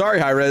 and I'm sorry,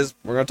 high-res,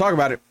 we're going to talk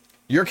about it.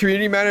 Your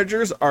community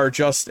managers are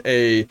just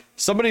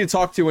somebody to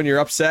talk to when you're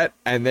upset,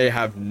 and they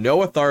have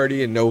no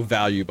authority and no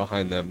value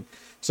behind them.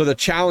 So the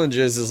challenge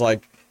is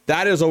like,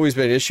 that has always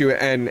been an issue,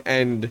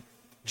 and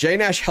Jay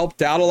Nash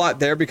helped out a lot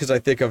there because I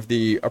think of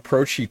the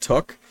approach he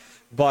took.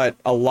 But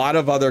a lot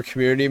of other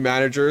community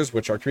managers,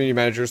 which are community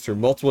managers through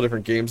multiple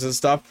different games and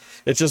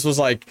stuff, it just was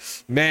like,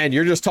 man,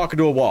 you're just talking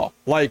to a wall.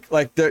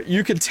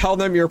 You can tell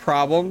them your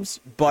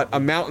problems, but a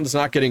mountain's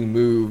not getting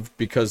moved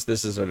because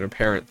this is an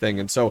apparent thing.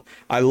 And so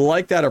I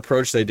like that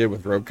approach they did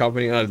with Rogue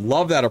Company, and I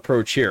love that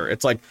approach here.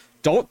 It's like,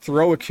 don't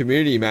throw a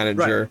community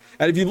manager. Right.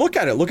 And if you look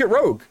at it, look at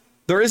Rogue.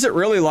 There isn't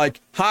really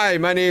like, hi,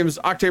 my name's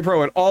Octane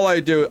Pro, and all I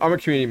do, I'm a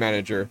community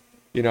manager.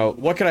 You know,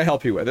 what can I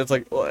help you with? It's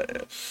like,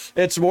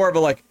 it's more of a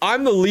like,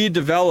 I'm the lead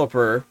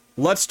developer.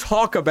 Let's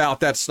talk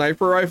about that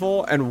sniper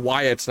rifle and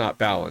why it's not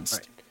balanced.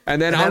 Right.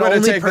 And then I'm going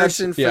to take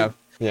person for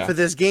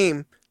this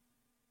game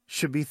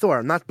should be Thor.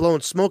 I'm not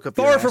blowing smoke up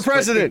Thor for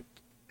president.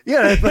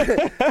 But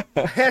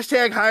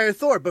hashtag hire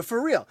Thor. But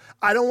for real,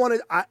 I don't want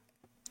to. I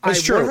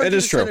it's true. It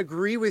is true.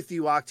 Agree with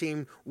you,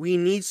 Octane. We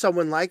need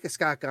someone like a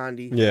Scott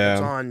Gandhi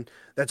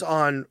that's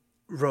on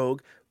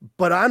Rogue.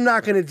 But I'm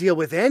not going to deal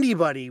with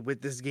anybody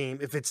with this game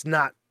if it's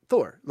not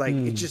Thor. Like,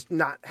 it's just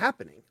not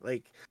happening.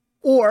 Like,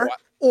 or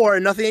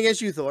nothing against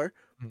you, Thor,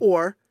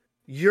 or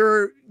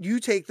you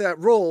take that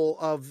role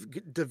of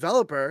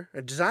developer,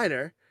 a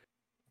designer,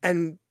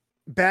 and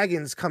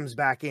Baggins comes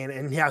back in,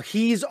 and now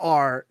he's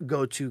our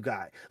go-to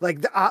guy.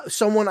 Like,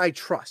 someone I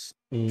trust.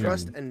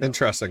 Trust and know.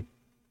 Interesting.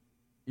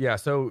 Yeah,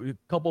 so a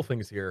couple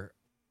things here.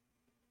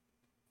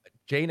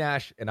 Jay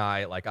Nash and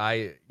I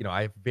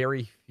have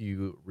very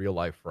few real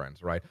life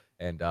friends, right?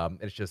 And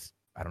it's just,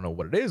 I don't know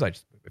what it is. I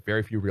just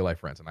very few real life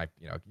friends, and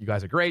you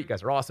guys are great. You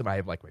guys are awesome. I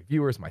have like my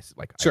viewers, I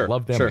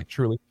love them, like,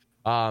 truly.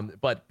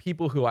 But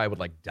people who I would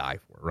like die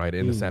for, right?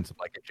 In the sense of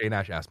like, if Jay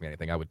Nash asked me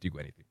anything, I would do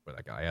anything for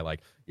that guy.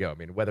 I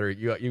mean, whether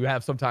you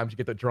have sometimes you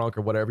get the drunk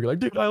or whatever, you're like,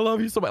 dude, I love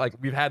you so much. Like,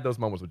 we've had those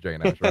moments with Jay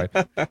Nash,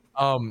 right?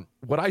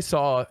 What I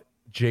saw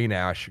Jay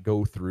Nash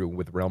go through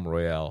with Realm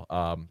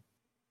Royale,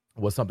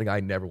 was something I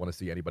never want to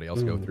see anybody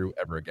else go through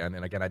ever again.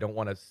 And again, I don't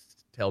want to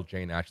tell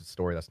Jay Nash's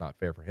story. That's not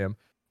fair for him.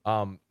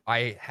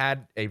 I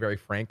had a very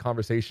frank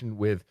conversation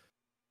with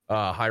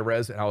High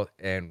Res,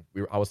 and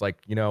I was like,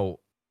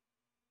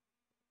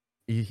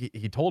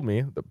 he told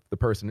me, the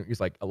person,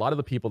 he's like, a lot of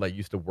the people that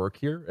used to work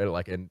here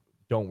and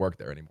don't work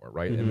there anymore,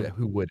 right?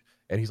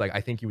 And he's like,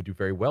 I think you would do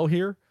very well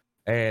here.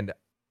 And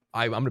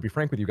I'm going to be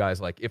frank with you guys.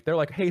 Like, if they're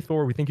like, hey,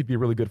 Thor, we think you'd be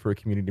really good for a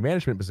community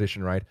management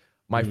position, right?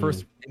 My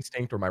first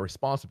instinct or my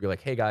response would be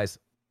like, hey guys,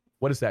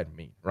 what does that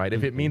mean, right?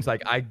 If it means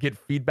like I get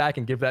feedback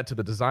and give that to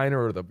the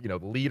designer or the the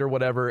lead or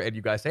whatever, and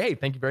you guys say, hey,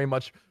 thank you very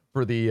much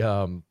for the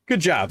good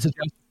job.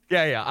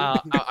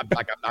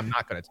 I'm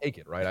not gonna take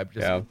it, right?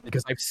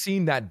 Because I've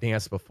seen that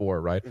dance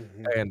before, right?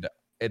 And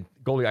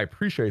Goldie, I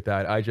appreciate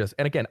that.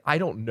 And again, I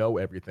don't know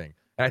everything.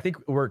 And I think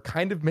we're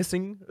kind of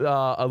missing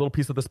a little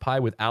piece of this pie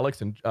with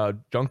Alex and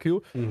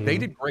Junku. They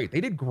did great.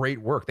 They did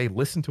great work. They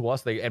listened to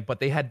us.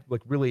 But they had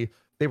like really,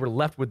 they were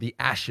left with the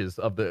ashes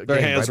of the their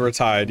game, hands were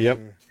tied. Yep.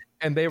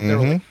 And they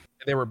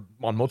were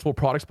on multiple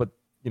products, but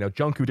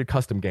Junku did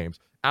custom games.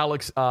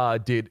 Alex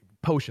did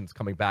potions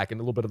coming back and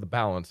a little bit of the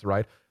balance,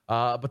 right?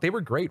 But they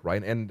were great,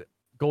 right? And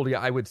Goldie,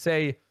 I would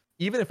say,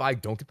 even if I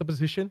don't get the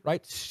position,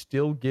 right,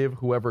 still give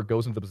whoever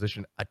goes into the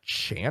position a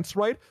chance,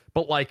 right?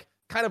 But like,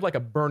 kind of like a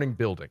burning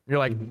building. You're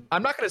like,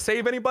 I'm not going to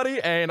save anybody,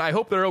 and I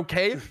hope they're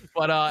okay,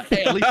 but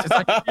hey, at least it's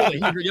like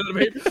feeling here, you know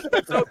what I mean?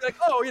 And so it's like,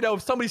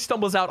 if somebody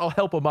stumbles out, I'll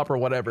help them up or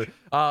whatever.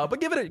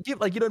 But give like, you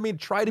know what I mean?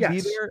 Try to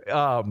be there.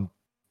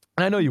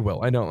 And I know you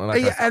will. I know.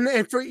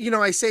 And for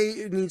I say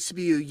it needs to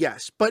be you,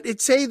 yes. But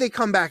say they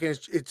come back and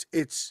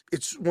it's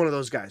one of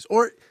those guys,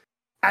 or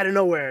out of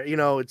nowhere,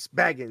 it's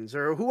Baggins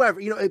or whoever,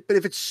 but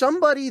if it's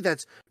somebody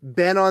that's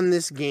been on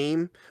this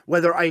game,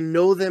 whether I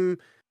know them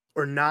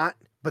or not,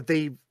 but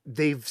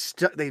they've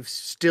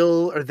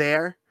still are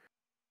there.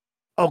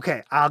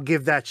 Okay, I'll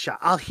give that shot.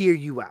 I'll hear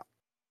you out.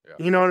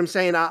 Yeah. You know what I'm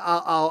saying?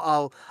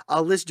 I'll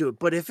listen to it.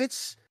 But if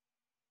it's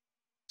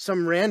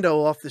some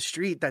rando off the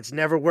street that's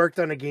never worked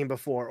on a game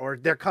before, or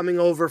they're coming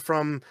over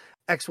from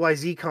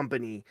XYZ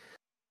company,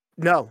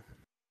 no,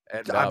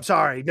 I'm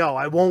sorry, no,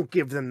 I won't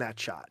give them that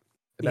shot.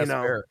 That's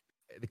fair.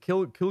 I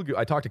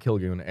talked to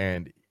Kilgoon,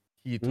 and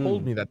he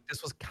told me that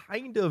this was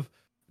kind of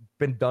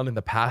been done in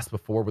the past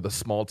before with a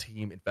small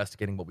team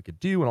investigating what we could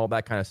do and all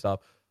that kind of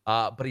stuff.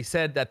 But he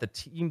said that the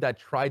team that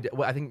tried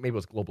to, I think maybe it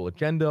was Global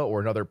Agenda or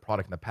another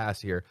product in the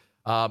past here.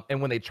 And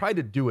when they tried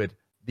to do it,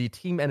 the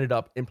team ended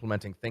up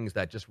implementing things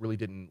that just really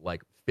didn't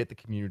like fit the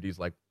communities.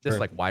 Like, just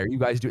like, why are you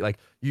guys doing, like,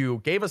 you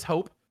gave us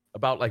hope,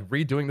 about like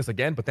redoing this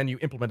again, but then you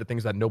implemented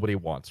things that nobody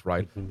wants,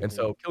 right? And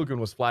so Kilgoon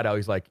was flat out,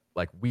 he's like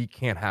we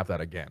can't have that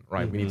again,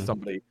 right? We need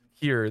somebody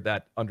here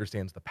that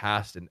understands the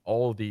past and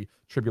all the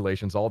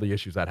tribulations, all the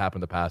issues that happened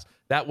in the past.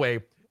 That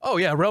way, oh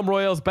yeah, Realm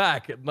Royale's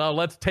back. Now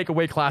let's take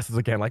away classes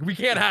again. Like we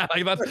can't have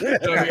like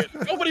that's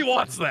nobody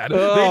wants that.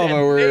 Oh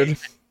my word.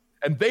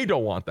 And they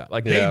don't want that.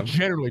 Like they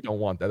generally don't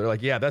want that. They're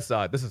like, yeah, this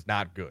is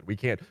not good.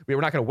 We're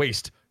not going to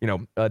waste,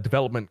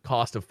 development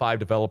cost of 5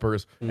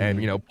 developers and,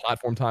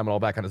 platform time and all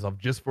that kind of stuff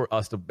just for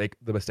us to make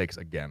the mistakes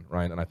again.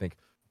 Right. And I think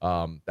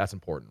that's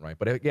important. Right.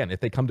 But again, if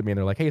they come to me and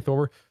they're like, hey,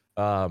 Thor,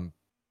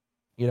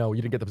 you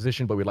didn't get the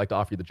position, but we'd like to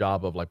offer you the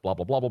job of like, blah,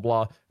 blah, blah, blah,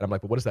 blah. And I'm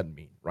like, but what does that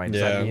mean? Right.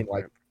 Does that mean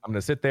like, I'm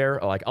going to sit there,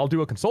 like I'll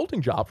do a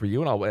consulting job for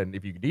you. And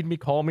if you need me,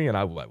 call me and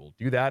I will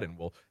do that and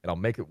I'll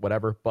make it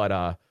whatever.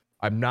 But,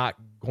 I'm not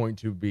going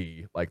to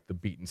be like the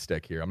beaten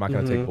stick here. I'm not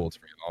going to take bullets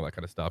for you and all that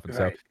kind of stuff. And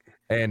so,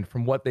 and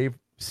from what they've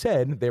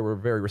said, they were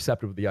very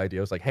receptive to the idea.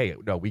 It was like, hey,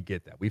 no, we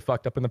get that. We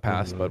fucked up in the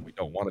past, but we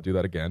don't want to do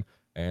that again.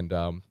 And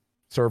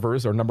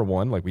servers are number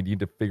one. Like we need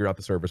to figure out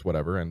the servers,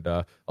 whatever. And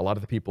a lot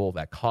of the people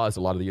that caused a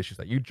lot of the issues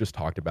that you just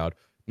talked about,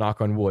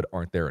 knock on wood,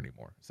 aren't there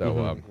anymore.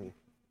 So,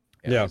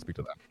 Yeah. Speak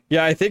to that.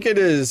 Yeah, I think it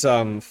is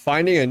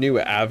finding a new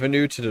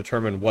avenue to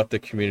determine what the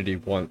community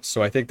wants.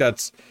 So I think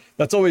that's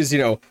always,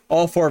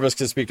 all 4 of us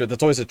can speak to it.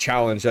 That's always a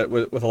challenge that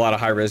with a lot of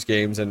high-res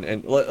games.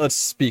 And let's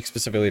speak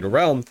specifically to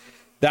Realm.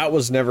 That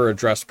was never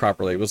addressed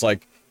properly. It was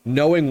like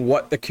knowing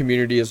what the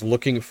community is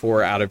looking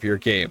for out of your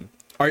game.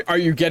 Are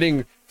you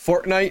getting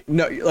Fortnite?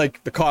 No,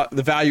 like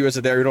the value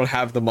isn't there. You don't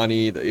have the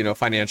money,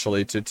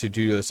 financially to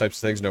do those types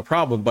of things. No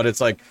problem. But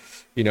it's like,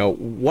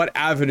 what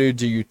avenue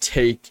do you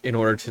take in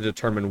order to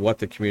determine what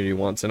the community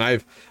wants? And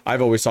I've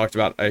always talked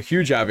about a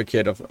huge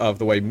advocate of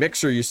the way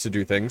Mixer used to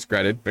do things.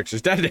 Granted,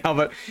 Mixer's dead now,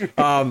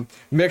 but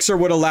Mixer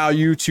would allow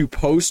you to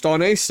post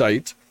on a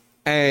site,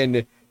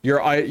 and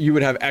you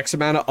would have X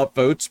amount of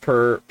upvotes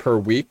per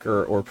week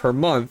or per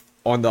month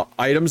on the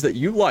items that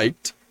you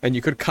liked, and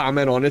you could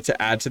comment on it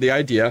to add to the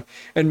idea.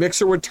 And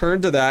Mixer would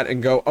turn to that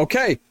and go,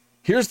 okay,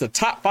 here's the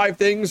top 5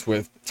 things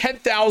with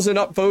 10,000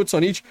 upvotes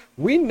on each.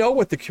 We know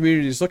what the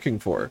community is looking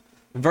for.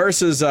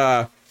 Versus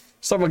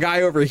some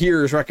guy over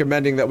here is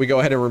recommending that we go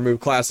ahead and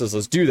remove classes.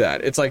 Let's do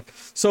that. It's like,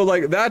 so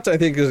like that I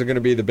think is going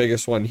to be the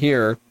biggest one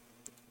here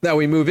that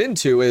we move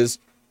into is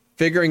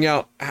figuring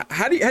out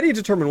how do you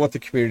determine what the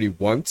community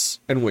wants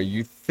and what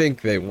you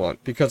think they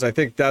want, because I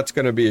think that's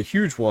going to be a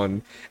huge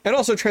one. And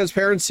also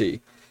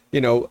transparency.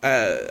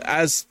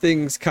 As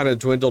things kind of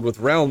dwindled with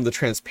Realm, the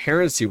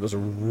transparency was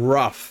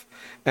rough.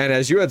 And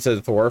as you had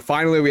said, Thor,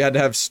 finally we had to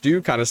have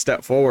Stu kind of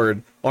step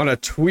forward on a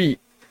tweet.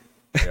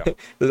 Yeah.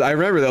 I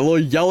remember that little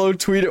yellow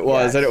tweet it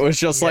was, and it was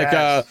just like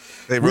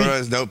they wrote on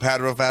his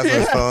notepad real fast on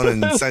his phone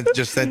and sent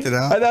it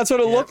out. And that's what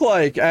it looked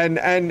like. And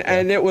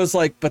it was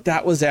like, but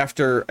that was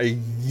after a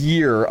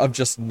year of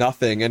just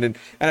nothing. And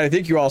I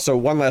think you also,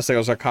 one last thing I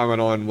was going to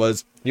comment on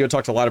was you had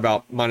talked a lot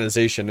about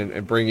monetization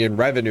and bringing in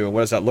revenue and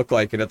what does that look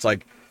like? And it's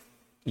like,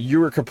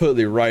 you were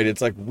completely right. It's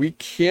like we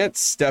can't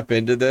step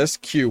into this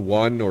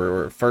Q1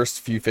 or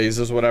first few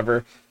phases,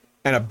 whatever,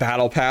 and a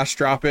battle pass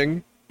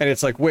dropping. And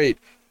it's like, wait,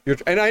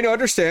 and I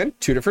understand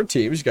 2 different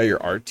teams. You got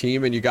your art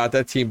team and you got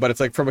that team, but it's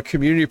like from a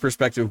community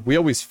perspective, we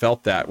always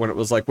felt that when it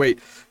was like, wait,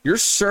 your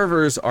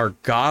servers are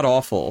god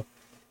awful,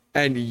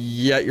 and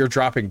yet you're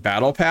dropping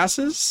battle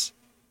passes.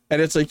 And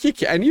it's like,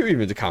 and you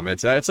even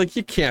commented that it's like,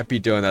 you can't be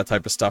doing that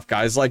type of stuff,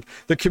 guys. Like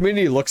the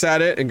community looks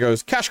at it and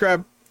goes, cash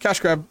grab.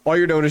 All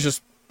you're doing is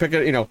just pick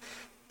it,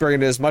 bring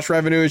in as much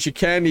revenue as you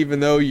can,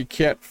 even though you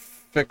can't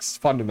fix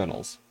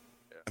fundamentals.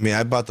 I mean,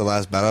 I bought the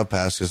last battle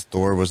pass because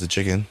Thor was the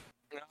chicken.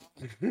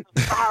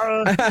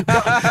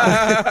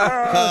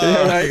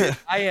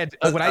 I had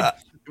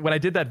when I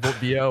did that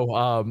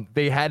video,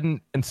 they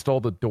hadn't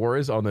installed the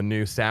doors on the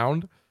new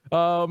sound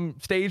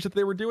stage that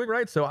they were doing,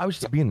 right? So I was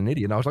just being an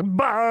idiot, and I was like,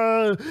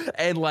 bah!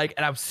 and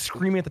I was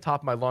screaming at the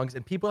top of my lungs,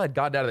 and people had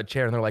gotten out of the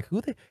chair, and they're like,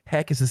 "Who the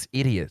heck is this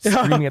idiot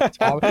screaming at the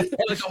top?" And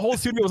the whole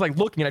studio was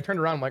looking, and I turned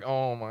around, I'm like,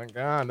 "Oh my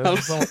god, this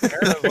is so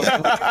terrible."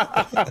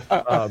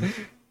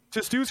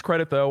 To Stu's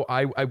credit, though,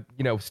 I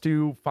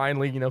Stu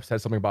finally,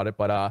 said something about it,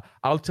 but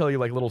I'll tell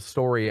you a little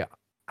story.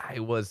 I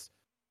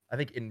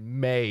think in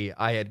May,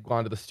 I had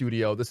gone to the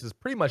studio. This is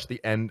pretty much the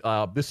end.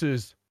 This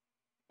is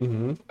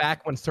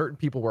back when certain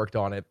people worked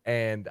on it,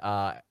 and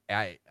I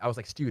was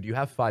like, Stu, do you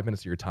have 5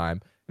 minutes of your time?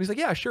 And he's like,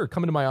 yeah, sure,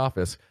 come into my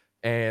office.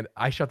 And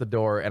I shut the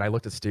door, and I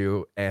looked at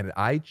Stu, and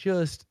I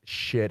just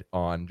shit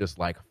on just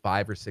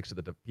 5 or 6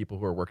 of the people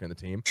who are working in the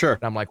team. Sure.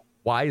 And I'm like,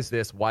 why is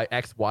this? Why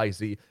X, Y,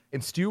 Z?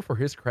 And Stu, for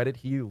his credit,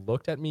 he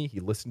looked at me, he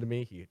listened to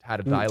me, he had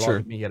a dialogue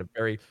with me, he had a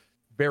very,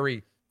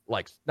 very,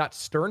 not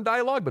stern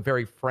dialogue, but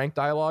very frank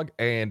dialogue.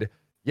 And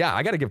yeah,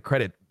 I got to give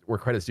credit where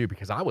credit's due,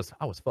 because I was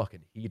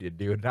fucking heated,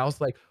 dude. And I was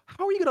like,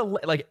 how are you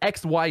gonna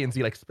X, Y, and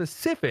Z,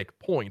 specific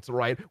points,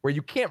 right, where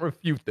you can't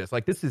refute this?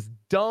 This is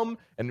dumb,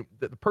 and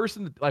the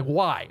person,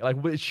 why?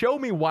 Show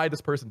me why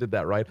this person did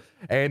that, right?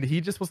 And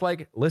he just was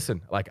like,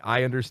 listen,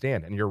 I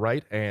understand, and you're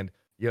right, and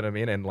You know what I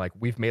mean? And like,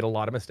 we've made a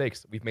lot of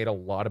mistakes.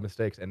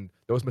 And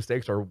those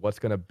mistakes are what's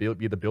going to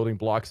be the building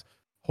blocks,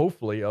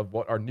 hopefully, of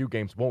what our new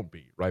games won't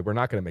be, right? We're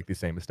not going to make these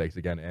same mistakes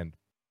again. And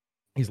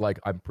he's like,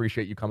 I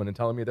appreciate you coming and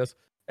telling me this.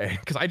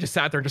 Because I just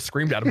sat there and just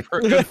screamed at him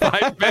for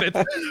 5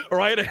 minutes,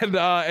 right?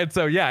 And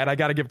so, yeah, and I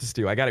got to give it to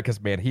Stu. I got it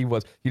because, man, he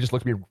just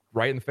looked me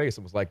right in the face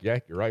and was like, yeah,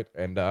 you're right.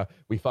 And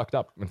we fucked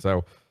up. And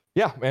so,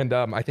 yeah, and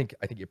I think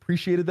he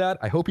appreciated that.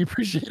 I hope he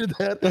appreciated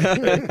that.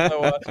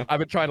 So I've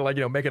been trying to, like,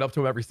 make it up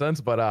to him ever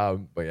since. But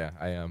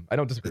yeah, I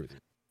don't disagree with you.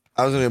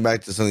 I was going to go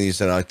back to something you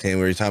said, Octane,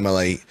 where you're talking about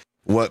like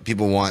what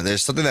people want.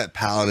 There's something that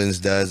Paladins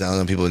does. I don't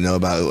know if people know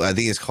about it. I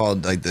think it's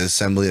called like the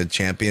Assembly of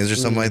Champions or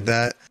something like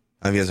that.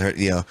 I don't know if you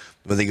guys heard,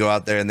 but they go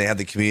out there and they have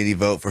the community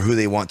vote for who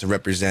they want to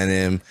represent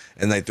him.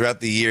 And like throughout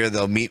the year,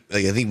 they'll meet,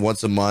 like, I think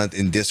once a month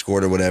in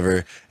Discord or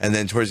whatever. And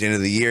then towards the end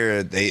of the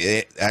year,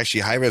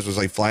 actually Hi-Rez was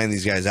like flying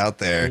these guys out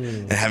there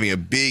and having a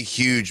big,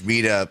 huge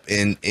meetup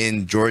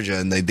in Georgia.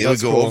 And they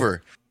would go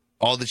over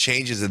all the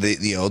changes that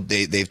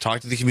they've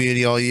talked to the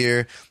community all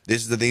year.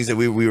 This is the things that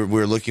we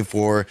were looking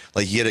for.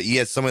 Like you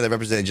had someone that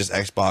represented just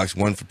Xbox,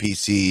 one for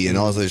PC, and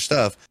all this other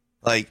stuff.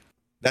 Like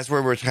that's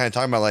where we're kind of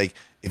talking about. Like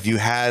if you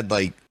had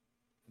like,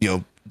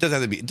 it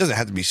doesn't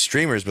have to be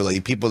streamers, but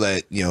like people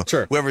that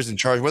sure, whoever's in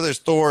charge, whether it's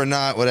Thor or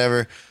not,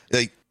 whatever,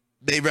 like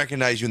they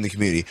recognize you in the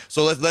community.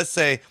 So let's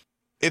say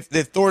if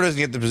Thor doesn't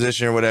get the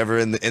position or whatever,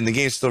 and the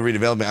game's still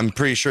redevelopment, I'm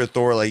pretty sure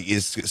Thor like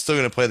is still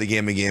going to play the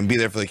game again, be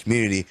there for the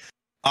community.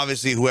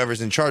 Obviously,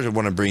 whoever's in charge would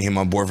want to bring him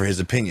on board for his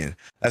opinion.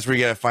 That's where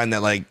you got to find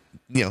that, like,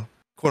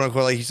 quote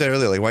unquote, like you said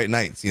earlier, like white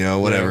knights,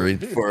 whatever,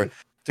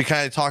 to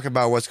kind of talk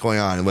about what's going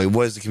on and like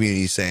what is the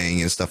community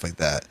saying and stuff like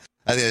that.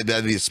 I think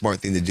that'd be a smart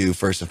thing to do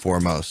first and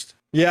foremost.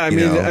 Yeah,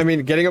 I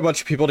mean, getting a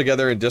bunch of people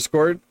together in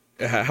Discord,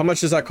 how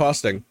much is that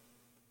costing?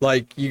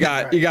 Like you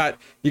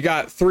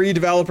got 3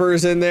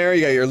 developers in there, you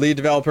got your lead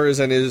developers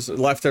and his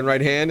left and right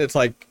hand. It's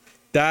like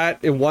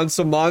that once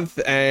a month,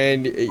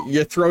 and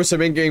you throw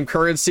some in-game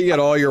currency at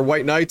all your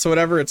white knights or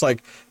whatever. It's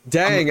like,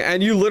 dang,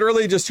 and you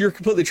literally you're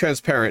completely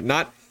transparent,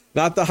 not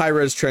the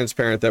high-res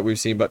transparent that we've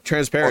seen, but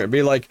transparent.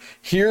 Be like,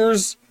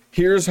 here's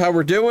how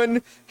we're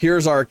doing.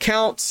 Here's our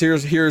accounts.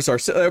 Here's our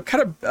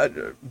kind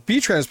of be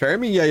transparent.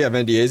 I mean, yeah, you have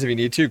NDAs if you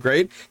need to,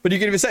 great. But you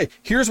can even say,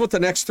 here's what the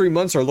next 3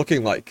 months are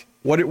looking like.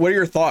 What are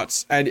your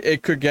thoughts? And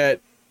it could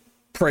get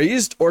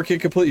praised or it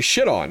could completely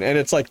shit on. And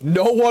it's like,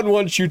 no one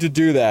wants you to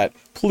do that.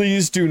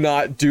 Please do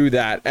not do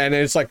that. And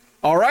it's like,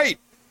 all right,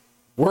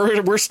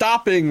 we're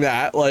stopping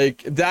that.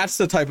 Like that's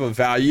the type of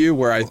value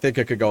where I think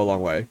it could go a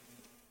long way.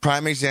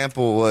 Prime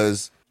example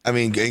was, I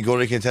mean,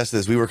 Golden can attest to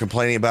this. We were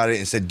complaining about it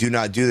and said, do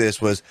not do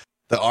this, was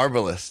the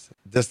Arbalist.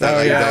 Just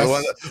that,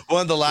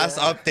 one of the last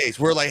updates.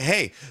 We're like,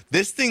 hey,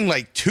 this thing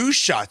like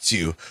 2-shots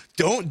you.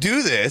 Don't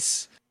do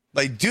this.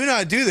 Like, do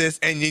not do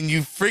this. And then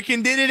you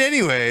freaking did it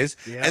anyways.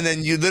 Yeah. And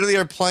then you literally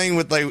are playing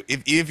with, like,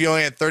 if you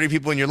only had 30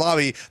 people in your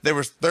lobby, there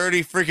was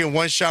 30 freaking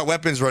one-shot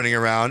weapons running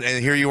around.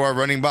 And here you are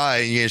running by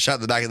and you get shot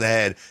in the back of the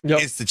head.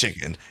 Yep. It's the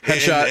chicken.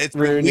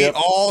 Headshot. We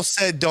all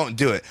said don't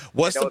do it.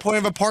 What's the point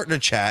of a partner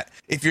chat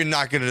if you're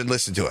not going to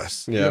listen to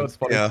us? Yeah. You know what's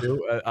funny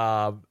too?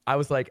 I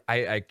was like,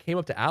 I came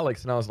up to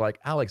Alex and I was like,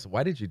 Alex,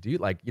 why did you do,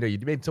 like, you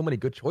made so many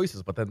good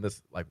choices, but then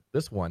this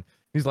one,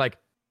 he's like,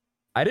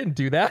 I didn't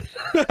do that.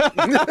 Like,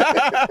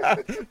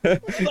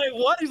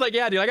 what? He's like,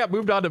 yeah, dude, I got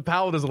moved on to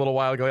Paladins a little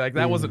while ago. Like,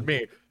 that wasn't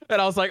me.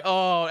 And I was like,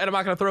 oh, and I'm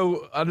not going to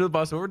throw under the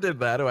bus whoever did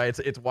that. Anyway,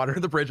 it's water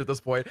in the bridge at this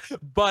point.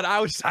 But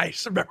I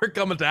just remember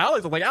coming to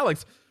Alex. I'm like,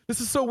 Alex,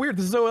 this is so weird.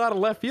 This is so out of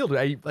left field.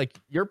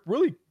 You're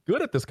really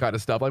good at this kind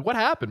of stuff. Like, what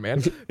happened,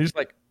 man? He's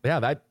like,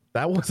 yeah,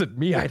 that wasn't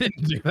me. I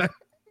didn't do that.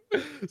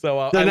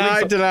 So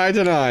deny.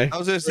 I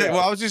was just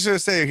gonna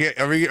say,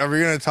 are we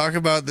gonna talk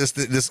about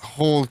this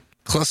whole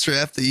cluster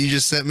F that you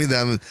just sent me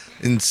that I'm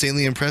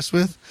insanely impressed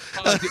with?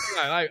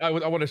 I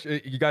want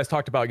to. You guys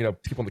talked about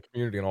people in the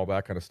community and all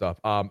that kind of stuff.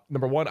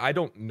 Number one, I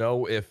don't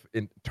know if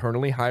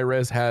internally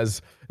Hi-Rez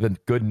has the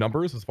good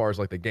numbers as far as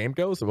like the game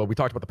goes. So, we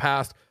talked about the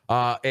past.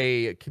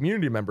 A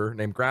community member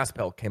named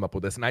Grasspelt came up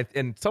with this,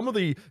 and some of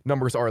the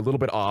numbers are a little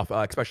bit off,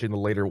 especially in the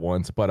later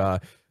ones.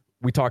 But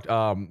we talked,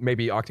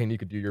 maybe Octane, you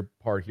could do your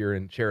part here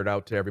and share it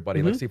out to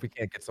everybody. Let's see if we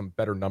can't get some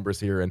better numbers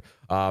here. And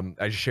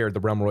I just shared the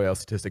Realm Royale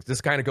statistics.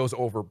 This kind of goes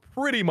over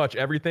pretty much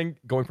everything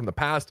going from the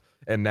past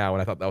and now.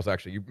 And I thought that was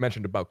actually, you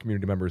mentioned about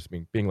community members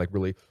being like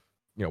really,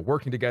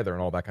 working together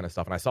and all that kind of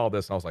stuff. And I saw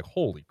this and I was like,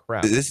 holy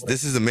crap.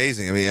 This is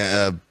amazing. I mean,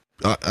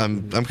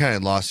 I'm kind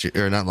of lost here,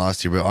 or not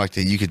lost here, but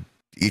Octane, you could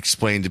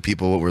explain to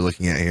people what we're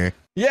looking at here.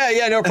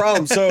 Yeah, no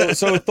problem.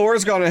 So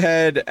Thor's gone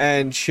ahead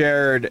and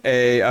shared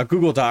a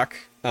Google Doc,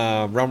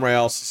 Realm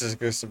Royale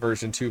Statistics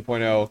version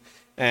 2.0,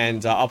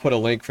 and I'll put a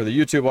link for the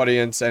YouTube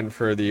audience and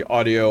for the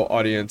audio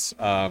audience.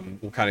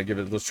 We'll kind of give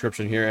it a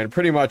description here, and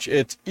pretty much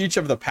it's each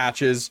of the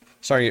patches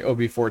starting at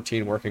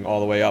OB14 working all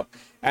the way up,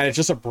 and it's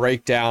just a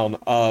breakdown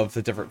of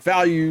the different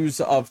values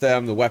of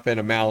them, the weapon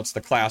amounts,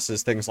 the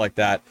classes, things like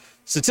that.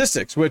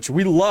 Statistics, which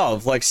we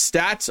love. Like,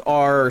 stats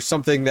are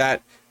something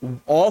that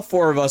all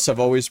 4 of us have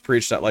always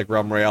preached that like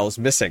Realm Royale is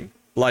missing.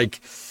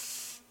 Like,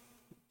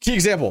 key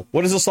example,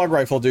 what does a slug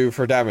rifle do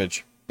for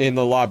damage? in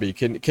the lobby?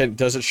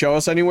 Does it show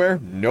us anywhere?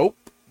 Nope.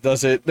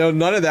 Does it? No,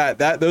 none of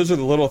that. Those are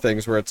the little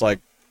things where it's like,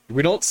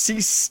 we don't see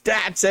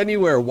stats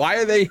anywhere. Why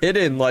are they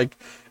hidden? Like,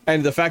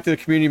 and the fact that a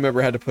community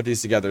member had to put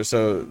these together.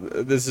 So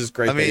this is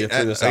great that you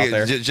threw this out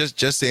there.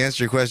 Just to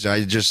answer your question,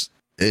 I just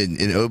in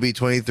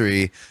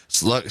OB23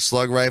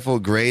 slug rifle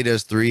gray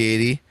does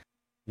 380.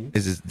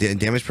 Is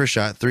damage per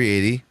shot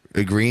 380.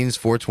 Green's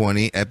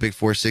 420, epic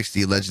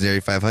 460, legendary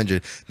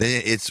 500.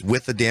 Then it's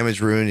with the damage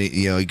rune.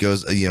 It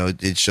goes.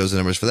 It shows the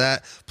numbers for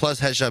that. Plus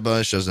headshot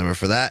bonus shows the number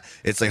for that.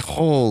 It's like,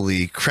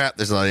 holy crap!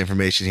 There's a lot of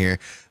information here.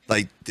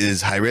 Like,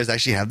 does Hi-Rez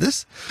actually have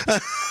this?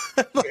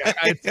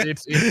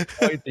 It's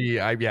quite the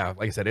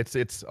like I said,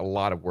 it's a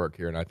lot of work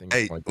here, and I think.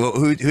 Hey, well,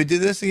 who did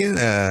this again?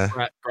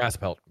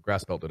 Grasspelt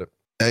did it.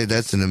 Hey,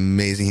 that's an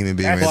amazing human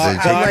being.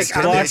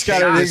 Glock,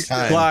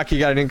 you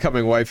got an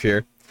incoming wife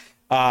here.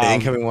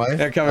 Incoming wife?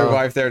 Incoming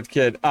wife there,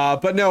 kid.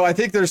 But no, I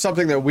think there's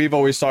something that we've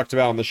always talked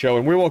about on the show,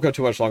 and we won't go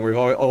too much longer. We've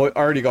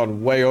already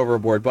gone way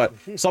overboard, but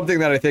something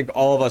that I think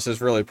all of us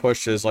has really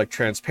pushed is like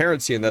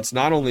transparency, and that's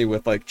not only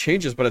with like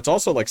changes, but it's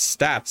also like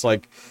stats.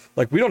 Like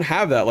we don't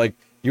have that. Like,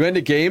 you end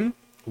a game,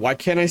 why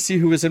can't I see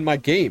who is in my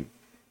game?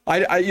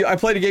 I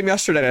played a game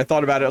yesterday, and I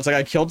thought about it. I was like,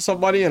 I killed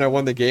somebody, and I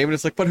won the game, and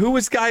it's like, but who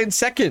was guy in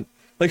second?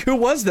 Like, who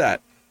was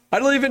that? I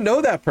don't even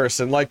know that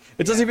person. Like,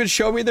 it doesn't even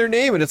show me their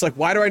name, and it's like,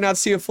 why do I not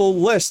see a full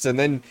list? And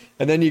then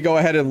you go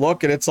ahead and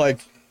look, and it's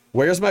like,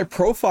 where's my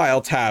profile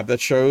tab that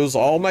shows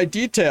all my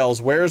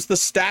details? Where's the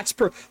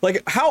stats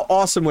like, how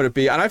awesome would it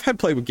be? And I've had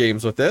played with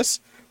games with this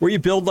where you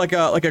build like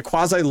a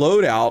quasi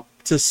loadout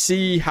to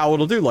see how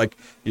it'll do. Like,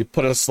 you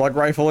put a slug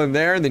rifle in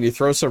there, and then you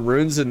throw some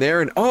runes in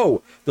there, and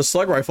the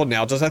slug rifle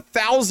now does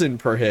 1,000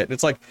 per hit. And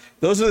it's like,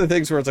 those are the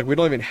things where it's like, we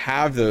don't even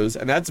have those,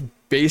 and that's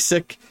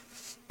basic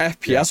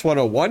FPS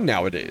 101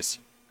 nowadays.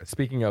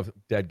 Speaking of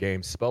dead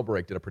games,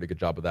 Spellbreak did a pretty good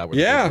job of that.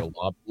 Where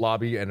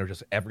lobby, and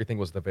just everything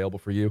was available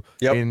for you.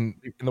 Yep. In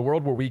the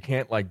world where we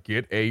can't like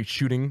get a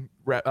shooting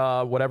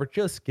whatever,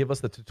 just give us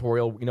the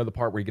tutorial. The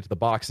part where you get to the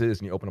boxes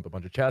and you open up a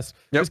bunch of chests.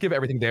 Yep. Just give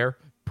everything there.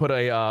 Put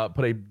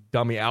a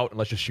dummy out and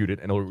let's just shoot it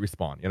and it'll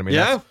respawn. You know what I mean?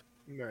 Yeah.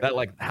 That,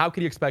 like, how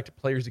can you expect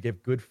players to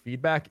give good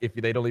feedback if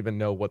they don't even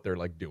know what they're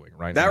like doing,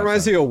 right? That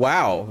reminds me of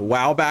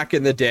WoW back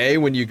in the day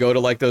when you go to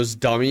like those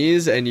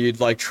dummies and you'd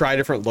like try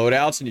different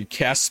loadouts and you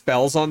cast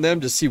spells on them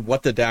to see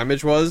what the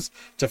damage was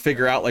to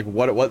figure out like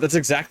what it was. That's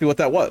exactly what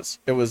that was.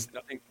 It was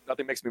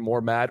nothing makes me more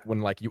mad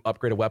when like you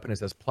upgrade a weapon and it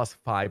says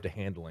 +5 to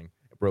handling.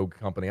 Rogue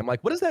Company. I'm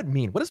like, what does that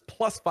mean? What does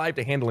 +5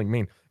 to handling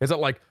mean? Is it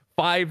like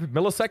 5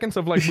 milliseconds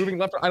of like moving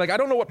left? I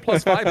don't know what +5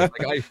 is.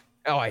 Like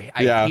I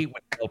hate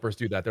when developers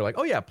do that. They're like,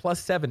 oh yeah,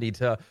 +70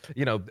 to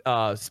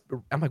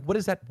I'm like, what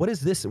is that? What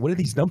is this? What are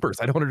these numbers?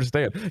 I don't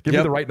understand. Give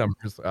me the right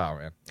numbers. Oh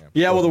man.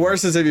 Yeah. Well, the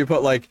worst is if you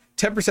put like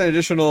 10%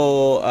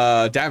 additional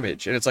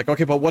damage, and it's like,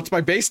 okay, but what's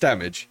my base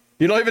damage?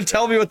 You don't even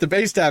tell me what the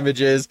base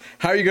damage is.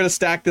 How are you going to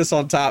stack this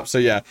on top? So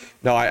yeah,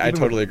 no, I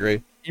totally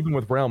agree. Even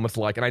with Realm, it's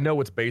like, and I know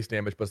it's base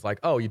damage, but it's like,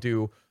 oh, you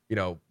do,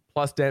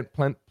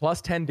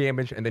 +10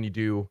 damage, and then you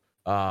do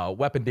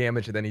weapon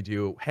damage, and then you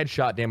do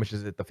headshot damage.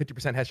 Is it the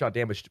 50% headshot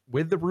damage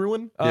with the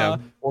ruin,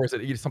 or is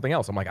it something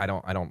else? I'm like, I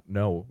don't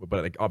know,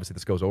 but like obviously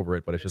this goes over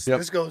it, but it's just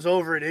this goes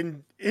over it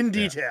in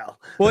detail.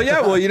 Well,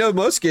 yeah, well,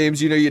 most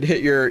games, you'd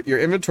hit your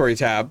inventory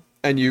tab,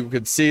 and you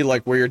could see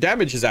like where your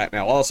damage is at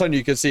now. All of a sudden,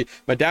 you can see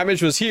my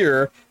damage was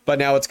here, but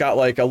now it's got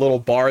like a little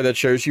bar that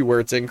shows you where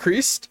it's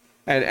increased.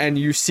 And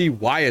you see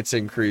why it's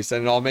increased,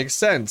 and it all makes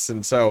sense.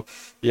 And so,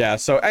 yeah.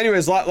 So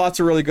anyways, lots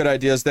of really good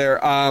ideas there.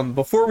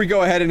 Before we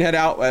go ahead and head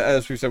out,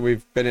 as we said,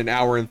 we've been an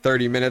hour and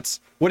 30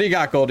 minutes. What do you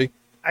got, Goldie?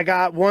 I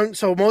got one.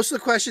 So most of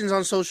the questions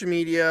on social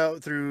media,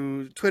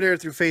 through Twitter,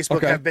 through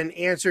Facebook, have been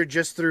answered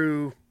just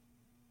through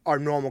our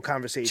normal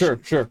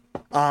conversation. Sure.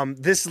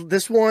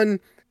 This one,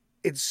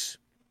 it's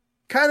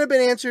kind of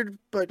been answered,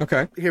 but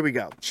here we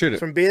go. Shoot it.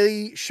 From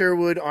Bailey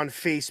Sherwood on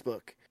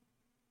Facebook.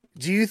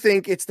 Do you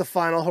think it's the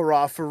final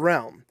hurrah for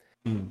Realm?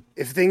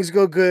 If things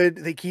go good,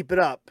 they keep it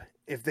up.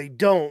 If they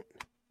don't,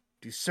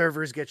 do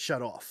servers get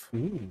shut off?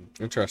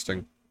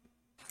 Interesting.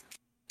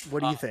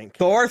 What do you think?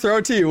 Thor, throw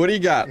it to you. What do you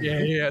got?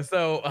 Yeah.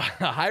 So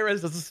Hi-Rez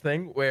does this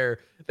thing where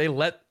they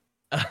let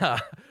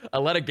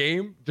a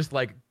game just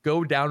like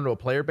go down to a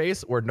player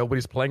base where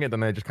nobody's playing it,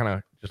 then they just kind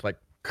of just like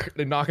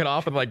they knock it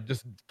off and like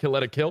just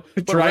let it kill.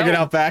 But drag it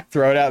out back,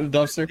 throw it out in the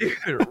dumpster.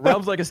 Dude,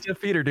 Realm's like a stiff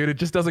feeder, dude. It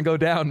just doesn't go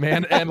down,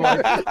 man. And like,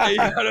 you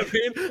know what I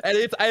mean?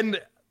 And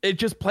it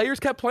just players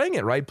kept playing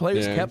it, right?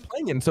 Players kept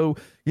playing it. And so,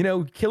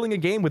 killing a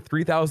game with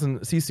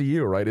 3,000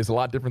 CCU, right, is a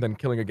lot different than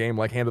killing a game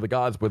like Hand of the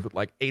Gods with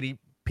like 80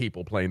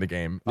 people playing the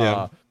game.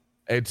 Yeah.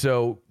 And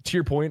so, to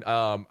your point,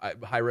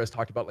 Hi-Rez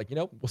talked about like,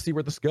 we'll see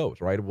where this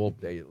goes, right?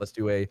 Let's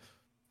do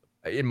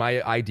in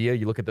my idea,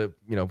 you look at the,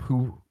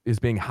 who is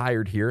being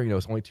hired here,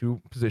 it's only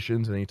 2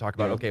 positions. And then you talk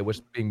about, okay,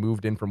 what's being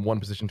moved in from one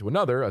position to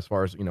another as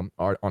far as,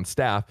 are on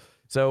staff.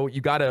 So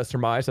you got to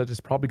surmise that it's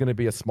probably going to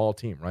be a small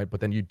team, right? But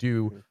then you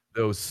do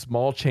those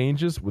small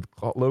changes with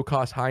low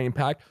cost, high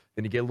impact,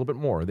 then you get a little bit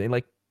more. Then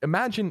like,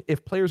 imagine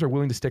if players are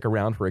willing to stick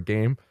around for a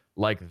game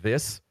like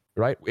this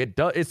right?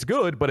 It's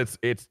good, but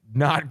it's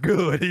not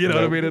good. You know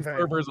what I mean? It's Right.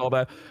 servers, all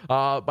that.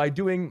 By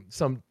doing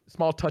some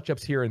small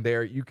touch-ups here and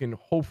there, you can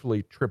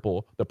hopefully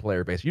triple the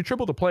player base. You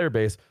triple the player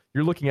base,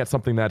 you're looking at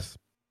something that's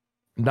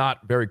not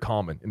very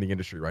common in the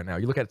industry right now.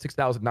 You look at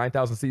 6,000,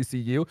 9,000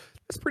 CCU,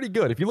 that's pretty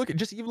good. If you look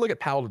at even look at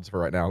Paladins for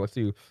right now. Let's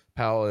do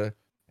Paladins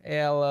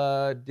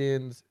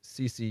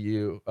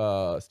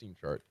CCU Steam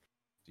chart.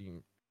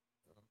 Steam.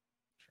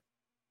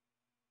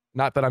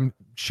 Not that I'm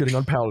shitting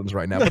on Paladins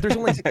right now, but there's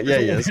only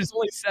there's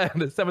only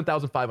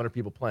 7,500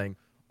 people playing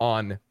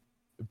on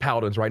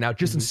Paladins right now,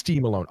 just in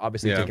Steam alone.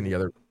 Obviously, taking the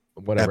other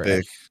whatever.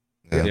 Epic.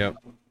 Yeah.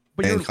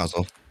 But And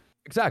console.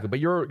 exactly. But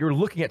you're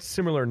looking at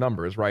similar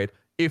numbers, right?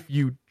 If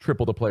you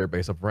triple the player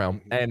base of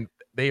Realm, and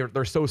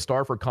they're so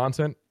starved for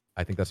content,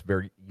 I think that's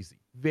very easy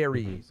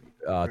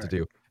to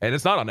do. And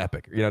it's not on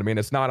Epic. You know what I mean?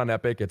 It's not on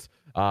Epic. It's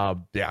for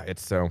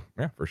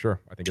sure.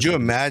 I think. Could you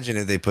imagine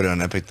if they put it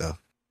on Epic though?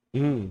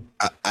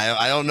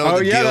 I don't know. Oh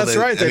yeah, that's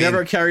right. They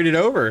never carried it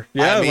over.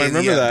 Yeah, I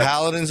remember you got that.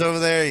 Paladins over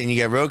there, and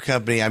you got Rogue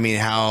Company. I mean,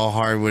 how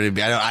hard would it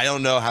be? I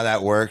don't know how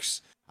that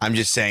works. I'm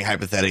just saying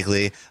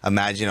hypothetically.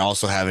 Imagine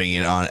also having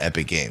it on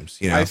Epic Games.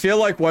 You know, I feel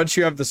like once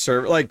you have the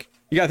server, like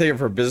you gotta take it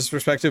from a business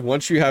perspective.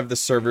 Once you have the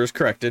servers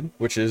corrected,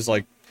 which is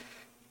like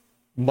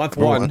month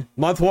one,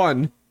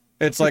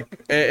 it's like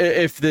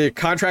if the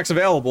contract's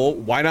available,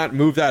 why not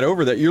move that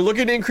over? That you're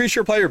looking to increase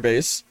your player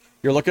base.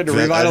 You're looking to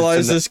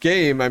revitalize this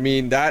game. I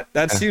mean,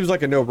 that seems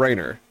like a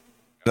no-brainer.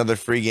 Another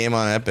free game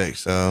on Epic,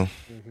 so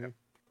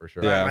for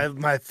sure. Yeah. Right,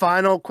 my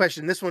final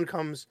question. This one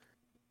comes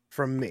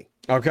from me.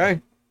 Okay.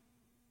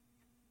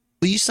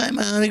 will you sign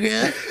my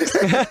autograph?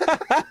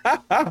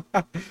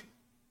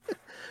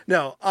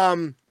 No.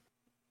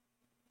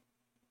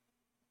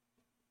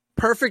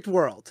 Perfect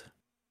world,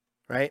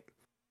 right?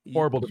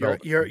 Horrible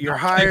developer. You're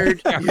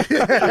hired.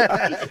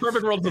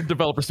 Perfect World is a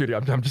developer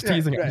studio. I'm just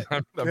teasing. Right.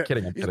 I'm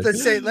kidding. I'm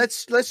kidding.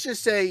 Let's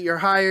just say you're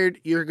hired.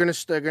 They're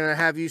gonna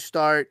have you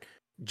start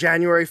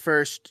January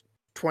 1st,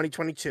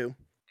 2022.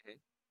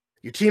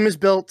 Your team is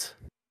built.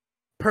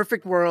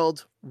 Perfect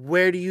world.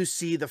 Where do you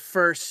see the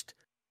first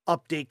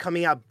update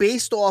coming out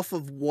based off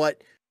of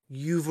what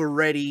you've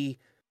already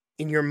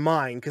in your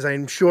mind? Because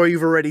I'm sure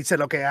you've already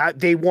said, okay,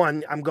 day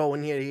one, I'm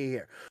going here.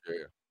 Yeah.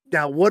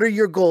 Now, what are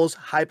your goals?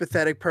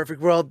 Hypothetic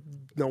perfect world.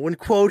 No one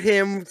quote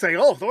him saying,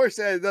 "Oh, Thor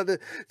said."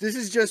 This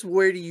is just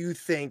where do you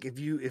think if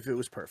it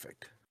was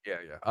perfect?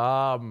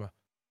 Yeah.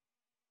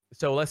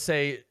 So let's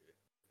say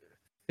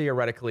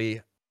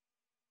theoretically,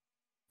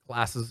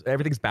 classes,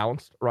 everything's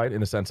balanced, right? In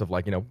the sense of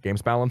like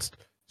games balanced,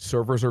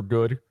 servers are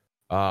good.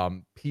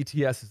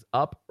 PTS is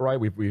up, right?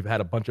 We've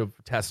had a bunch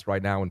of tests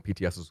right now, and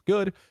PTS is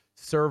good.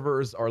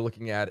 Servers are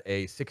looking at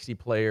a 60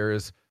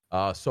 players.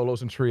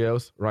 Solos and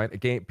trios, right?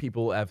 Again,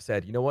 people have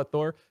said, you know what,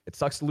 Thor? It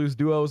sucks to lose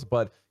duos,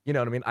 but you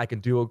know what I mean? I can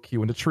duo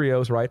queue into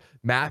trios, right?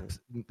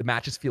 The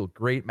matches feel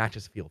great.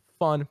 Matches feel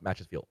fun.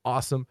 Matches feel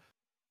awesome.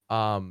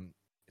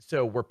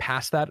 So we're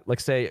past that. Like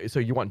so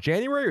you want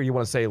January or you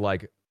want to say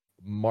like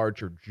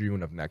March or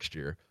June of next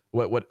year?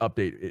 What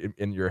update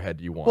in your head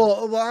do you want?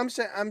 Well,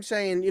 I'm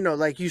saying,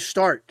 like you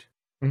start.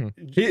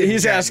 Mm-hmm.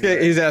 He's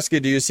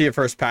asking, do you see a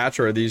first patch,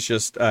 or are these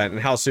just and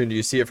how soon do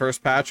you see a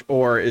first patch,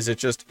 or is it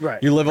just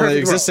you live on the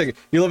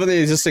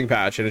existing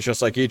patch and it's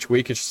just like each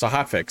week it's just a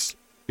hotfix?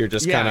 You're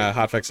just kind of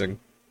hotfixing.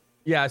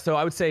 Yeah, so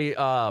I would say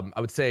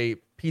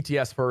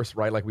PTS first,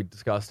 right? Like we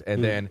discussed,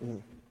 and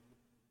then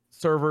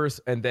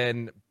servers, and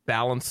then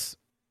balance,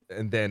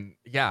 and then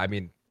I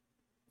mean,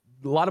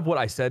 a lot of what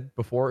I said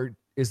before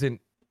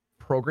isn't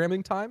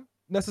programming time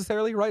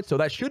necessarily, right? So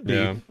that should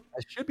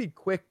be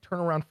quick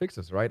turnaround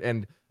fixes, right?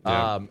 And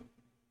and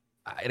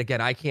again,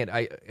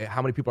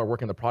 how many people are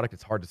working on the product,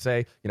 it's hard to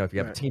say. If you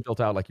have a team built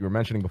out like you were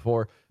mentioning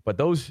before, but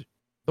those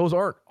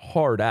aren't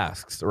hard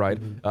asks, right?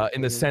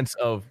 In the sense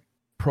of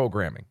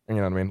programming, you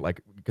know what I mean?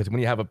 Like, because when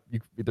you have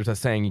there's a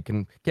saying, you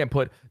can't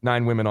put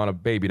 9 women on a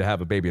baby to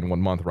have a baby in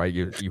 1 month, right?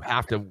 You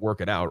have to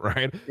work it out,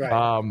 right?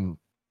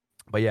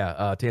 But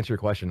to answer your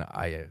question,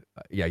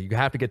 you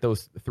have to get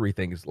those 3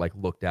 things like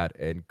looked at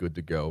and good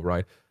to go,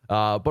 right?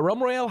 But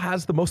Realm Royale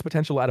has the most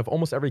potential out of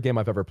almost every game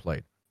I've ever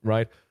played,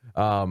 right?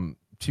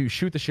 To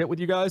shoot the shit with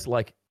you guys,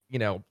 like,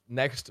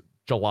 next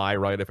July,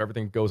 right? If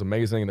everything goes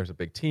amazing and there's a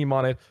big team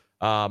on it,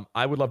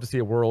 I would love to see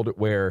a world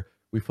where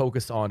we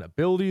focus on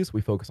abilities,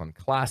 we focus on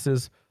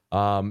classes,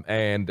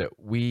 and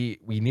we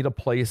need a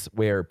place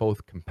where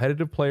both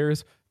competitive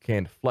players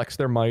can flex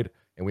their might,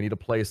 and we need a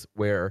place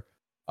where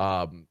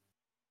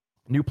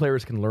new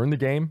players can learn the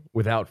game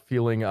without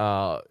feeling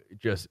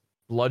just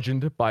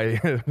bludgeoned by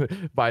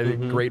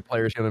the great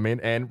players, you know what I mean?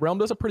 And Realm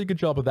does a pretty good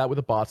job of that with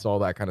the bots and all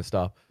that kind of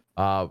stuff.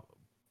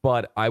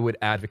 But I would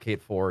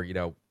advocate for,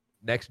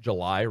 next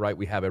July, right?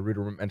 We have a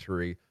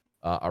rudimentary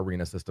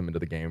arena system into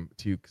the game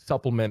to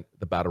supplement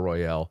the Battle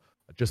Royale,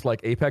 just like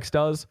Apex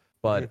does.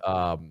 But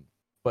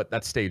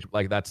that stage,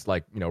 that's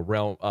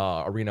Realm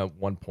Arena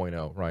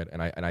 1.0, right?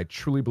 And I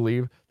truly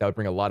believe that would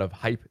bring a lot of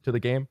hype to the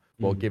game.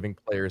 while giving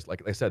players,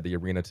 like I said, the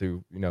arena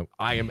to,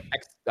 I'm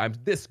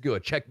this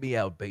good, check me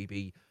out,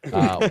 baby.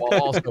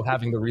 While also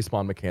having the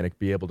respawn mechanic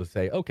be able to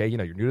say, okay,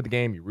 you're new to the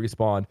game, you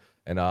respawn.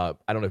 And I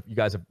don't know if you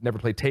guys have never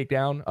played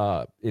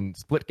Takedown in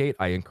Splitgate.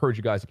 I encourage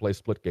you guys to play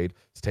Splitgate.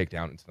 It's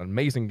Takedown. It's an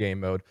amazing game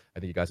mode. I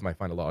think you guys might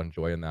find a lot of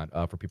joy in that.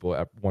 For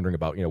people wondering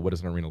about, what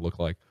does an arena look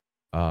like?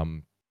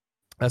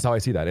 That's how I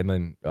see that. And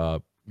then,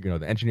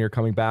 the engineer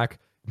coming back,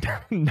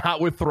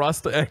 not with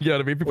thrust. You know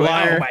what I mean? People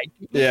Liar.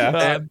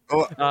 Yeah.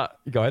 Go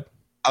ahead.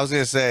 I was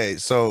gonna say,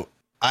 so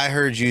I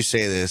heard you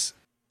say this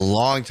a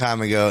long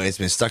time ago. It's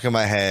been stuck in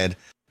my head,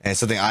 and it's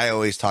something I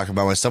always talk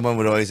about. When someone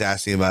would always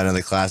ask me about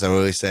another class, I would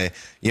always say,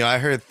 I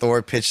heard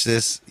Thor pitch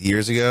this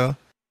years ago.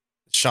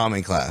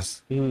 Shaman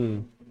class.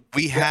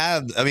 We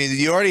have,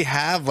 you already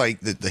have like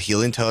the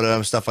healing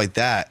totem, stuff like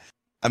that.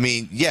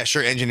 Yeah,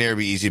 sure, engineer would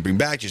be easy to bring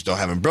back, just don't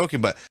have them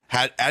broken, but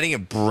adding a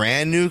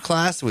brand new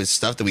class with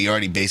stuff that we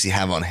already basically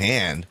have on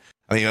hand.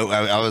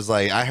 I was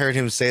like, I heard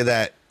him say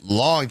that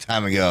long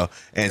time ago,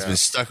 and it's been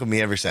stuck with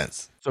me ever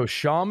since. So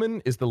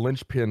Shaman is the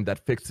linchpin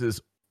that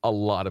fixes a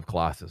lot of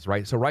classes,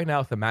 right? So right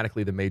now,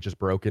 thematically, the mage is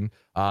broken.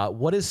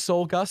 What is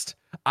Soul Gust?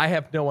 I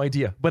have no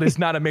idea, but it's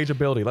not a mage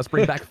ability. Let's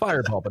bring back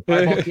Fireball, but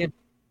Fireball can't.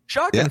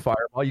 Shotgun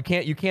Fireball, you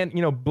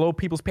can't, blow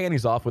people's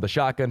panties off with a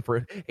shotgun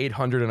for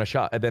 800 and a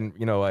shot, and then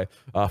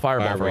a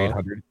fireball for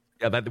 800.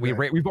 Yeah,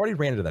 we've already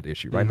ran into that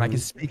issue, right? And I can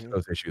speak to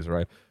those issues,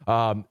 right?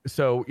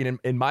 So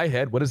in my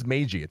head, what is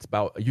Magey? It's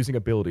about using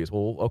abilities.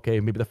 Well, okay,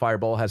 maybe the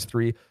fireball has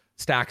 3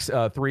 stacks,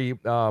 3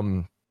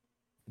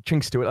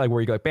 chinks to it, like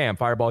where you go, like, bam,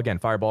 fireball again,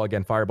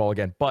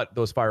 but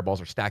those fireballs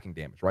are stacking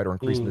damage, right, or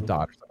increasing the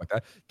dodge or something like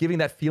that, giving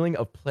that feeling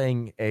of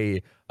playing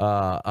a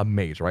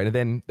mage, right? And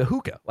then the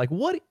hookah, like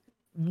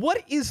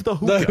what is the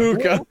hookah? The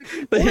hookah,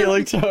 the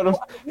healing totem.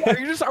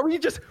 Are we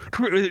just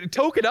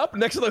token up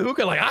next to the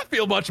hookah? Like, I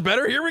feel much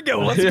better. Here we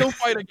go. Let's go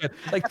fight again.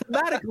 Like,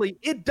 thematically,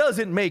 it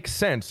doesn't make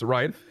sense,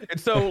 right? And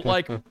so,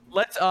 like,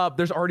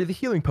 there's already the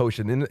healing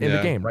potion in the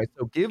game, right?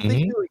 So give the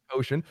healing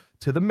potion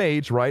to the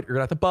mage, right? You're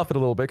gonna have to buff it a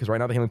little bit because right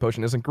now the healing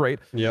potion isn't great.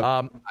 Yep.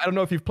 I don't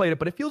know if you've played it,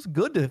 but it feels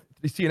good to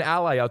see an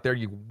ally out there.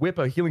 You whip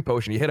a healing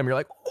potion, you hit him, you're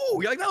like,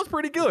 that was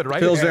pretty good,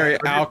 right? Feels very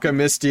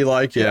alchemisty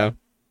like, yeah.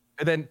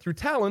 And then through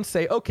talents,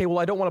 say, okay, well,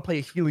 I don't want to play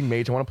a healing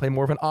mage. I want to play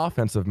more of an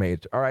offensive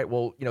mage. All right,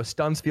 well,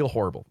 stuns feel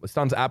horrible. The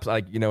stuns,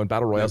 absolutely, in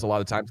battle royals, a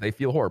lot of times they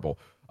feel horrible.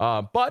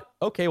 But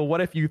okay, well,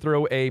 what if you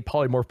throw a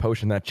polymorph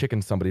potion that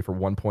chickens somebody for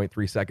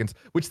 1.3 seconds,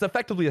 which is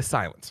effectively a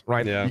silence,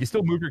 right? Yeah. You can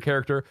still move your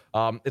character.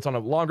 It's on a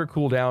longer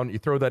cooldown. You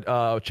throw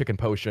that chicken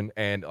potion,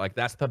 and like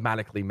that's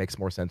thematically makes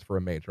more sense for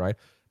a mage, right?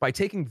 By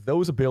taking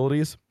those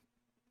abilities,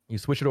 you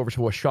switch it over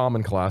to a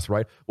shaman class,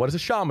 right? What does a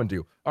shaman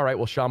do? All right,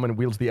 well, shaman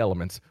wields the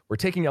elements. We're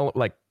taking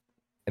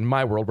in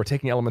my world, we're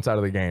taking elements out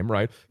of the game,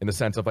 right? In the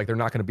sense of like they're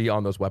not going to be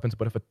on those weapons.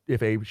 But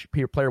if a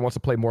player wants to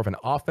play more of an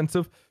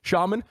offensive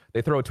shaman,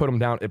 they throw a totem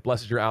down. It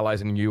blesses your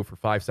allies and you for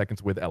 5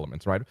 seconds with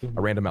elements, right?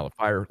 A random element,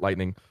 fire,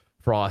 lightning,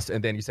 frost,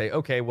 and then you say,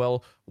 okay,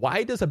 well,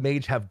 why does a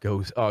mage have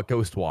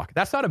ghost walk?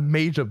 That's not a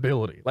mage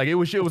ability. Like it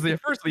was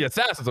the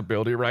assassin's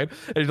ability, right?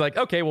 And you're like,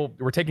 okay, well,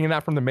 we're taking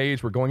that from the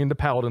mage. We're going into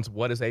paladins.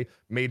 What is a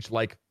mage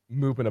like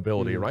movement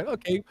ability, right?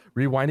 Okay,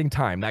 rewinding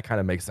time. That kind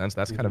of makes sense.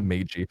 That's kind of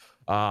magey.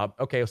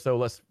 Okay, so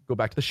let's go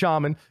back to the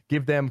shaman.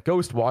 Give them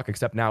ghost walk,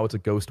 except now it's a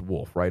ghost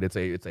wolf, right? It's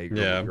a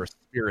you're a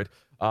spirit.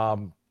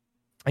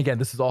 Again,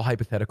 this is all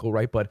hypothetical,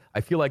 right? But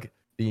I feel like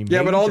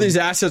but all these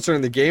assets are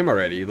in the game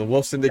already. The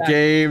wolf's in the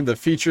game, the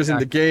features in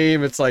the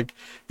game. It's like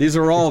these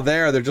are all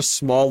there. They're just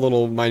small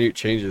little minute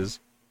changes.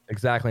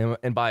 Exactly.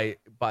 And by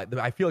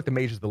I feel like the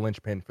mage is the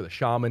linchpin for the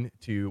shaman.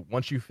 To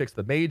once you fix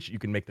the mage, you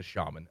can make the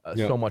shaman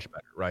so much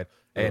better, right?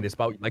 And it's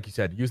about, like you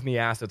said, using the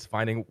assets,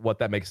 finding what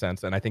that makes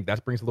sense. And I think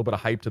that brings a little bit of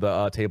hype to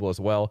the table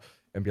as well.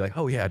 And be like,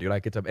 oh yeah, dude, I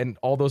get to, and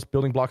all those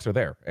building blocks are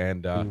there.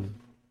 And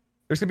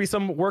there's gonna be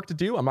some work to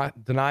do. I'm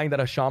not denying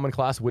that a shaman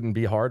class wouldn't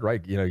be hard, right?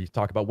 You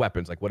talk about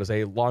weapons, like what is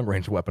a long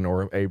range weapon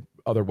or a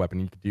other weapon?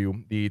 You could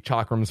do the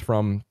chakrams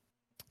from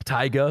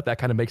Taiga. That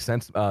kind of makes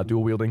sense.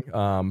 Dual wielding,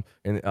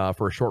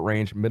 for a short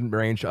range, mid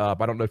range. I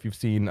don't know if you've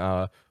seen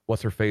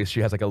what's her face.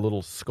 She has like a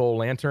little skull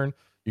lantern.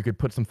 You could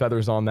put some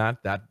feathers on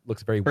that. That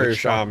looks very witch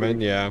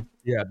shaman, yeah.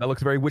 Yeah, that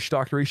looks very witch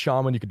doctory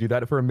shaman. You could do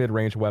that for a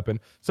mid-range weapon.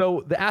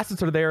 So the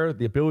assets are there,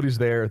 the ability's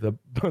there, the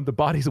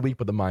body's weak,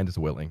 but the mind is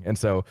willing. And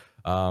so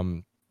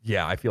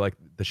yeah, I feel like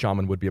the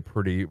shaman would be a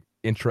pretty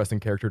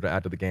interesting character to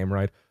add to the game,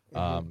 right?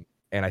 And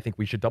I think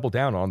we should double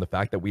down on the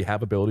fact that we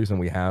have abilities and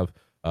we have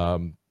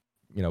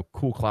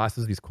cool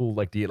classes, these cool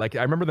like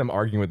I remember them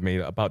arguing with me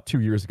about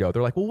 2 years ago.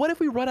 They're like, well, what if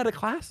we run out of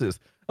classes?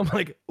 I'm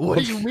like, what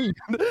do you mean?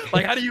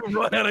 Like, how do you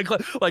run out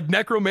of like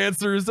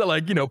necromancers,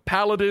 like,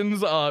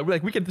 paladins?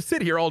 Like we could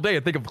sit here all day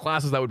and think of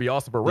classes that would be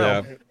awesome for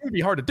Realm. It would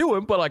be hard to do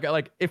them, but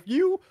like if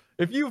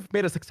you've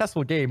made a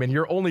successful game and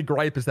your only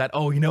gripe is that,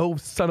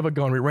 son of a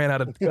gun, we ran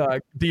out of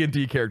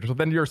D&D characters, so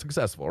then you're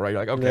successful, right? You're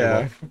like, okay,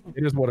 well,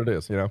 it is what it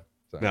is,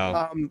 So.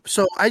 No.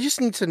 So I just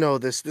need to know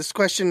this. This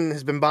question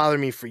has been bothering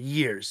me for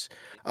years.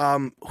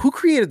 Who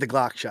created the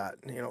Glock shot?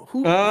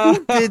 Who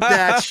did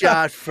that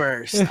shot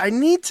first? I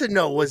need to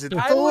know. Was it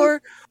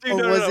Thor or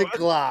was it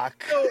Glock?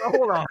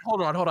 No,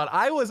 hold on.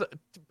 I was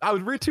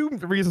two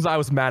reasons I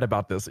was mad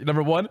about this.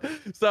 Number one,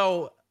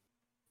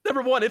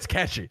 it's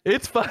catchy.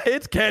 It's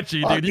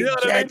catchy, dude. You know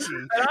what I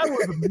mean? And I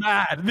was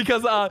mad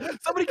because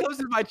somebody comes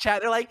to my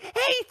chat. They're like,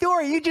 "Hey,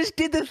 Thor, you just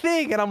did the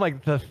thing," and I'm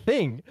like, "The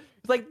thing."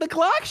 It's like the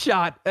Glock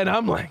shot, and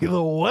I'm like,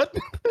 the what?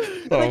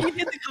 Like, you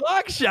did the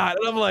Glock shot,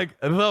 and I'm like,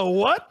 the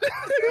what?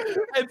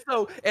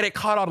 and it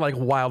caught on like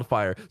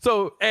wildfire.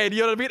 So, and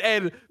you know what I mean?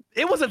 And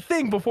it was a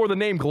thing before the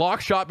name Glock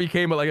shot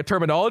became like a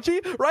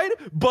terminology, right?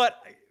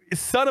 But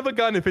son of a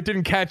gun if it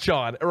didn't catch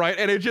on, right?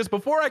 And it just,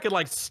 before I could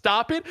like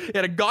stop it, it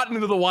had gotten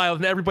into the wild,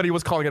 and everybody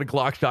was calling it a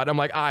Glock shot. And I'm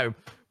like,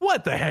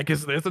 what the heck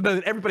is this? And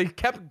then everybody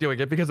kept doing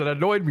it because it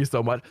annoyed me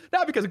so much.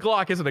 Not because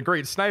Glock isn't a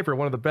great sniper,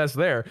 one of the best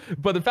there,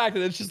 but the fact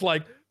that it's just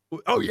like,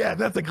 oh yeah,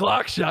 that's a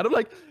Glock shot. I'm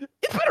like,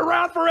 it's been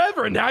around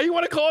forever, and now you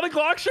want to call it a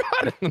Glock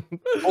shot?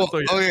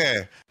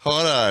 Okay,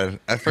 hold on.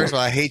 First of all,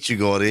 I hate you,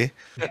 Goldie.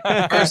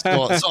 First of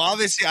all, so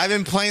obviously I've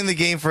been playing the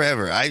game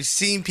forever. I've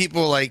seen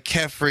people like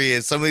Kefri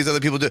and some of these other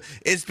people do.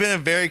 It's been a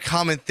very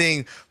common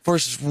thing for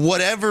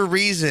whatever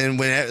reason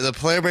when the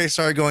player base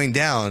started going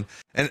down.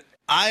 An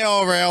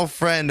IRL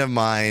friend of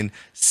mine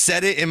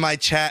said it in my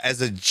chat as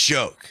a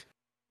joke,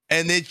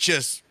 and it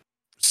just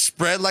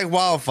spread like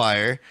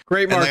wildfire.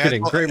 Great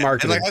marketing. Great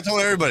marketing. And like I told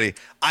everybody,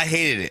 I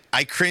hated it.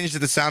 I cringed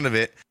at the sound of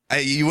it.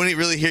 You wouldn't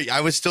really hear. I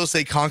would still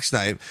say conch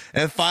snipe.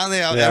 And finally,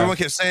 everyone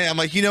kept saying, I'm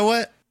like, you know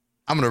what?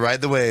 I'm going to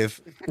ride the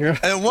wave. Yeah.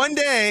 And one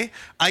day,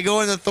 I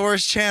go into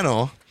Thor's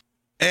channel,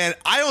 and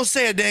I don't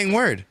say a dang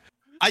word.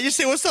 I just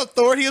say, what's up,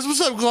 Thor? He goes, what's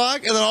up,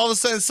 Glock? And then all of a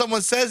sudden,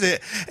 someone says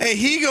it, and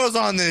he goes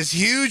on this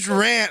huge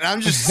rant.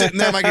 I'm just sitting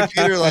there at my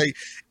computer like,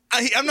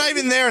 I'm not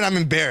even there, and I'm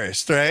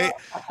embarrassed, right?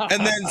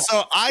 And then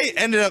so I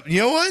ended up, you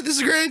know what? This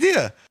is a great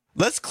idea.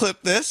 Let's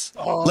clip this.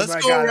 Let's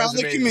go around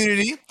the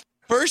community.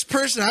 First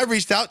person I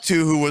reached out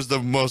to who was the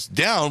most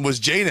down was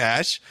Jay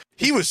Nash.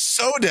 He was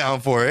so down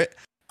for it.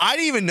 I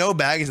didn't even know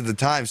Baggins at the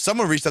time.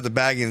 Someone reached out to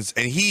Baggins,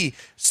 and he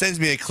sends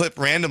me a clip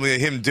randomly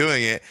of him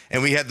doing it,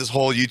 and we had this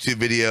whole YouTube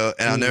video,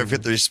 and I'll never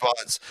forget the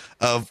response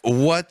of,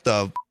 what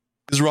the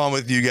is wrong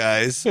with you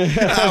guys? I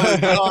was,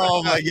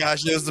 oh my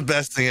gosh, it was the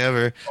best thing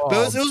ever. But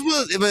it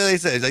was like I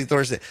said, like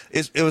Thor said,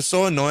 it was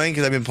so annoying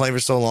because I've been playing for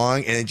so long,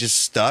 and it just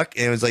stuck.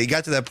 And it was like, it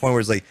got to that point where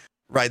it's like,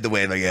 ride the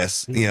wave, I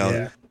guess. You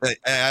know,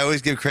 I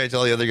always give credit to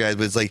all the other guys,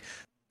 but it's like,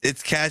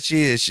 it's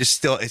catchy. It's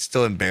just it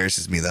still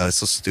embarrasses me though. It's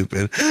so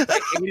stupid. I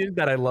hated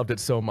that I loved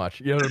it so much.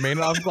 You know what I mean?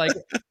 I was like,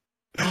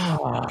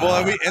 well,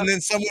 I mean, and then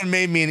someone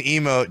made me an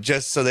emote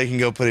just so they can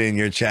go put it in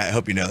your chat. I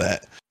hope you know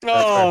that.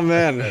 Oh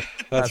man,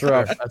 that's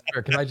rough. Fair. That's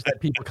fair. Because I just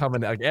had people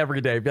coming like every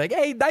day, be like,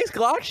 "Hey, nice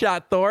Glock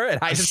shot, Thor," and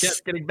I just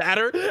kept getting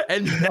better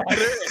and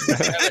better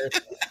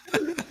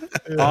and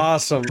better.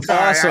 Awesome.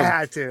 Sorry, I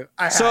had to.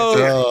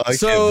 Oh, I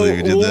can't believe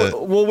you did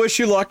that. We'll wish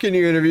you luck in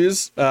your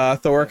interviews,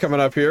 Thor, coming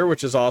up here,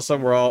 which is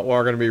awesome. We're all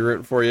going to be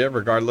rooting for you,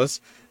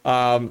 regardless.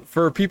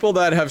 For people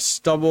that have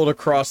stumbled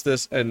across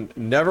this and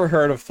never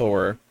heard of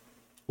Thor,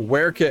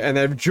 and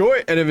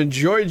have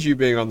enjoyed you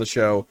being on the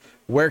show,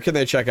 where can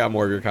they check out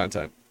more of your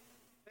content?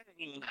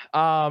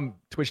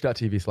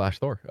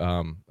 Twitch.tv/Thor.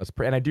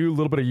 And I do a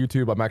little bit of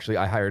YouTube.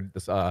 I hired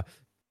this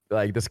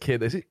this kid.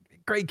 This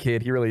great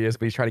kid, he really is,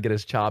 but he's trying to get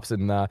his chops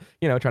and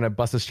trying to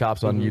bust his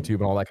chops on YouTube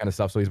and all that kind of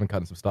stuff. So he's been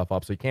cutting some stuff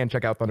up. So you can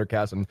check out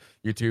Thundercast on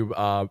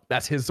YouTube.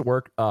 That's his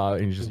work.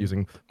 And he's just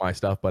using my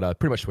stuff, but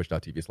pretty much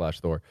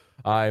Twitch.tv/Thor.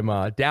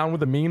 I'm down with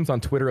the memes on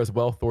Twitter as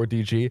well,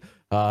 ThorDG.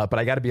 But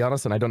I got to be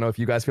honest, and I don't know if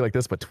you guys feel like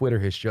this, but Twitter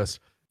is just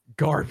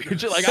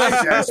garbage. Like,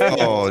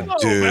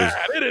 dude.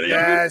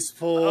 Yes,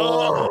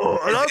 fool.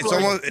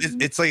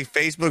 It's like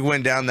Facebook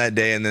went down that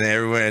day, and then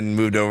everyone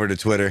moved over to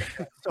Twitter.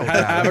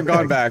 Haven't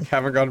gone back.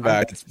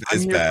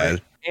 It's bad.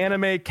 Like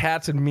anime,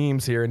 cats, and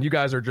memes here, and you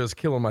guys are just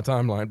killing my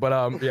timeline. But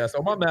so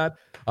I'm on that.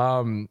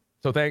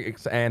 So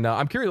thanks, and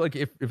I'm curious, like,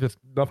 if it's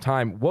enough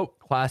time, what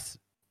class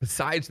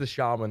besides the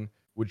shaman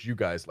would you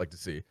guys like to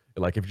see?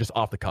 Like, if just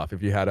off the cuff,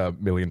 if you had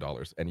 $1 million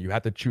and you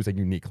had to choose a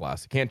unique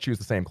class, you can't choose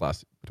the same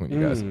class between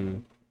you guys.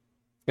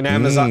 An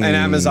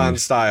Amazon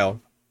style.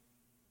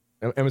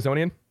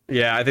 Amazonian?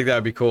 Yeah, I think that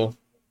would be cool.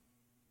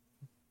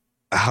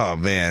 Oh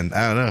man,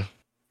 I don't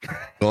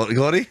know.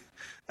 Goldie?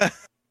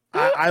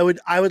 I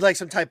would like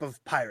some type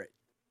of pirate.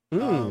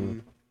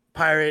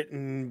 Pirate,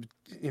 and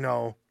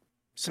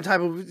some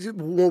type of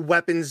more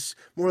weapons,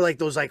 more like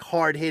those like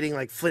hard hitting,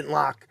 like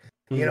flintlock.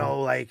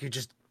 Like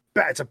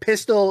it's a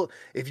pistol.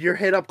 If you're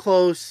hit up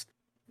close,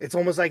 it's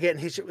almost like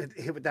getting hit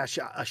with that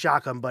a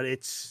shotgun, but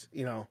it's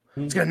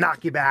it's gonna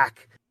knock you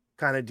back,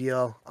 kind of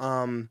deal.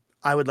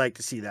 I would like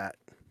to see that.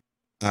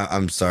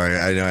 I'm sorry.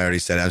 I know I already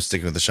said it. I'm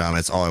sticking with the shaman.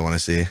 That's all I want to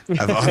see.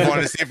 I've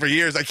wanted to see it for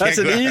years. I can't. That's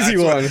an easy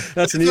one.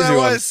 That's an easy one. I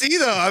want to see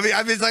though. I mean,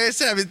 like I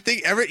said, I've been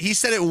thinking. He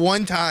said it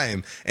one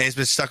time, and it's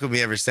been stuck with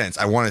me ever since.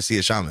 I want to see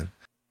a shaman.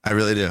 I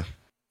really do.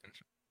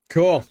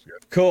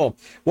 Cool.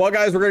 Well,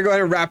 guys, we're going to go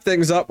ahead and wrap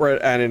things up. We're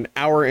at an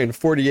hour and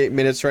 48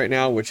 minutes right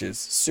now, which is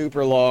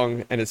super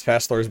long, and it's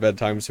past Thor's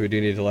bedtime, so we do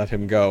need to let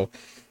him go.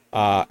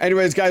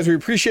 Anyways, guys, we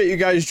appreciate you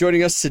guys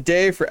joining us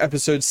today for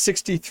episode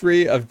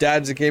 63 of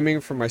Dads of Gaming.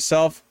 For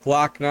myself,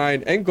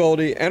 Glock9, and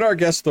Goldie, and our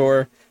guest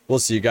Thor. We'll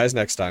see you guys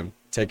next time.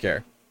 Take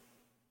care.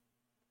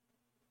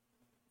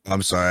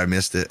 I'm sorry, I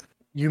missed it.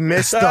 You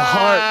missed the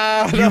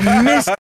heart. You missed